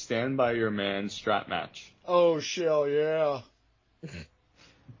was a Stand By Your Man strap match. Oh, shell, yeah.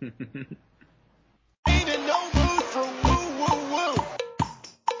 Ain't in no mood for woo, woo, woo.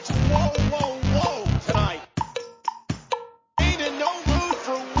 Whoa, whoa, whoa, tonight. Ain't in no mood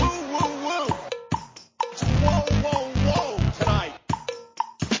for woo, woo, woo. Whoa, whoa, whoa, tonight.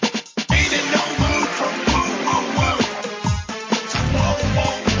 Ain't in no mood for woo, woo, woo. Whoa,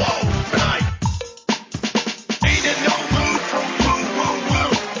 whoa, whoa, tonight. Ain't in no mood for woo, woo, woo.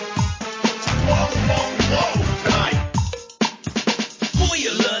 Whoa, whoa, whoa, tonight. Boy,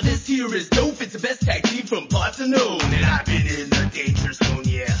 you love this here is dope. It's the best tag team from parts unknown. And I've been in the danger zone,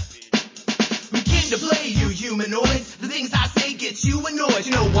 yeah. We came to play, you humanoids. The things I say get you annoyed.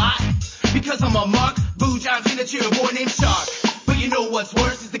 You know why? Because I'm a Mark Boo John Cena cheer boy named Shark. But you know what's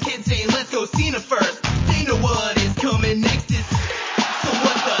worse is the kids saying, let's go Cena first. They know what is coming next is. So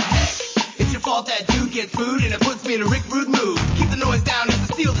what the heck? It's your fault that dude gets booed and it puts me in a Rick Rude mood. Keep the noise down as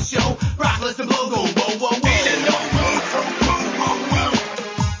to steal the show. Rock, listen, blow, go, whoa, whoa, whoa. Ain't in no mood for woo, woo, woo.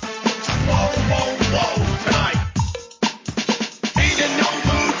 Whoa, whoa, whoa, tonight. Ain't in no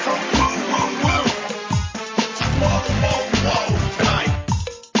mood for woo, woo, woo. Whoa, whoa, whoa, tonight.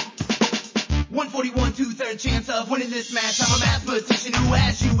 141, 2/3 chance of winning this match. I'm a mathematician who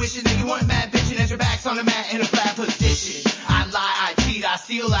has you wishing that you weren't mad bitching as your back's on the mat in a flat position. I lie, I cheat, I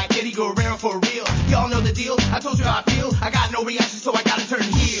steal like Eddie Guerrero for real. Y'all know the deal. I told you how I feel. I got no reaction, so I gotta turn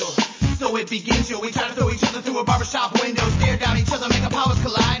heel. So it begins, yo. We try to throw each other